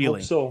getting that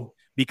feeling. I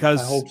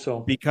hope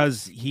so.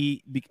 Because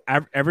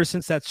ever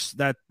since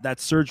that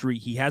surgery,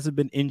 he hasn't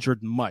been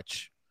injured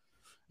much.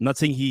 I'm not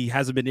saying he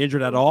hasn't been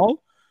injured at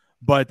all,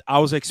 but I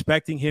was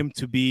expecting him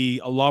to be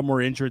a lot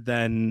more injured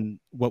than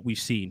what we've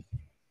seen.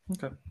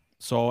 Okay.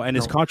 So, and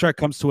his contract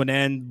comes to an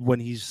end when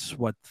he's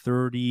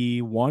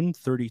 31,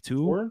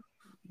 32? Or?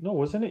 No,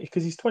 wasn't it?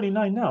 Because he's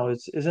 29 now.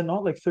 Is it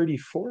not like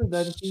 34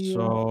 that he?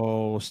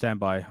 So stand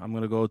by. I'm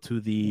gonna go to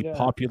the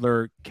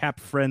popular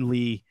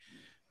cap-friendly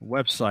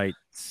website.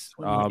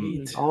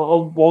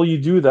 While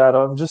you do that,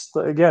 I'm just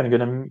again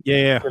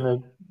gonna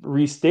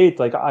restate.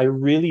 Like, I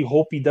really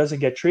hope he doesn't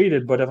get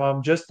traded. But if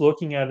I'm just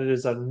looking at it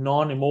as a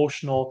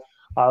non-emotional,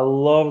 I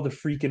love the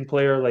freaking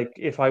player. Like,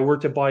 if I were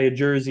to buy a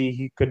jersey,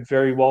 he could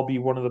very well be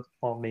one of the,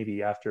 well,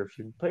 maybe after a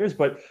few players,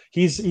 but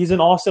he's an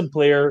awesome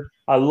player.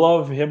 I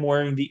love him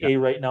wearing the A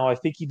right now. I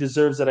think he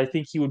deserves it. I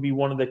think he would be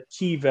one of the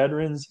key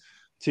veterans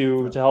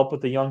to help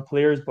with the young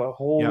players, but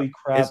holy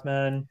crap,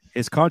 man.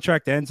 His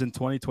contract ends in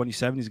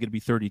 2027. He's going to be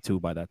 32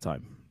 by that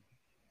time.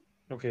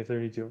 Okay,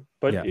 32.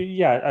 But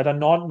at a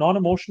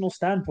non-emotional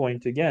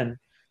standpoint, again,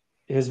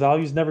 his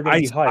value is never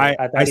going to be high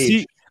at that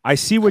age. I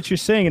see what you're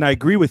saying, and I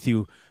agree with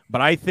you. But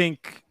I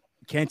think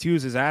Kent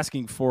Hughes is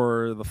asking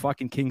for the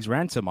fucking King's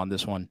ransom on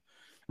this one,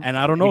 and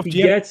I don't know if he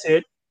gets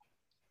it.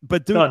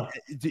 But dude,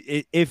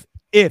 if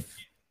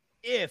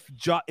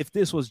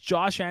this was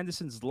Josh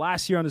Anderson's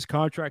last year on his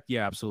contract,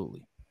 yeah,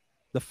 absolutely.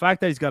 The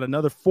fact that he's got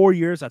another 4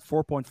 years at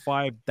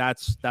 4.5,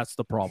 that's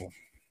the problem.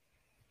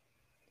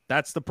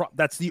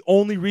 That's the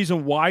only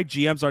reason why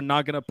GMs are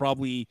not going to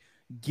probably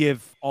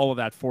give all of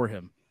that for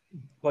him.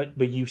 But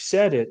you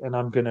said it, and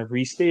I'm going to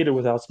restate it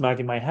without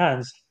smacking my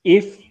hands.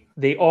 If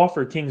they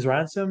offer King's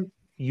ransom,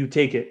 you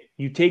take it.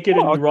 You take it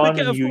and you run,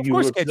 and you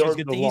absorb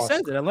the loss. He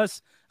says it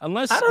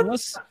unless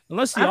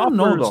the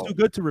offer is too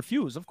good to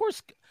refuse. Of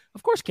course,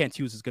 Kent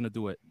Hughes is going to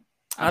do it.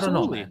 Absolutely. I don't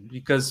know, man,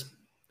 because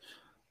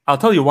I'll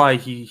tell you why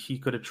he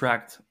could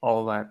attract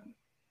all that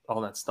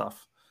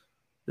stuff.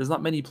 There's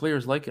not many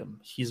players like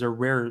him. He's a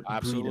rare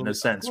breed in a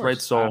sense,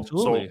 right?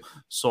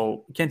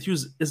 So Kent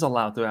Hughes is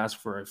allowed to ask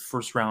for a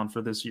first round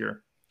for this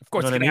year. Of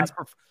course, you know what I mean?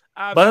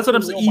 But that's what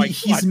I'm saying.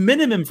 He's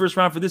minimum first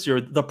round for this year.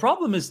 The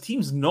problem is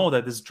teams know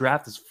that this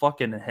draft is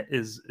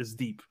is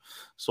deep.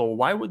 So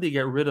why would they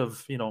get rid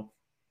of an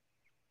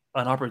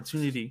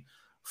opportunity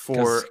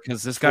for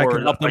this guy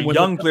could help them a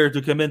young player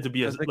to come in to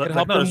be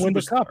help them win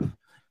the cup?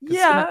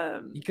 Yeah,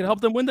 he can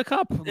help them win the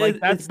cup. But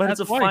it's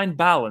a fine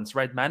balance,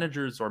 right?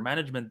 Managers or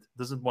management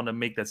doesn't want to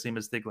make that same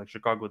mistake like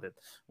Chicago did,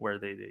 where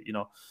they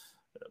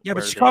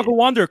but Chicago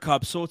won their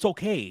cup, so it's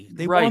okay.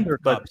 They won their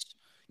cups.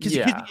 Because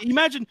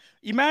imagine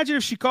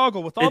if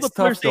Chicago, with all the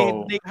players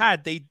they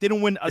had, they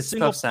didn't win a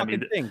single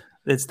fucking thing.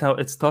 It's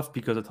tough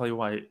because I'll tell you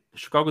why.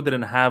 Chicago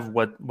didn't have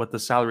what the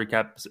salary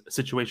cap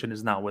situation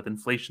is now with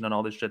inflation and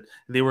all this shit.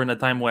 They were in a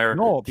time where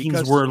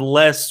teams were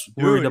less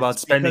worried about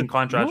spending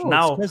contracts.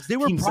 Now because they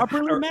were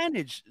properly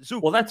managed.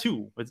 Zook, well, that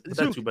too.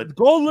 But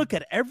go look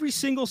at every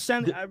single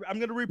cent. I'm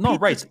going to repeat. No,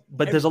 right.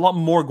 But there's a lot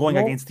more going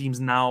against teams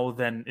now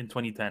than in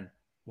 2010.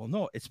 Well,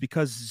 no, it's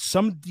because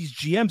some of these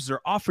GMs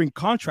are offering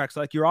contracts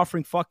like you're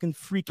offering fucking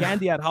free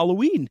candy at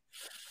Halloween.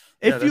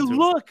 If you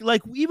look,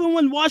 like even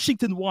when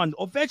Washington won,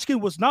 Ovechkin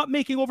was not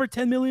making over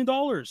 $10 million.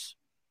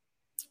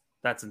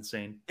 That's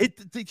insane.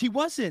 He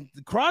wasn't.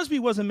 Crosby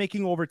wasn't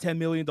making over $10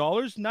 million.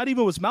 Not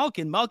even was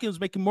Malkin. Malkin was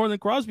making more than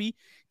Crosby.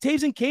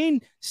 Taves and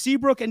Kane,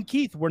 Seabrook and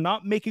Keith were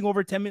not making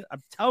over $10 million.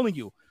 I'm telling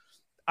you.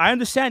 I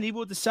understand even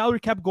with the salary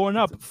cap going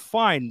up,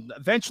 fine.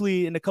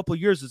 Eventually, in a couple of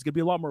years, there's going to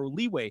be a lot more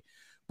leeway.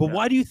 But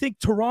why do you think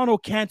Toronto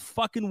can't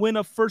fucking win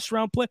a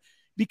first-round play?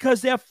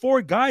 because they have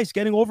 4 guys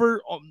getting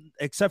over,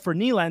 except for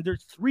Nylander,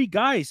 3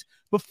 guys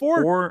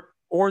before.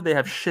 Or they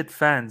have shit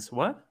fans.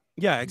 What?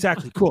 Yeah,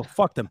 exactly. Cool.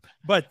 Fuck them.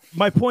 But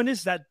my point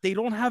is that they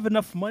don't have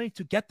enough money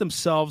to get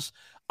themselves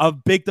a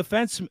big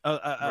defense,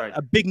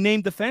 a big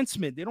name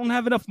defenseman. They don't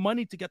have enough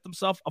money to get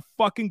themselves a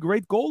fucking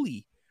great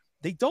goalie.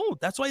 They don't.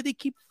 That's why they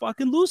keep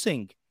fucking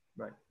losing.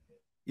 Right.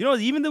 You know,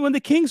 even when the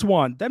Kings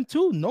won, them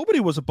too, nobody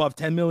was above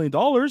 $10 million.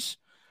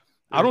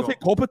 I don't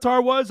think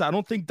Kopitar was. I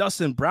don't think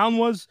Dustin Brown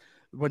was.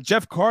 When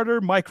Jeff Carter,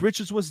 Mike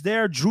Richards was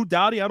there, Drew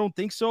Doughty, I don't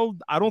think so.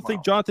 I don't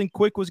think Jonathan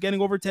Quick was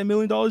getting over $10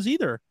 million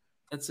either.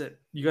 That's it.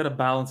 You got to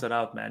balance it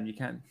out, man. You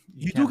can't.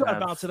 You do got to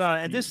balance it out.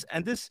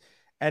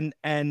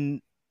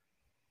 And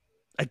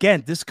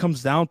again, this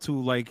comes down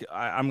to, like,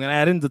 I'm going to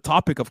add in the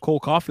topic of Cole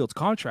Caulfield's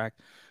contract,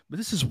 but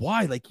this is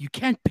why, like, you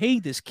can't pay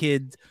this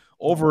kid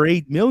over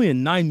 $8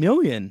 million, $9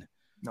 million.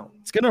 No,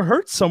 it's going to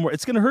hurt somewhere.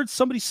 It's going to hurt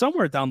somebody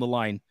somewhere down the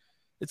line.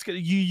 It's gonna,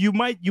 you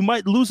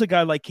might lose a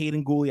guy like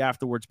Caden Gooley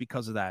afterwards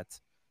because of that.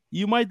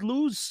 You might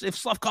lose if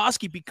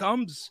Slafkovsky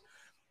becomes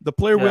the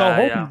player we all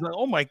hope. Yeah. Like,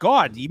 oh my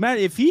God,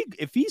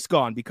 if he's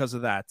gone because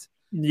of that.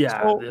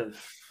 Yeah.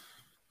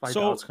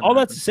 So all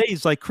that to say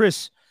is, like,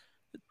 Chris,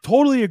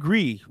 totally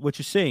agree what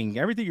you're saying.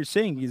 Everything you're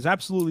saying is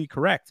absolutely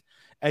correct,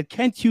 and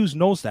Kent Hughes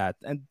knows that.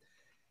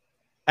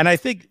 And I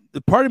think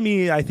the part of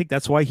me, I think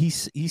that's why he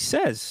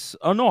says,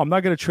 "Oh no, I'm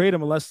not going to trade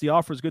him unless the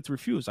offer is good to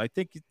refuse." I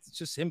think it's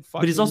just him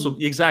fucking. But he's also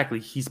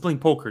he's playing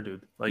poker,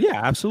 dude. Like,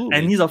 yeah, absolutely.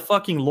 And he's a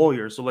fucking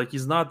lawyer, so like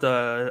he's not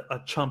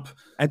a chump.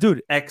 And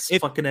dude,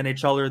 fucking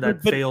NHLer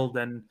that failed,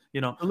 and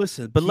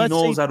listen, but he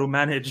knows how to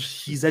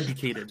manage. He's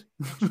educated.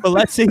 But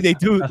let's say they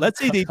do. Let's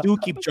say they do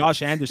keep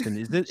Josh Anderson.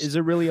 Is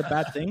it really a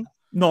bad thing?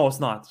 No, it's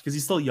not, because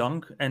he's still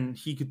young and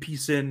he could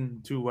piece in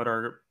to what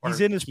our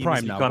he's in his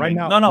prime now. Right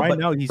now,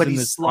 but he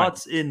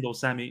slots in though,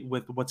 Sammy,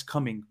 with what's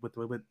coming. With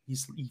he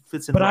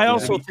fits in. But I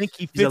also think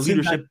he fits he's a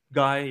leadership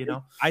guy.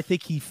 I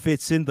think he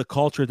fits in the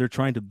culture they're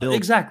trying to build.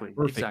 Exactly.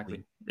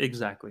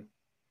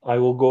 I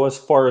will go as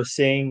far as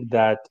saying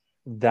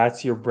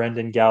that's your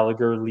Brendan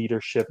Gallagher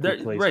leadership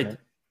replacement. Right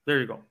there,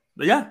 you go.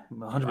 Yeah,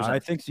 100%. I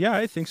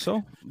think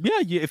so.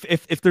 Yeah,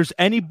 if there's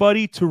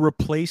anybody to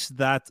replace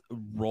that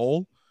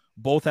role,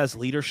 both as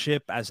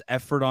leadership, as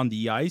effort on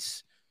the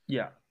ice.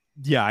 Yeah.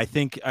 I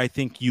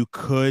think you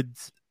could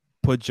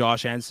put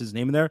Josh Anderson's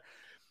name in there.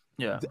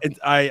 Yeah. And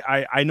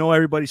I know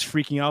everybody's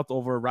freaking out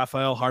over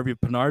Raphael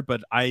Harvey-Pinard,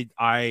 but I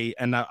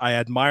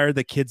admire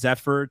the kid's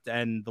effort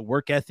and the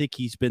work ethic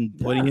he's been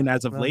putting in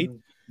as of late.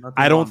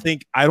 I don't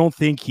think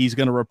he's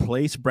going to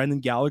replace Brendan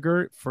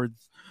Gallagher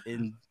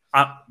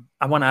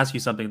I want to ask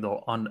you something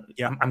though.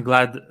 I'm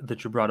glad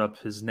that you brought up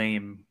his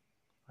name.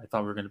 I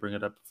thought we were going to bring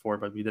it up before,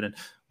 but we didn't.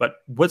 But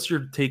what's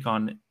your take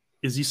on,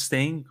 is he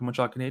staying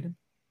Montreal Canadian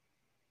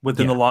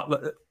within the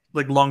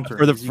long term?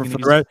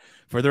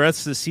 For the rest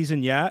of the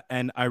season, yeah.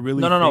 And I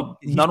really no.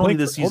 Not only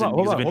this season.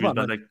 Hold on.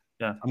 But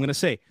I'm going to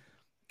say,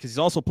 because he's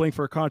also playing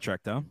for a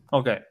contract, huh?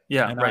 Okay,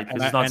 yeah, right.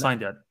 Because he's not signed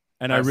yet.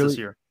 And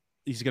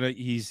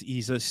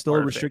he's still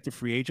a restricted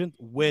free agent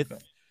with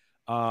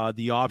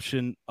the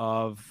option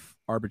of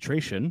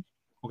arbitration.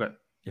 Okay,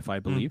 if I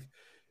believe.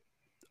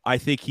 I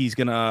think he's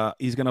gonna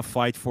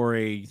fight for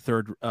a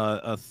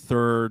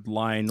third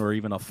line or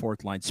even a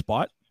fourth line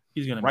spot.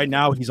 Right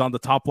now he's on the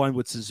top line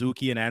with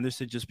Suzuki and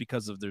Anderson just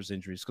because of their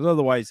injuries. Because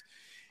otherwise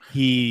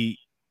he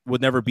would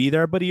never be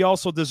there. But he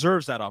also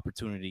deserves that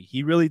opportunity.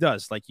 He really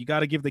does. Like, you got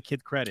to give the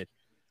kid credit.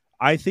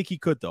 I think he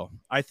could though.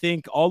 I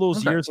think all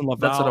those years in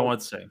Laval. That's what I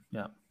want to say.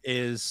 Yeah,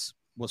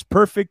 was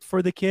perfect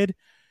for the kid.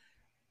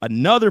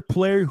 Another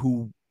player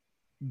who,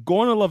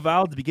 going to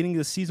Laval at the beginning of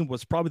the season,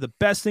 was probably the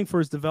best thing for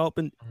his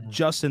development.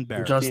 Justin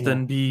Barron.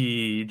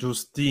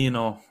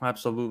 Justino,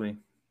 absolutely.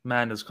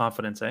 Man, his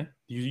confidence, eh?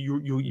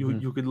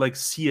 You could like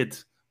see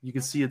it. You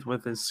could see it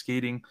with his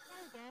skating.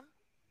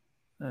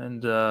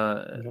 And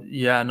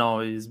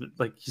he's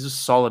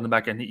just solid in the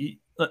back end.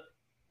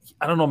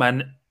 I don't know,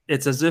 man.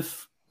 It's as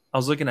if I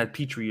was looking at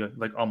Petrie,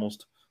 like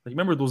almost. Like,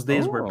 remember those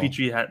days where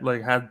Petrie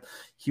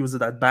he was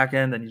at that back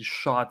end and he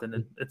shot,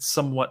 and it's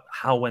somewhat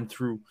how went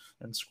through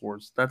and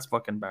scores. That's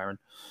fucking Barron.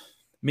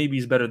 Maybe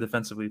he's better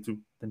defensively too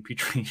than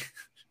Petrie.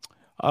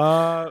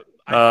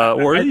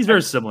 He's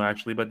very similar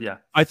actually, but yeah.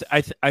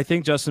 I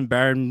think Justin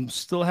Barron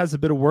still has a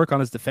bit of work on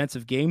his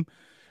defensive game.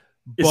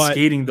 His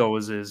skating though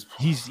is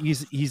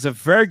he's a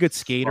very good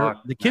skater.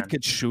 The kid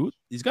could shoot.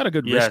 He's got a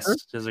good wrister.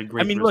 He has a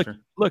great wrister.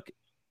 Look.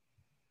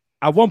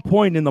 At one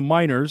point in the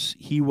minors,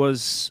 he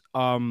was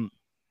I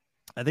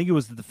think he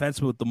was the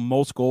defenseman with the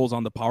most goals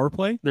on the power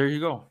play. There you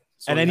go.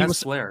 So, and then he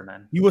was flair,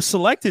 man. He was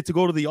selected to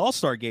go to the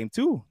All-Star game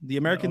too, the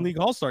American League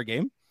All-Star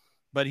game,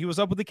 but he was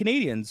up with the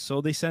Canadians,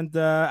 so they sent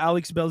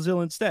Alex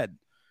Belzil instead.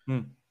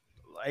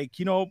 Like,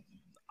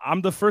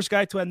 I'm the first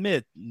guy to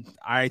admit,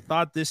 I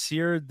thought this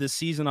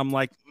season, I'm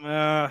like,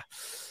 I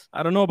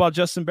don't know about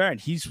Justin Barron.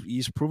 He's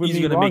proven he's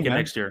going to make it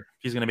next year.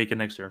 He's going to make it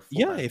next year.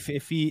 Yeah,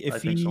 if he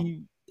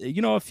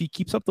if he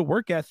keeps up the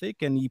work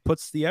ethic and he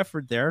puts the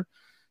effort there.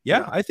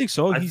 Yeah, I think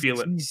so. I feel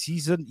it.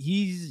 He's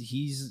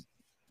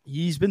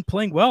he's been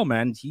playing well,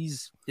 man. He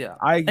has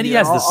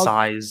the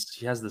size.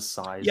 He has the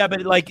size. Yeah, but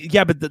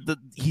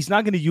he's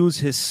not going to use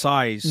his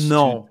size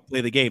to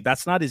play the game.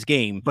 That's not his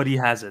game. But he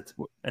has it,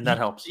 and that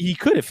helps. He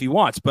could if he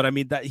wants, but I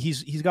mean that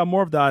he's got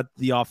more of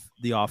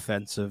the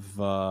offensive.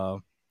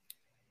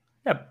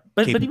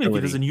 But even if he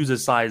doesn't use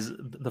his size,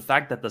 the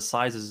fact that the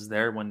size is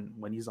there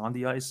when he's on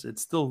the ice, it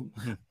still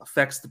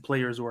affects the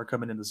players who are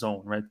coming in the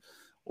zone, right?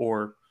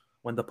 Or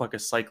when the puck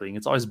is cycling,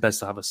 it's always best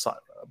to have a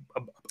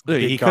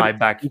big guy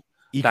back.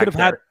 He could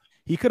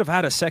have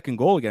had a second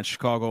goal against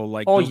Chicago.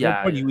 Like,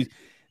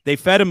 they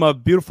fed him a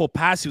beautiful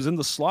pass. He was in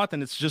the slot,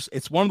 and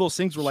it's one of those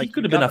things where, like, he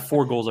could have been at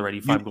 4 goals already,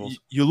 5 goals.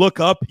 You look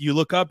up, you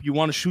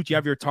want to shoot, you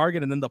have your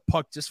target, and then the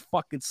puck just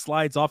fucking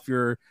slides off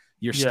your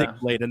stick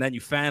blade, and then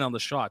you fan on the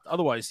shot.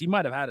 Otherwise, he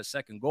might have had a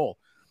second goal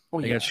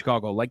against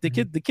Chicago. Like, the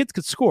kid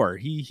could score.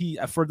 He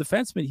for a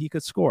defenseman, he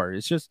could score.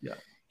 It's just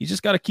you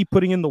just got to keep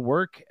putting in the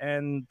work,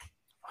 and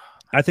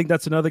I think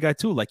that's another guy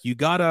too. Like, you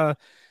gotta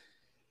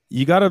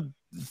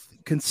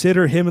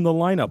consider him in the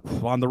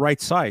lineup on the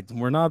right side.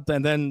 We're not,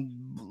 and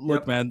then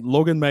look, man,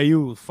 Logan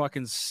Mailloux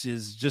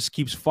just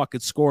keeps fucking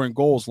scoring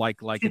goals like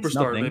it's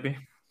nothing. Maybe.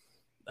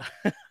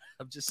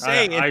 I'm just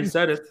saying. I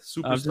said it,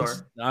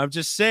 superstar. I'm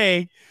just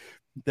saying.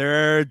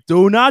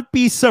 Do not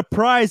be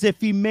surprised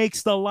if he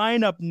makes the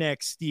lineup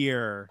next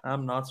year.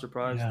 I'm not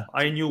surprised. Yeah.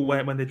 I knew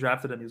when they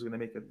drafted him, he was going to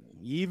make it.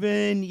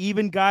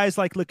 Even guys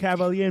like Le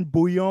Cavalier and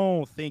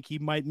Bouillon think he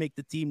might make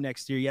the team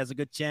next year. He has a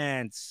good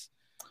chance.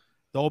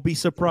 Don't be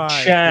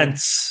surprised.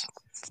 Chance.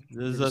 See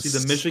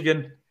the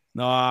Michigan.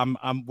 No,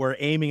 we're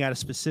aiming at a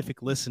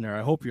specific listener.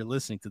 I hope you're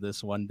listening to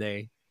this one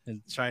day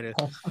and try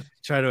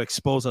to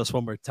expose us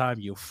one more time,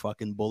 you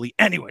fucking bully.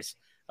 Anyways,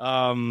 we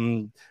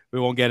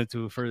won't get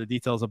into further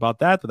details about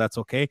that, but that's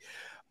okay.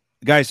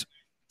 Guys,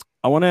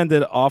 I want to end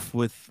it off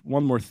with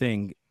one more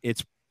thing.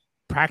 It's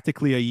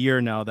practically a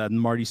year now that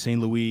Marty St.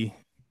 Louis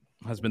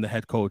has been the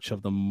head coach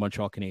of the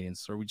Montreal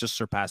Canadiens, or we just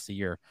surpassed a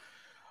year.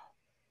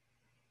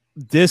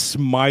 This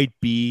might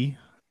be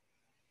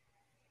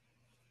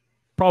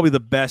probably the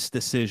best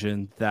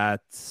decision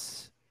that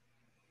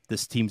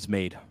this team's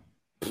made.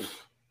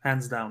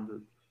 Hands down,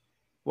 dude.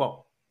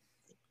 Well,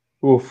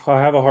 oof, I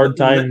have a hard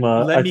time.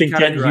 I think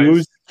Kent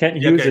Hughes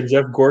and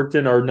Jeff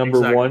Gorton are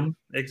number one.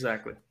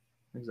 Exactly.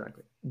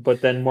 But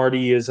then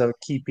Marty is a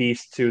key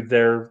piece to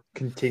their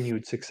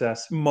continued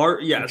success.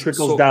 It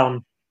trickles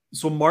down.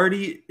 So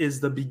Marty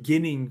is the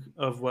beginning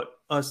of what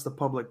us, the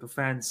public, the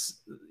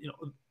fans,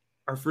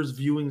 our first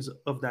viewings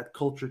of that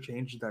culture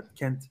change that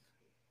Kent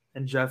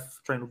and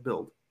Jeff trying to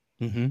build.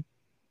 Mm-hmm.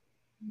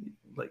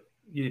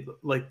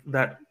 Like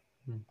that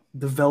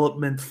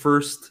development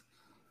first,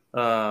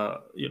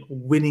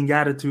 winning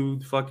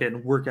attitude,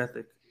 fucking work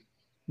ethic.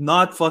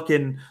 Not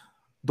fucking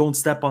don't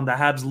step on the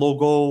Habs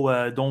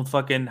logo, don't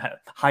fucking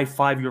high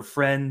five your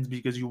friend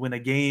because you win a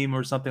game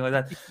or something like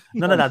that.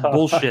 None of that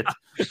bullshit.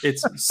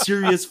 It's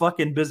serious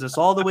fucking business,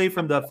 all the way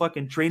from the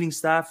fucking training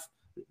staff,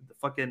 the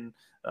fucking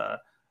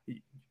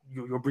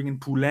you're bringing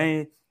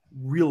Poulain,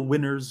 real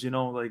winners,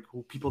 like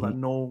people that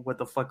know what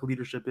the fuck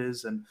leadership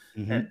is, and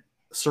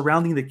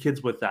surrounding the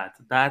kids with that.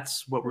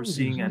 That's what we're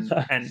seeing,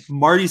 and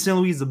Marty St.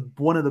 Louis is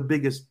one of the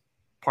biggest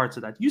parts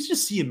of that. You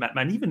just see him,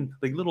 man, even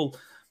like little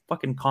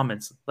fucking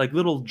comments, like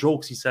little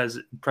jokes he says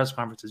in press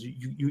conferences.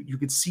 You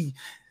could see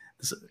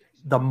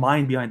the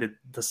mind behind it,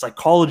 the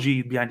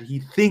psychology behind it. He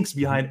thinks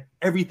behind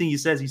everything he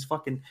says. He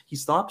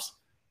stops,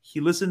 he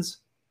listens.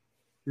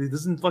 He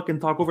doesn't fucking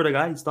talk over the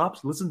guy. He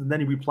stops, listens, and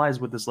then he replies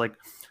with this like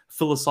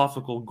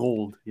philosophical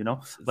gold,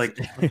 like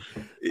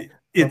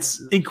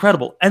it's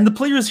incredible. And the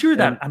players hear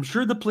that. I'm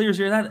sure the players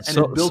hear that, and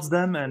it builds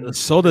them. And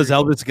so does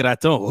Elvis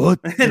Gratton.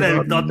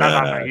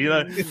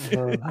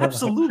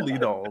 Absolutely,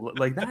 though.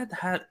 Like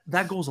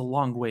that goes a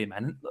long way,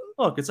 man.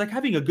 Look, it's like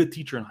having a good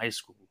teacher in high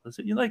school.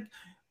 You like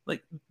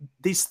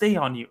they stay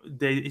on you.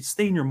 They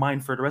stay in your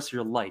mind for the rest of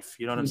your life.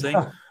 You know what I'm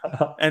saying?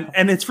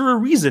 and it's for a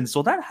reason.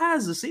 So that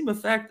has the same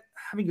effect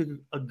having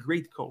a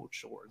great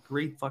coach or a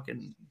great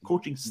fucking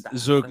coaching staff,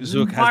 Zook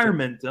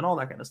environment, and all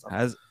that kind of stuff.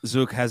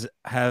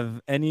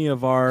 Have any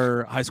of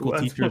our high school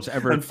teachers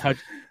ever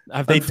touched?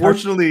 Have they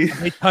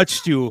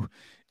touched you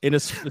in a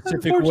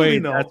specific way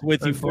that's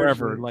with you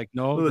forever? Like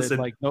no, listen,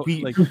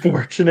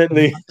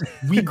 unfortunately,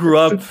 we grew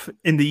up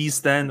in the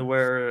East End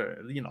where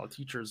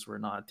teachers were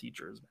not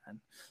teachers,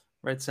 man.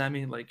 Right,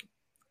 Sammy? Like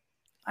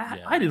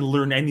I didn't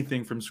learn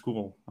anything from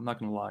school. I'm not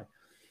gonna lie.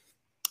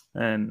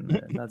 And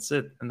that's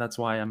it, and that's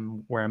why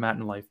I'm where I'm at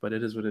in life. But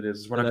it is what it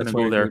is. We're not going to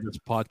go there. This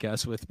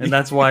podcast with me, and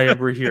that's why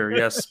we're here.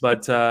 Yes,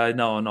 but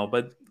no.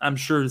 But I'm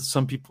sure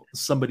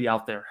somebody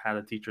out there had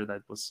a teacher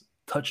that was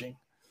touching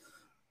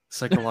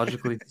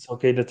psychologically. It's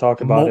okay to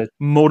talk about it,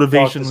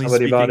 motivationally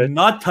speaking.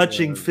 Not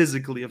touching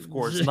physically, of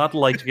course. Not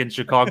like in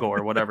Chicago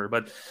or whatever.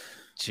 But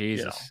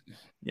Jesus,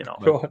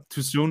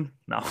 too soon?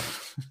 No,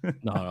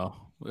 no.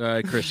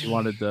 Chris, you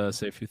wanted to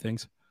say a few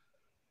things.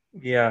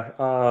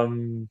 Yeah,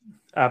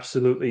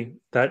 absolutely.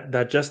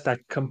 That just that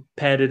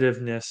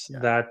competitiveness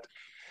that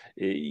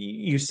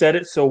you said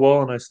it so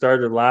well, and I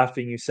started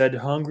laughing. You said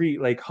hungry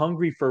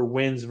for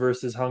wins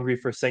versus hungry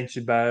for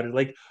Saint-Hubert.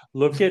 Like,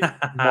 look at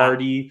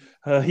Marty.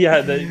 You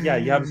have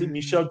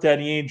Michel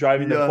Terrien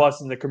driving the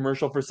bus in the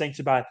commercial for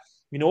Saint-Hubert.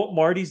 You know what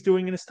Marty's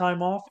doing in his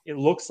time off? It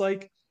looks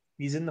like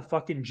he's in the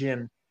fucking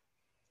gym.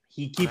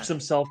 He keeps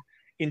himself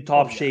in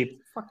top shape.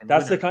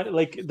 That's the kind of,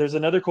 like, there's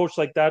another coach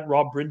like that,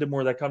 Rob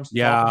Brindamore, that comes to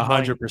top of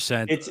mind.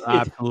 100%.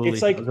 Absolutely.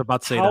 It's like, I was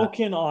about to say how that.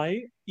 can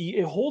I?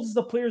 It holds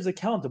the players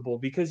accountable,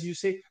 because you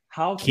say,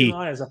 how Key. can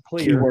I, as a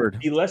player,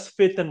 be less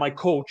fit than my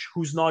coach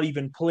who's not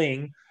even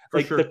playing?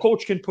 The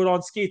coach can put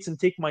on skates and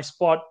take my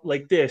spot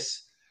like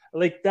this,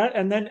 like that,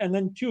 and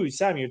then too,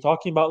 Sammy, you're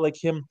talking about like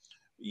him.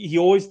 He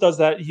always does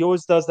that.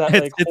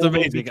 Like, it's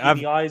amazing.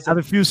 I have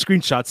a few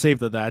screenshots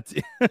saved of that.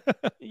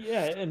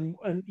 Yeah, and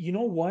you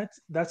know what?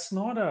 That's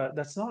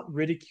not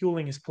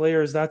ridiculing his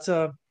players.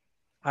 I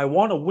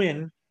want to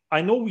win.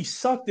 I know we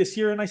suck this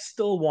year, and I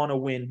still want to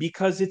win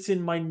because it's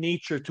in my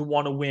nature to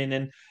want to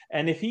win.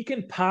 And if he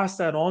can pass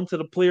that on to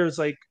the players,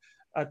 like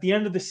at the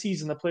end of the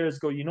season, the players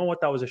go, you know what?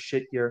 That was a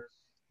shit year.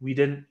 We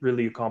didn't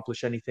really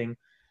accomplish anything.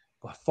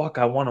 But fuck,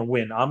 I want to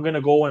win. I'm going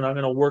to go and I'm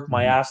going to work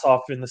my ass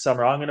off in the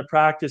summer. I'm going to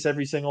practice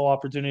every single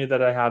opportunity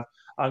that I have.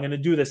 I'm going to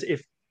do this.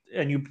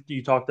 And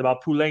you talked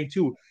about Poulain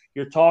too.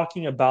 You're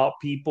talking about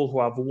people who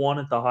have won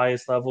at the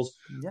highest levels,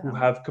 who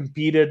have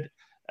competed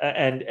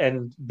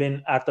and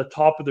been at the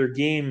top of their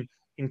game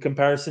in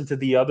comparison to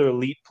the other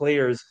elite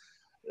players.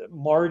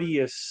 Marty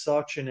is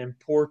such an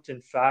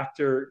important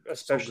factor,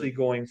 especially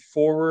going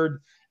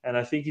forward. And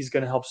I think he's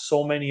going to help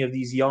so many of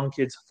these young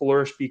kids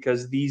flourish,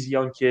 because these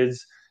young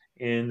kids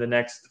in the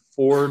next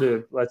 4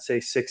 to, let's say,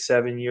 6,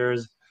 7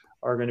 years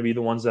are going to be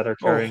the ones that are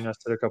carrying us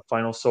to the cup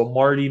final. So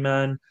Marty,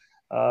 man,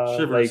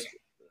 like,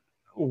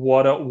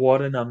 what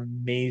an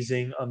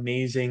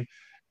amazing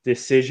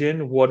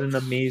decision. What an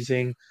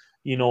amazing,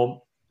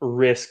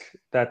 risk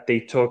that they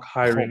took,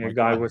 hiring a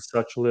guy with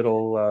such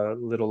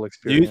little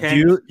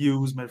experience.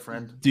 Use my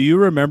friend. Do you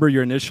remember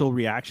your initial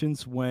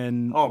reactions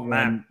when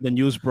the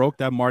news broke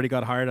that Marty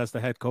got hired as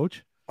the head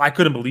coach? I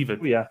couldn't believe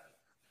it. Yeah.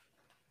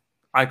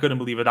 I couldn't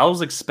believe it. I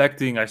was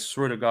expecting, I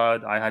swear to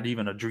God, I had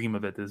even a dream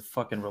of it. It's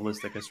fucking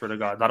realistic. I swear to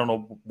God. I don't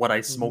know what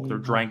I smoked or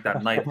drank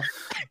that night.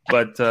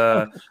 But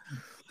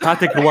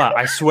Patrick Roy,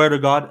 I swear to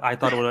God, I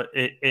thought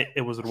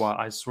it was Roy.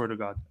 I swear to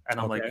God. And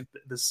I'm like,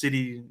 the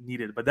city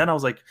needed it. But then I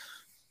was like,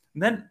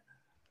 then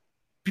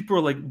people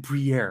were like,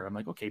 Briere. I'm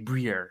like, okay,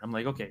 Briere. I'm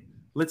like, okay,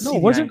 let's see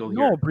the angle here.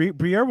 No,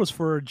 Briere was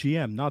for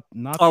GM, not.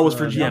 Oh, it was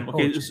for GM.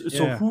 Okay,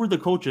 so who were the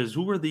coaches?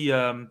 Who were the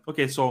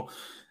okay, so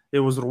it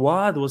was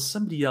Roy. There was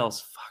somebody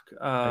else. Fuck.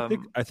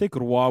 I think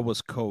Roy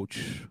was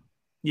coach.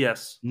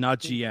 Yes, not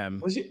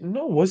GM. Was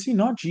he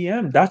not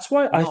GM? That's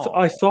why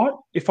I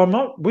thought, if I'm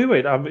not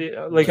wait. I'm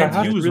like, I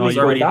have to really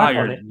go back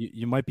on it.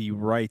 You might be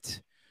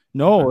right.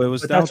 No, it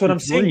was. But that's what I'm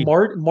saying.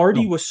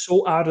 Marty was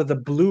so out of the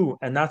blue,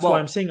 and that's why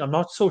I'm saying I'm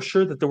not so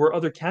sure that there were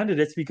other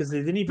candidates, because they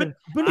didn't even.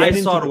 But I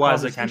saw it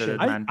as a candidate,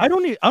 man. I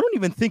don't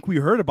even think we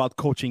heard about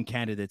coaching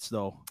candidates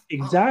though.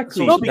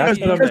 Exactly. No, because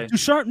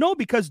Ducharme. No,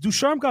 because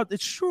Ducharme got.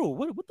 It's true.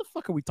 What the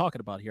fuck are we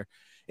talking about here?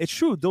 It's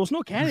true. There was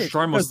no candidate.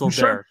 Ducharme was still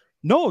there.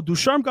 No,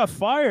 Ducharme got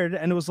fired,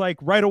 and it was like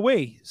right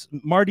away.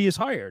 Marty is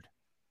hired.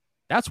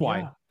 That's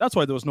why. Yeah. That's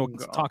why there was no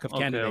talk of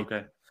candidate.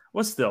 Okay.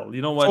 Well, still,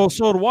 you know what?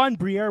 So Roy and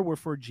Briere were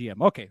for GM.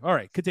 Okay, all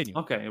right, continue.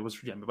 Okay, it was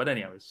for GM. But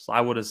anyways,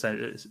 I would have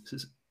said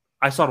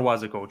I saw Roy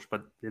as a coach,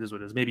 but it is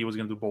what it is. Maybe he was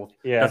going to do both.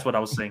 Yeah, that's what I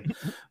was saying.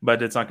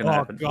 But it's not going to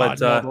happen. God,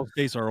 but those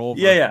days are over.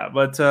 Yeah.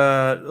 But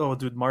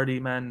dude, Marty,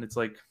 man, it's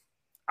like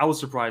I was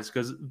surprised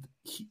because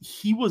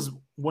he was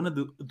one of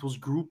those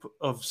group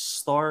of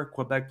star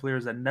Quebec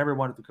players that never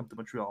wanted to come to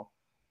Montreal.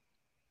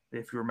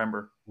 If you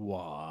remember,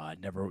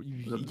 never.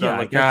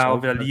 Like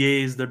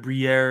Valliers, the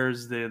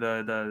Brieres,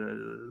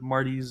 the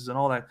Martys, and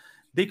all that.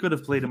 They could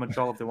have played in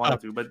Montreal if they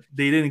wanted to, but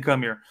they didn't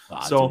come here.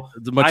 So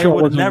I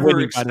would never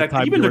expect,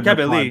 even the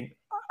Cabelli.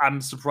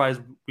 I'm surprised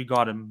we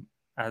got him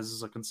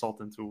as a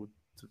consultant to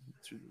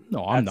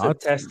No, I'm not.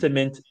 That's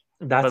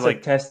a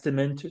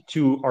testament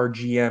to our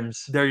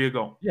GMs. There you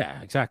go. Yeah,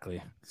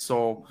 exactly.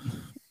 So,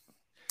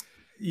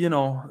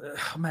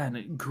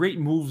 man, great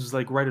moves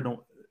like right at.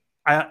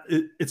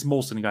 It's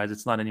Molson, guys.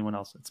 It's not anyone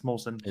else. It's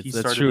Molson. He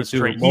started this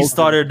train. He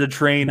started the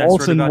train.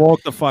 Molson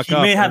walked the fuck up.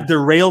 He may have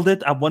derailed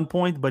it at one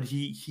point, but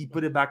he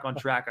put it back on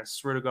track. I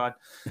swear to God.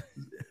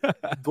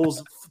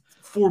 Those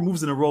 4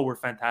 moves in a row were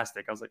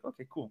fantastic. I was like,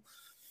 okay, cool.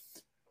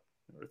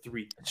 Or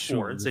 3,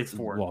 4. I'd say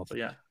 4. But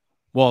yeah.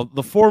 Well,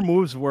 the 4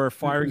 moves were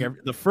firing.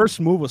 The first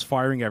move was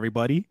firing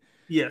everybody.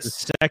 Yes.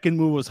 The second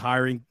move was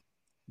hiring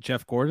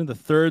Jeff Gordon. The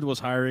third was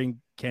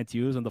hiring Kent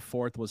Hughes, and the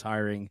fourth was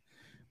hiring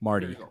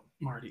Marty.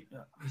 Marty.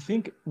 Yeah. I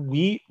think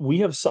we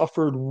have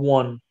suffered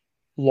 1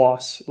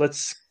 loss.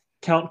 Let's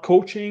count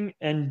coaching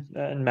and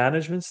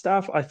management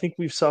staff. I think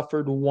we've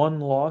suffered 1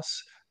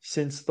 loss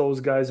since those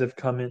guys have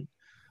come in,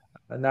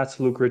 and that's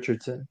Luke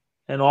Richardson.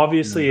 And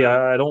obviously,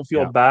 Yeah. I don't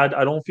feel bad.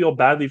 I don't feel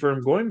badly for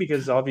him going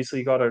because obviously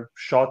he got a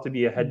shot to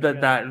be a head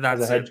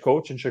as a head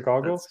coach in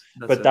Chicago.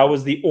 But that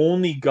was the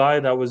only guy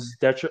that was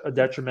a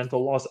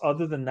detrimental loss.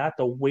 Other than that,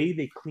 the way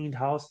they cleaned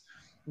house,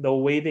 the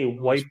way they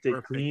wiped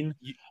it clean,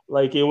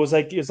 like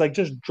it's like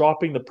just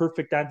dropping the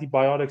perfect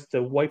antibiotics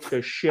to wipe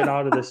the shit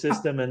out of the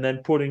system and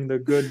then putting the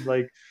good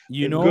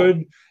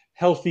good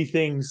healthy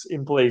things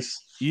in place.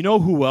 You know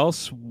who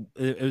else?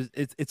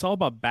 It's all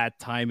about bad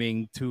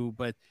timing too.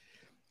 But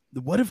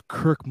what if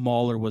Kirk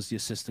Mahler was the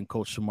assistant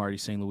coach to Marty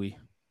St. Louis?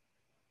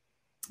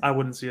 I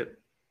wouldn't see it.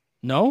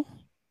 No,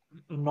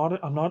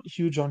 I'm not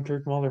huge on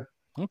Kirk Mahler.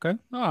 Okay,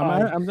 no,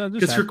 I'm just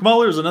because Kirk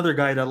Mahler is another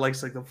guy that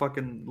likes like the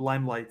fucking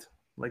limelight,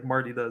 like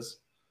Marty does.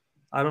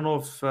 I don't know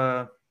if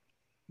I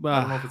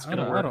don't know if it's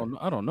gonna work.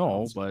 I don't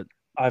know, but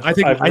I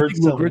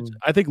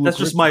think that's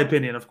just my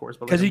opinion, of course.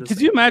 But could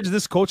you imagine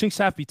this coaching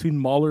staff between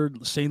Mahler,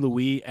 St.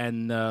 Louis,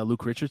 and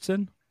Luke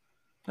Richardson?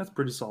 That's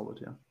pretty solid,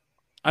 yeah.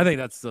 I think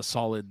that's the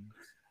solid.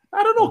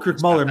 I don't know, Kirk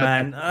Mahler,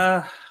 man.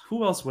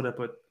 Who else would I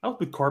put? I would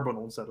put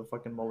Carbonell instead of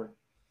fucking Mahler.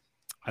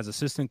 As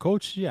assistant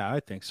coach, yeah, I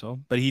think so.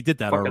 But he did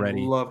that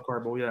already. Love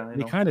Carbo, yeah.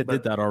 He kind of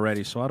did that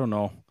already, so I don't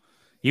know.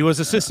 He was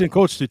assistant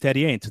coach to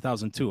Teddy in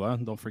 2002, huh?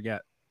 Don't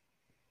forget.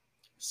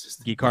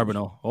 Guy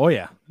Carbonell. Oh,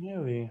 yeah.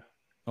 Really?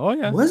 Oh,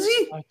 yeah. Was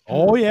he?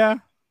 Oh, yeah.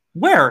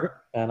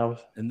 Where? And I was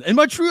in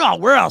Montreal.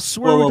 Where else?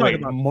 Where are we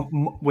talking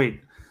about? Wait.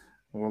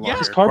 Yeah,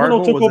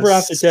 Carbonell took over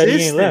after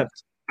Teddy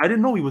left. I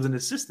didn't know he was an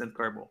assistant,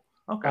 Carbo.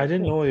 Okay. I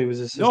didn't know he was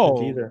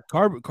assistant either.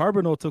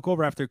 Carbonell took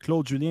over after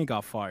Claude Julien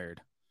got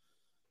fired.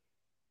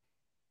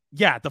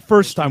 Yeah, the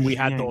first time we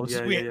had those.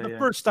 The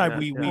first time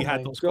we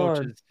had those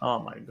coaches. Oh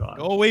my god.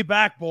 Go way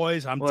back,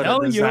 boys. I'm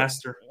telling you.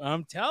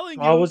 I'm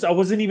telling you. I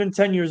wasn't even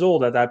 10 years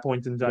old at that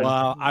point in time.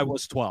 Well, I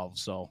was 12,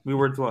 so. We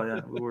were 12, yeah.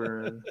 We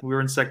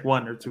were in Sec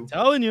 1 or 2. I'm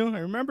telling you. I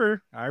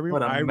remember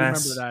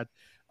that.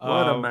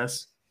 What a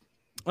mess.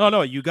 Oh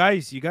no, you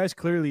guys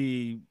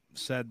clearly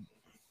said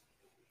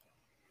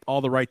all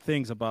the right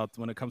things about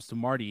when it comes to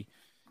Marty.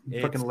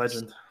 Fucking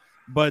legend.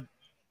 But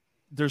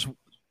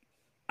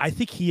I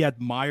think he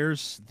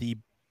admires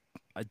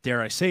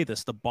dare I say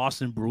this, the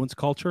Boston Bruins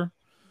culture,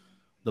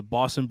 the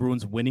Boston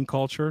Bruins winning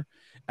culture.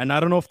 And I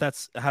don't know if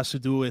has to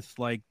do with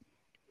I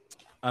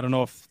don't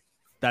know if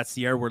that's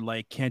the era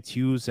where Kent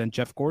Hughes and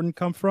Jeff Gordon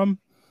come from.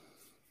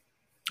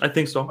 I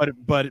think so.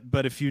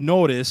 But if you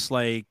notice,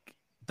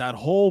 that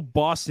whole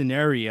Boston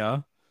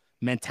area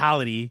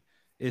mentality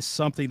is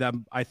something that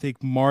I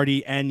think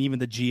Marty and even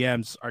the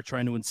GMs are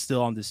trying to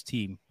instill on this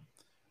team.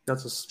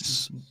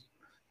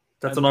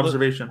 That's an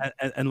observation.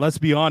 And let's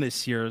be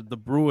honest here, the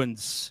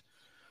Bruins,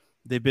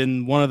 they've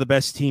been one of the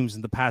best teams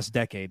in the past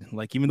decade.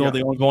 Even though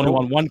they only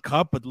won one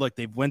cup, but look,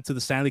 they've went to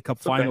the Stanley Cup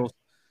Finals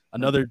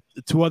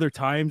two other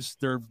times.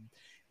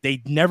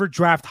 They never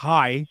draft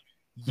high,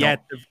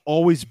 yet they've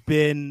always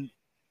been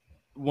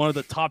one of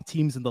the top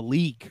teams in the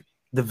league.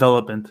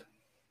 Development.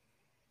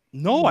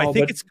 No, I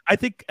think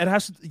it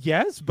has to,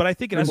 yes, but I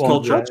think it has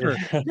culture.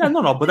 Yeah,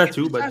 but that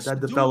too, but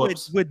that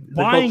develops with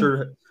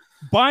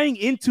buying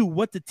into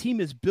what the team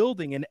is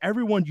building and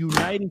everyone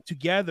uniting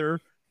together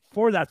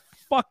for that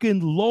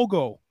fucking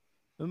logo.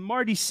 And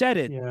Marty said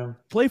it. Yeah.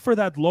 Play for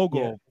that logo.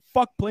 Yeah.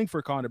 Fuck playing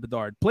for Connor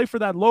Bedard. Play for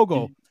that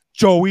logo,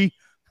 Joey.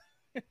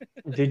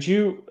 Did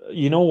you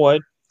know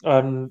what?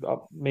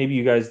 Maybe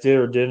you guys did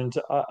or didn't.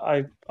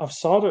 I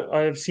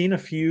have seen a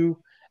few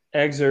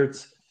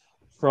excerpts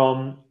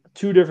from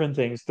two different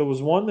things. There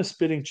was one, the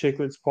Spitting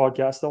Chicklets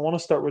podcast. I want to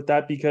start with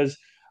that because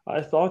I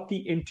thought the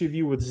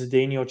interview with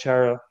Zdeno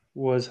Chara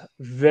was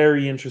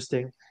very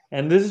interesting.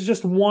 And this is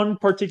just one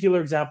particular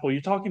example.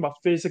 You're talking about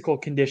physical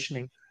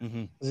conditioning.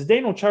 Mm-hmm.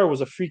 Zdeno Chara was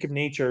a freak of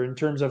nature in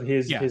terms of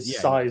his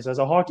size. As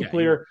a hockey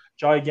player,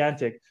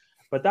 gigantic.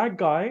 But that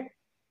guy,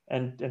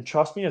 and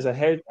trust me, as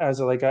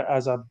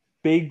a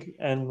big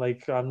and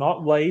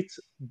not light,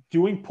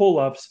 doing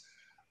pull-ups,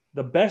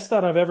 the best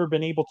that I've ever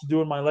been able to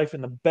do in my life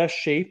in the best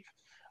shape,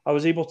 I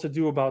was able to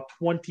do about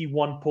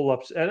 21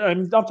 pull-ups. And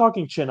I'm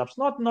talking chin-ups,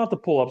 not the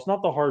pull-ups,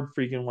 not the hard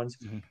freaking ones.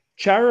 Mm-hmm.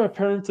 Chara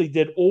apparently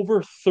did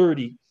over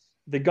 30.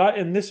 The guy,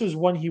 and this was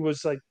when he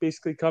was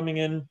basically coming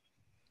in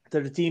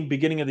to the team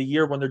beginning of the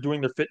year when they're doing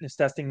their fitness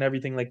testing and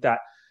everything like that.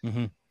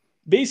 Mm-hmm.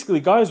 Basically,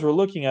 guys were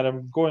looking at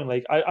him going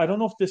I don't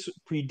know if this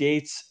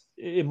predates,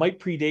 it might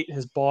predate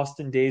his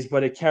Boston days,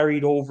 but it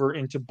carried over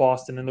into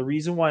Boston. And the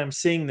reason why I'm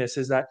saying this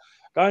is that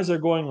guys are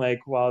going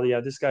well, yeah,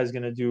 this guy's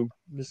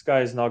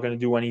not going to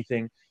do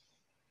anything.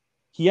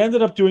 He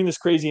ended up doing this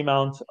crazy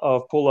amount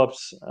of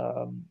pull-ups.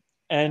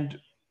 And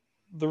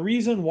the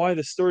reason why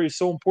the story is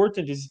so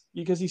important is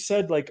because he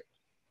said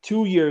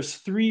 2 years,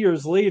 3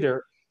 years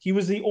later, he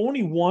was the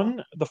only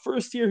one. The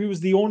first year, he was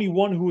the only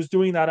one who was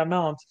doing that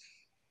amount.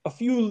 A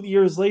few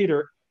years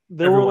later,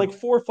 there were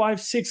 4,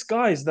 5, 6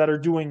 guys that are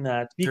doing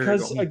that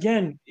because,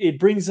 again, it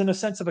brings in a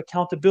sense of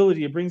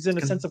accountability. It brings in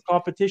a sense of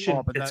competition.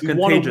 You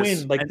want to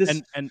win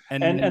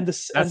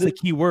this. That's the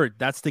key word.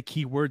 That's the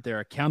key word there.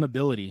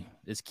 Accountability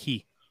is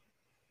key.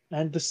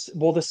 And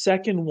the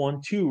second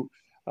one too,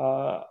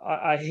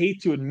 I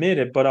hate to admit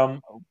it, but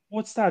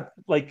what's that?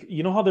 Like,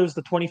 you know how there's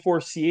the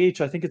 24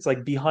 CH? I think it's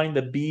like Behind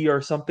the B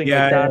or something like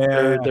Yeah, that. yeah,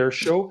 yeah, yeah. Their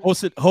show.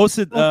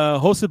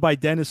 Hosted by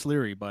Dennis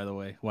Leary, by the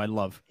way, who I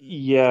love.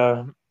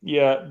 Yeah,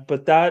 yeah,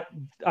 but that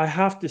I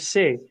have to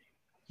say,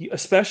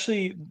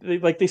 especially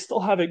they still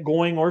have it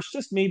going, or it's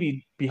just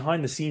maybe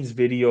behind the scenes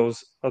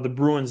videos of the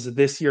Bruins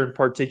this year in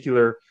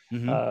particular,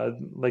 Hmm.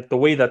 like the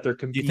way that they're You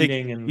think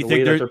competing and you the think way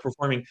that they're they're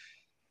performing.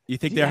 you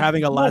think they're Yeah,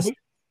 having a no, last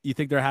you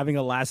think they're having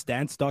a Last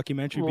Dance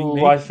documentary being but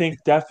made? I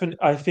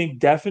think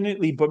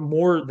definitely, but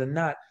more than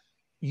that,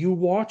 you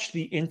watch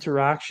the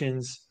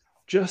interactions,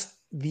 just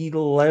the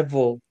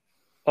level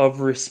Mm.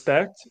 of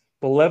respect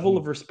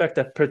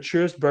that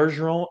Patrice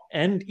Bergeron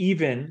and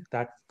even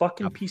that A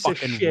fucking piece of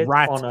fucking shit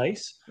rat. on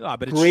ice, Ah,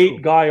 but it's true.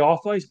 great guy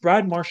off ice,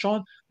 Brad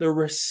Marchand, the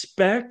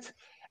respect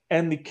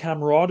and the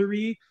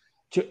camaraderie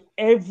to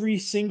every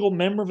single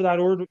member of that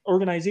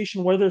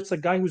organization, whether it's a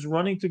guy who's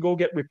running to go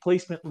get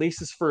replacement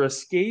laces for a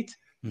skate,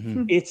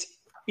 Hmm. it's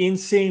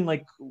insane.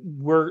 Like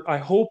I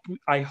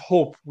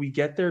hope we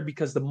get there,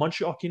 because the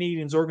Montreal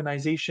Canadiens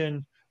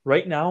organization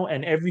right now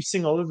and every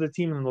single other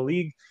team in the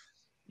league,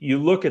 you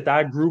look at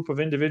that group of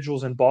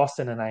individuals in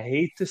Boston, and I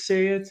hate to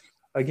say it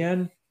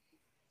again,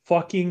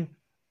 fucking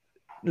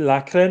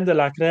la creme de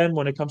la creme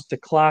when it comes to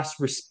class,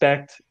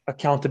 respect,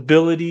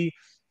 accountability,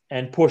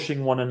 and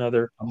pushing one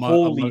another.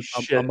 Holy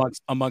shit.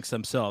 Amongst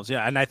themselves.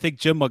 Yeah, and I think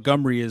Jim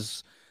Montgomery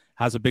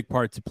has a big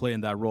part to play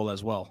in that role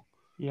as well.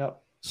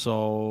 Yep.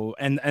 So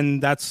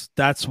and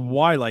that's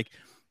why, like,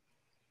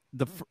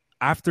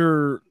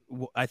 after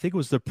I think it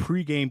was the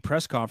pregame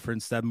press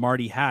conference that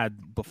Marty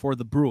had before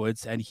the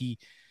Bruins, and he,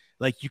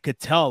 like, you could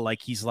tell,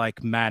 like, he's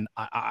like, man,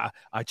 I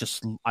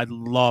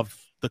love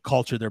the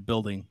culture they're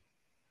building.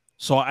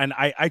 So, and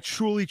I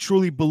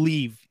truly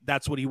believe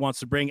that's what he wants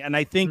to bring. And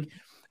I think,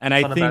 and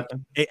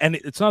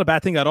it's not a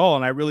bad thing at all.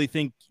 And I really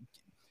think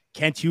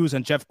Kent Hughes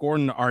and Jeff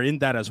Gordon are in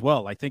that as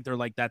well. I think they're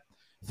like that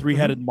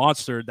three-headed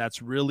monster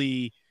that's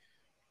really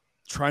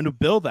trying to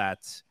build that.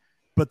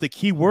 But the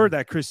key word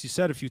that Chris, you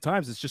said a few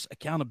times, is just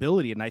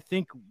accountability. And I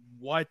think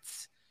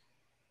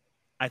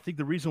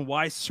the reason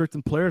why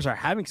certain players are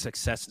having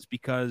success is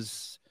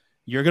because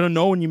you're going to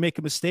know when you make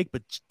a mistake,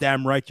 but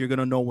damn right, you're going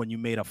to know when you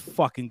made a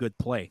fucking good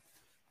play.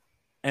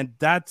 And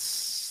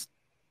that's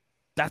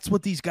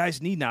what these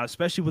guys need now,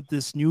 especially with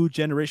this new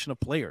generation of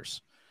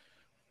players.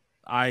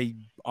 I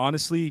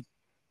honestly,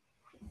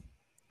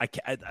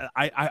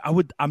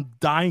 I'm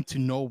dying to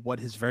know what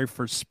his very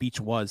first speech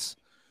was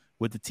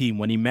with the team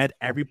when he met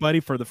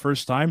everybody for the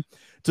first time,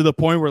 to the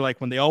point where,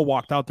 like, when they all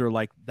walked out, they're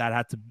like, that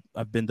had to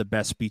have been the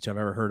best speech I've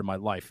ever heard in my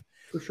life.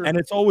 For sure. And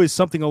it's always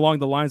something along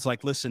the lines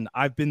like, listen,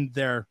 I've been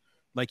there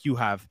like you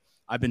have.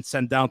 I've been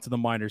sent down to the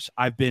minors.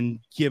 I've been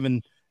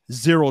given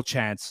zero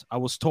chance. I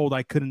was told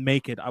I couldn't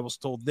make it. I was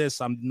told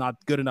this, I'm not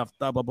good enough,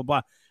 blah, blah, blah,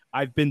 blah.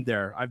 I've been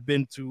there. I've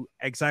been to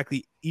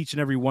exactly each and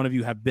every one of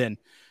you have been.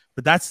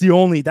 But that's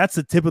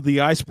the tip of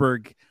the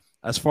iceberg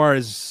as far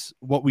as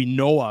what we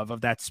know of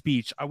that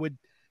speech. I would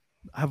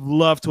have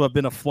loved to have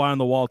been a fly on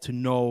the wall to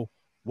know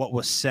what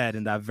was said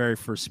in that very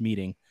first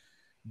meeting.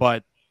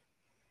 But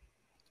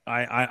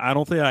I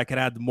don't think I could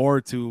add more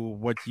to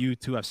what you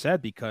two have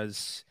said,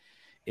 because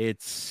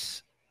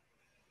it's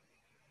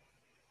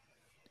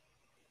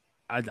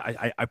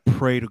I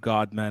pray to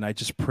God, man. I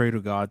just pray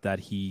to God that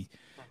he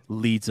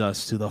leads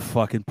us to the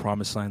fucking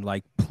promised land.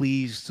 Like,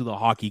 please, to the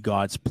hockey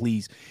gods,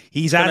 please.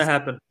 It's gonna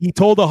happen. He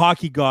told the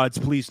hockey gods,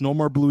 please, no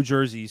more blue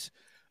jerseys.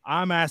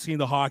 I'm asking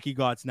the hockey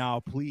gods now,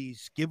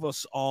 please give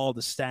us all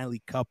the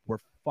Stanley Cup. We're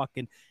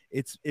fucking,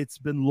 it's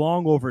been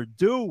long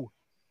overdue.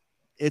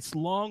 It's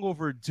long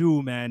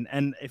overdue, man.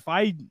 And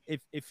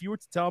if you were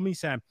to tell me,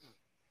 Sam,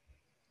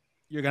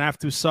 you're gonna have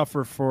to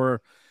suffer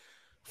for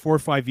 4 or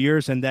 5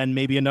 years, and then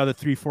maybe another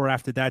 3-4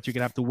 after that, you're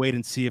gonna have to wait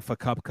and see if a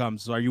cup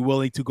comes. Are you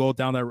willing to go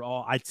down that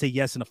road? I'd say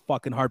yes in a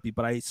fucking heartbeat,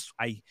 but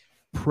I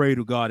pray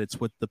to God it's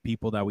with the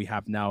people that we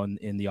have now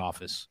in the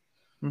office.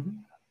 Mm-hmm.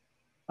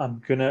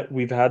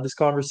 We've had this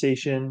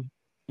conversation.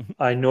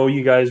 I know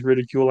you guys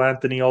ridicule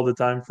Anthony all the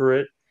time for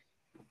it.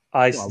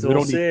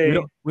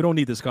 We don't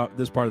need this part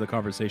of the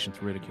conversation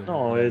to ridicule.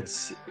 No,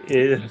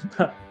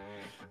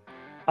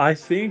 I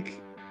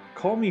think,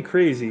 call me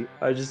crazy,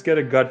 I just get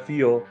a gut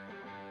feel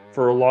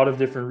for a lot of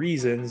different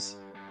reasons.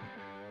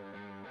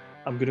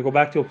 I'm going to go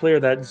back to a player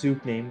that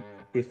Zook named.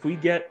 If we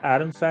get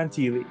Adam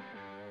Fantilli,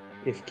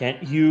 if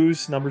Kent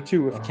Hughes, number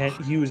 2, if Kent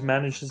Hughes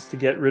manages to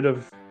get rid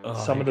of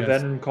some of the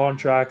veteran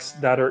contracts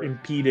that are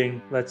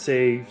impeding, let's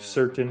say,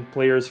 certain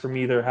players from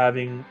either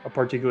having a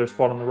particular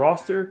spot on the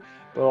roster,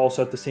 but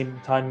also at the same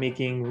time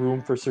making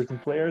room for certain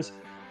players,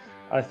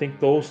 I think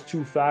those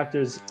two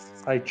factors,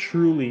 I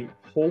truly,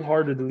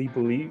 wholeheartedly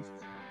believe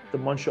the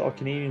Montreal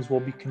Canadiens will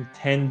be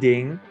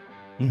contending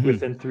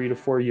within 3 to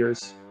 4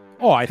 years.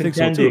 Oh, I think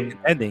so too.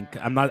 Contending.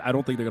 I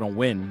don't think they're gonna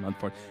win.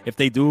 Unfortunately, if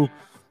they do,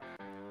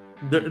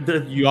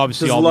 you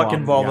obviously there's luck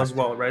involved as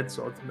well, right?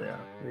 So yeah,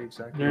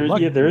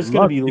 exactly. There's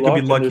going to be luck.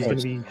 And there's going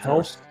to be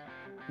health.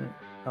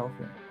 Health.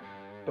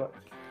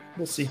 Yeah.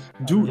 We'll see.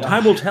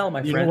 Time will tell,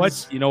 my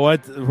friends. You know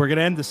what? We're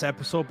gonna end this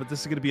episode, but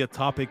this is gonna be a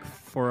topic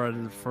for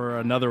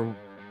another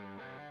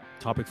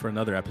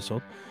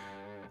episode.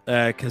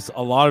 Because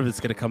a lot of it's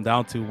gonna come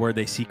down to where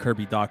they see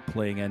Kirby Dach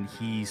playing, and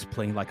he's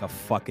playing like a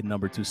fucking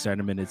number 2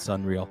 centerman. It's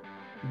unreal.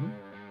 Mm-hmm.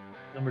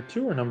 Number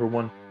 2 or number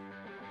 1?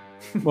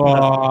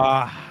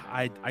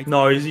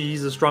 No,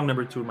 he's a strong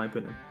number 2 in my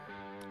opinion.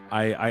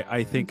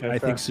 I think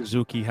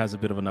Suzuki has a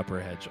bit of an upper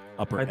edge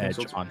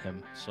on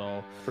him.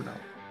 So for now,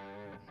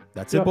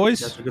 that's it,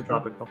 boys. That's a good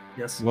topic, though.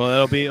 Yes.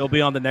 Well, it'll be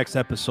on the next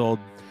episode.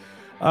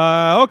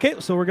 Okay,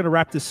 so we're gonna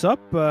wrap this up.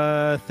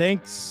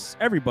 Thanks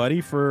everybody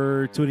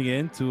for tuning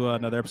in to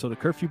another episode of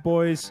Curfew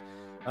Boys.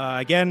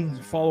 Again,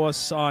 follow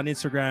us on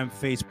Instagram,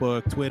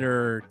 Facebook,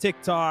 Twitter,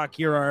 TikTok.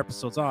 Here are our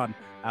episodes on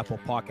Apple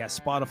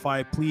Podcasts,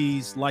 Spotify.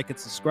 Please like and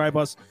subscribe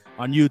us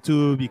on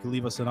YouTube. You can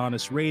leave us an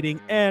honest rating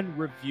and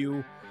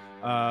review.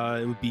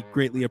 It would be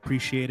greatly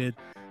appreciated.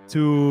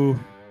 To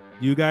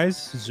you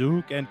guys,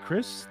 Zook and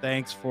Chris,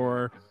 thanks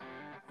for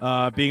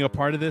being a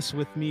part of this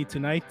with me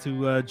tonight.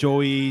 To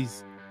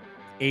Joey's,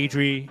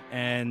 Adri,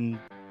 and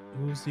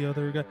who's the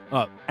other guy?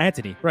 Oh,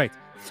 Anthony, right.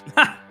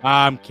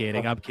 I'm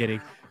kidding.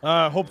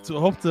 Hope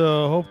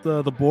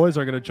the boys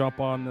are gonna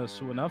jump on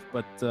soon enough,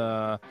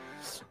 but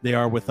they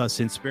are with us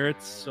in spirit.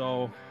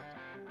 So,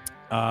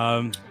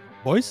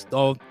 boys,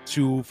 don't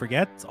you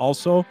forget.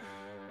 Also,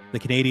 the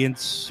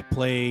Canadians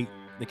play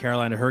the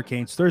Carolina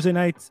Hurricanes Thursday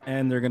night,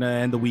 and they're gonna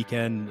end the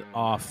weekend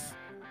off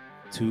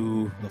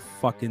to the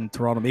fucking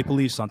Toronto Maple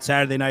Leafs on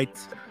Saturday night.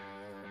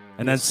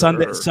 And then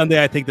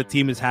Sunday, I think the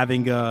team is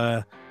having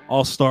a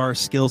all-star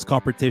skills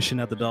competition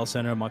at the Bell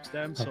Center amongst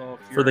them. So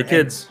for the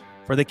kids,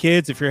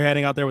 if you're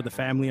heading out there with the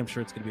family, I'm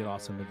sure it's going to be an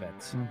awesome event.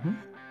 Mm-hmm.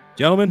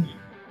 Gentlemen,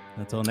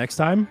 until next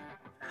time,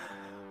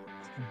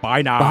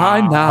 bye now.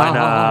 Bye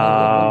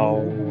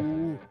now.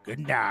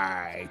 Good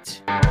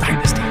night.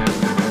 Dynasty.